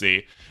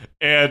ecstasy.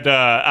 And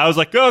I was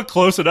like, oh,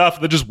 close enough.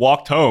 And then just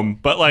walked home.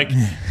 But like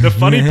the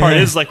funny part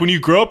is like when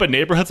you grow up in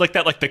neighborhoods like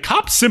that, like the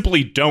cops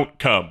simply don't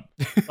come.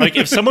 Like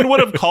if someone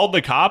would have called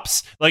the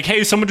cops, like,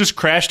 hey, someone just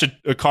crashed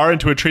a car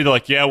into a tree. They're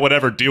like, yeah,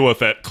 whatever, deal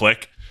with it.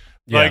 Click.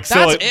 Yeah.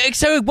 Like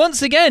so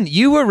once again,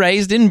 you were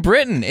raised in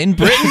Britain. In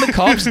Britain, the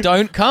cops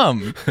don't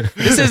come.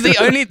 This is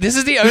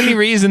the only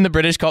reason the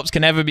British cops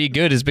can ever be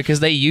good is because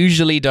they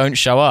usually don't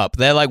show up.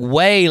 They're like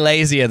way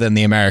lazier than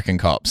the American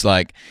cops.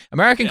 Like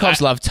American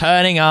cops love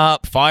turning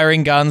up,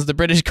 firing guns. The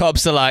British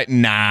cops are like,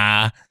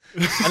 nah.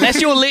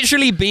 Unless you're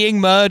literally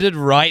being murdered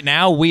right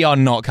now, we are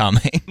not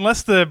coming.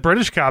 Unless the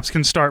British cops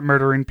can start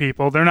murdering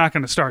people, they're not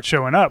going to start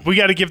showing up. We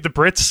got to give the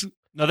Brits.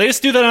 No, they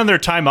just do that on their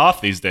time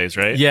off these days,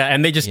 right? Yeah,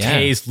 and they just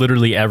tase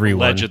literally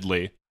everyone.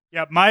 Allegedly.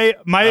 Yeah,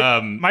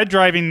 my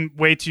driving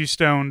way too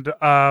stoned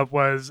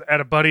was at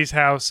a buddy's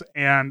house,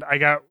 and I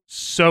got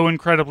so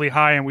incredibly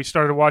high, and we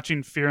started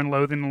watching Fear and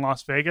Loathing in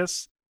Las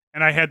Vegas,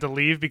 and I had to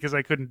leave because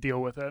I couldn't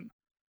deal with it.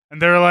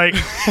 And they were like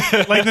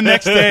the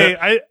next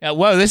day,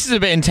 whoa, this is a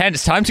bit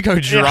intense. Time to go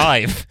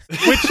drive.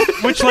 Yeah.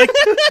 Which like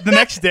the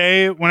next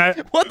day when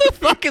what the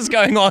fuck is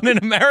going on in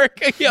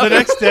America? Yo? The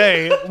next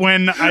day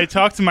when I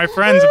talked to my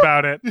friends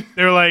about it,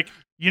 they were like,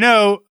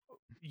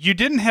 you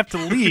didn't have to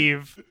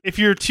leave. If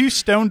you're too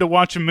stoned to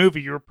watch a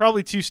movie, you were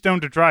probably too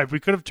stoned to drive. We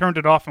could have turned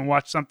it off and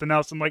watched something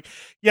else. I'm like,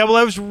 yeah, well,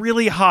 I was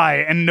really high,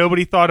 and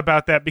nobody thought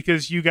about that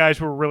because you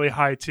guys were really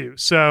high too.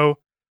 So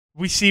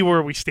we see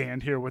where we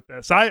stand here with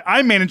this.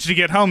 I managed to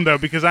get home though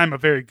because I'm a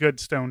very good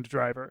stoned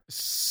driver.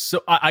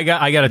 So I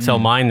got to tell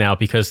mine now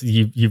because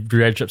you've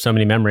dredged up so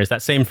many memories.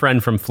 That same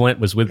friend from Flint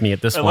was with me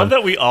at this one. I love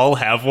that we all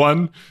have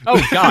one. Oh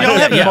God, we all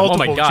have multiple, oh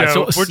my God.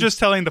 Joe. We're just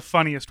telling the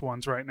funniest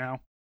ones right now.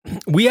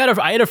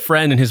 I had a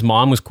friend and his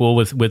mom was cool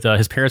with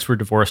his parents were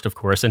divorced, of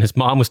course, and his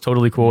mom was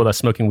totally cool with us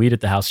smoking weed at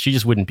the house. She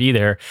just wouldn't be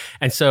there.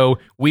 And so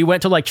we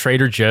went to like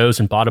Trader Joe's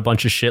and bought a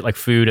bunch of shit like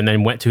food and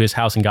then went to his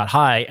house and got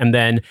high. And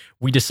then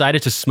we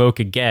decided to smoke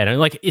again. And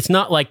like, it's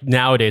not like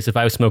nowadays, if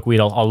I smoke weed,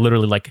 I'll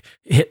literally like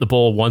hit the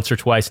bowl once or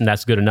twice and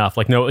that's good enough.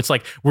 Like, no, it's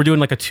like we're doing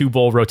like a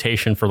 2-bowl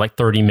rotation for like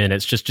 30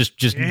 minutes, just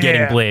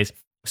getting blazed.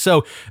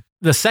 So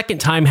the second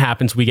time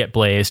happens, we get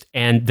blazed.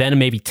 And then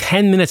maybe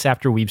 10 minutes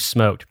after we've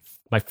smoked,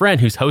 my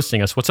friend who's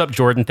hosting us, what's up,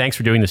 Jordan? Thanks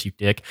for doing this, you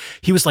dick.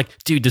 He was like,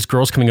 dude, this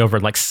girl's coming over.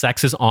 Like,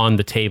 sex is on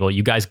the table.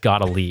 You guys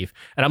gotta leave.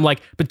 And I'm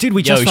like, but dude,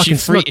 we just fucking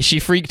smoked. She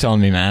freaked on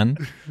me,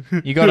 man.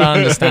 You gotta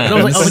understand.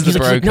 And he's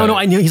like, no,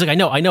 I knew. He's like, I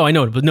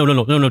know. But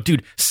no,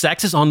 dude,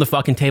 sex is on the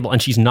fucking table,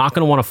 and she's not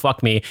gonna want to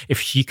fuck me if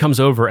she comes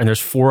over and there's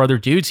 4 other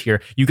dudes here.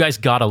 You guys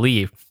gotta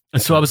leave.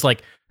 And so I was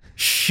like,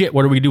 shit,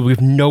 what do we do? We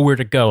have nowhere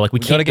to go. Like we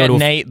can't go to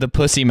Nate the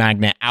pussy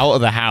magnet out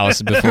of the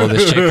house before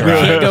this chick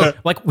arrives.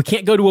 We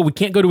can't go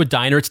to a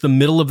diner. It's the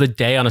middle of the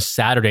day on a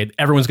Saturday.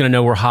 Everyone's gonna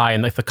know we're high,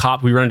 and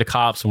like we run into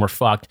cops and we're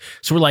fucked.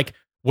 So we're like,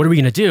 what are we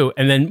gonna do?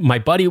 And then my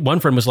buddy, one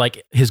friend was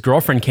like, his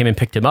girlfriend came and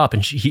picked him up,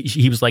 and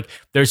he was like,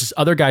 there's this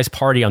other guy's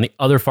party on the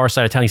other far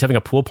side of town. He's having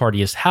a pool party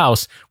at his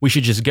house. We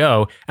should just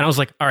go. And I was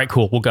like, all right,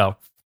 cool, we'll go.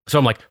 So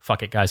I'm like,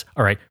 fuck it, guys.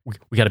 All right,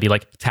 we got to be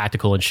like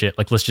tactical and shit.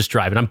 Like, let's just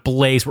drive. And I'm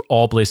blazed. We're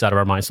all blazed out of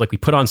our minds. So, like, we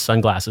put on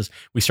sunglasses.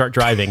 We start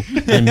driving.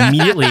 And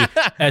immediately,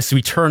 as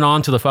we turn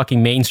onto the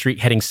fucking main street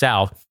heading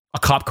south, a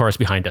cop car is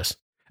behind us.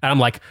 And I'm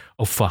like,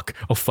 oh, fuck.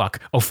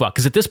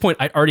 Because at this point,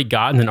 I'd already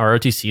gotten an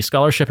ROTC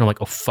scholarship. And I'm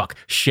like, oh, fuck,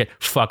 shit,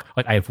 fuck.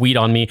 Like, I have weed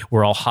on me.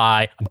 We're all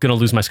high. I'm going to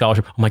lose my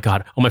scholarship. Oh, my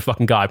God. Oh, my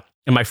fucking God.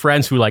 And my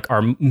friends who like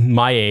are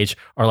my age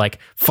are like,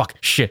 fuck,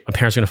 shit, my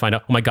parents are going to find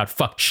out. Oh my God,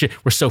 fuck, shit,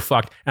 we're so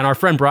fucked. And our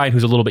friend Brian,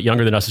 who's a little bit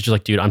younger than us, is just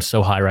like, dude, I'm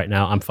so high right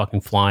now. I'm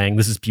fucking flying.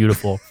 This is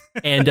beautiful.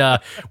 And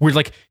we're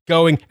like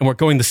going and we're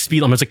going the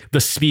speed limit. It's like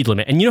the speed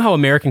limit. And you know how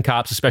American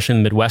cops, especially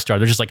in the Midwest, are?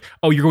 They're just like,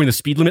 oh, you're going the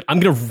speed limit?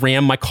 I'm going to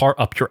ram my car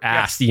up your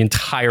ass the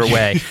entire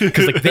way.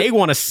 Because like they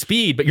want to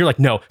speed, but you're like,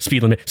 no,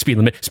 speed limit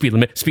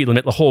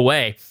the whole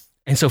way.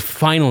 And so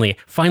finally,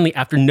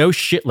 after no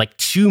shit, like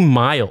 2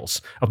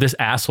 miles of this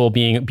asshole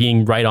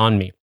being right on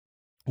me,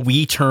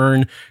 we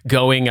turn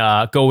going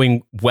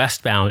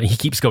westbound, and he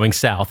keeps going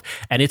south.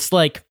 And it's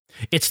like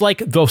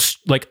those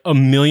like a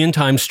million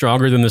times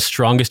stronger than the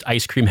strongest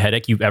ice cream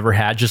headache you've ever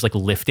had, just like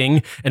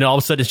lifting. And all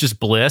of a sudden it's just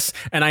bliss.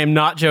 And I am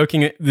not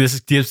joking. This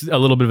gives a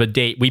little bit of a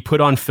date. We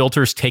put on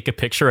filters, take a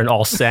picture, and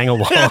all sang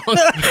along.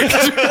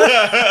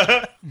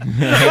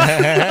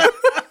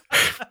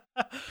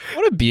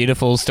 What a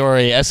beautiful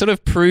story. A sort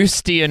of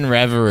Proustian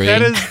reverie.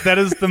 That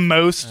is the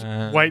most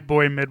white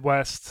boy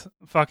Midwest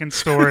fucking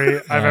story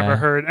I've ever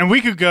heard. And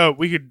we could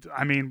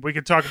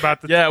talk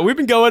about the... Yeah, we've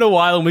been going a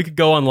while and we could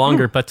go on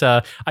longer, but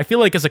I feel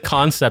like as a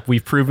concept,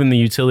 we've proven the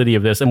utility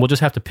of this, and we'll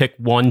just have to pick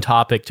one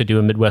topic to do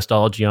a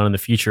Midwestology on in the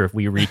future if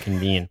we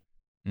reconvene.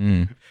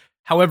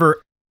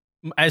 However,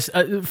 as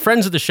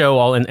friends of the show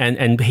all and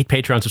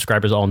Patreon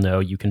subscribers all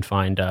know, you can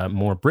find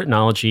more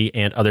Britanology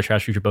and other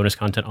Trash Future bonus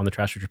content on the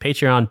Trash Future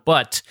Patreon.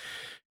 But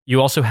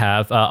You also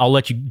have, I'll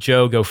let you,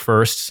 Joe, go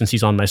first since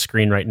he's on my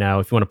screen right now.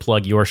 If you want to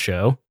plug your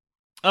show.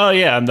 Oh,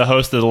 yeah. I'm the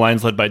host of the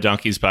Lines Led by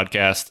Donkeys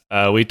podcast.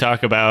 We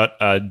talk about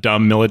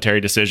dumb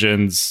military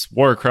decisions,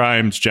 war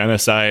crimes,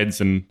 genocides,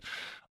 and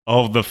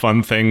all of the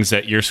fun things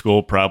that your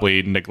school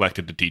probably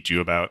neglected to teach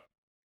you about.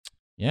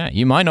 Yeah,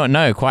 you might not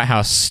know quite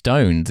how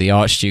stoned the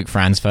Archduke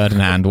Franz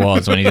Ferdinand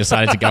was when he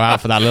decided to go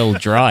out for that little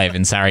drive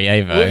in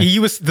Sarajevo. Well,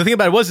 the thing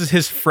about it was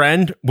his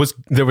friend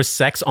there was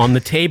sex on the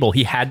table.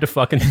 He had to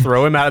fucking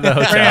throw him out of the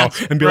hotel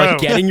and be like,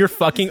 get in your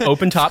fucking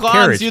open top Franz,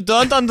 carriage. you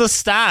don't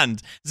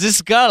understand.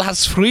 This girl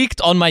has freaked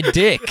on my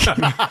dick.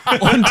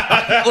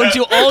 and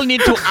you all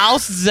need to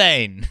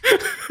aussehen.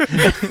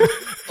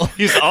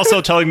 He's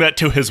also telling that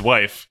to his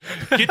wife.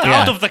 Get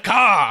out of the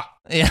car!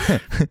 Yeah.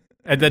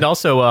 And then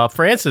also,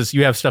 Francis,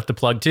 you have stuff to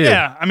plug too.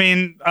 Yeah, I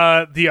mean,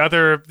 the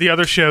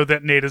other show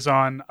that Nate is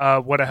on,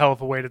 What a Hell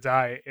of a Way to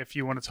Die. If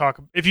you want to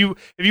talk, if you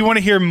want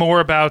to hear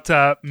more about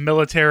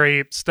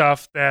military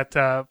stuff that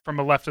from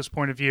a leftist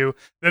point of view,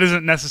 that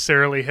isn't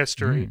necessarily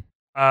history,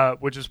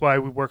 which is why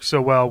we work so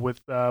well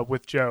with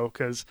Joe,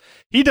 because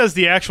he does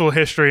the actual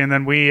history, and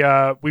then we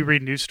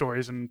read news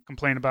stories and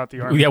complain about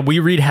the army. Yeah, we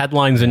read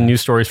headlines and news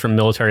stories from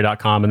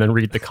military.com and then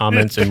read the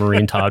comments in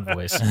Marine Todd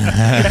voice. Try to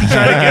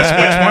guess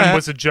which one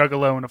was a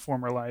juggalo in a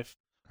former life.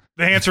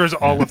 The answer is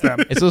all of them.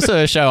 It's also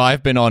a show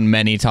I've been on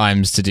many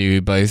times to do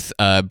both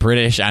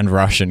British and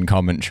Russian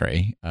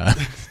commentary.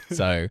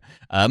 So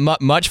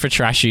much for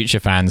Trash Future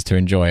fans to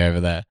enjoy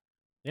over there.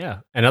 Yeah.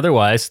 And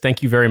otherwise,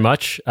 thank you very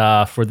much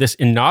for this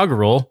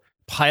inaugural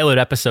pilot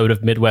episode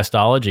of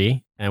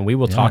Midwestology. And we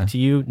will talk to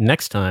you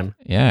next time.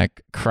 Yeah.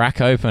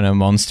 Crack open a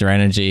Monster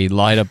Energy,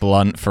 light a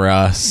blunt for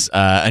us,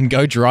 and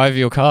go drive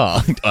your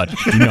car. Do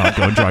not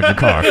go drive your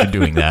car if you're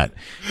doing that.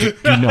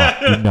 Do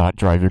not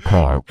drive your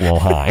car while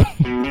high.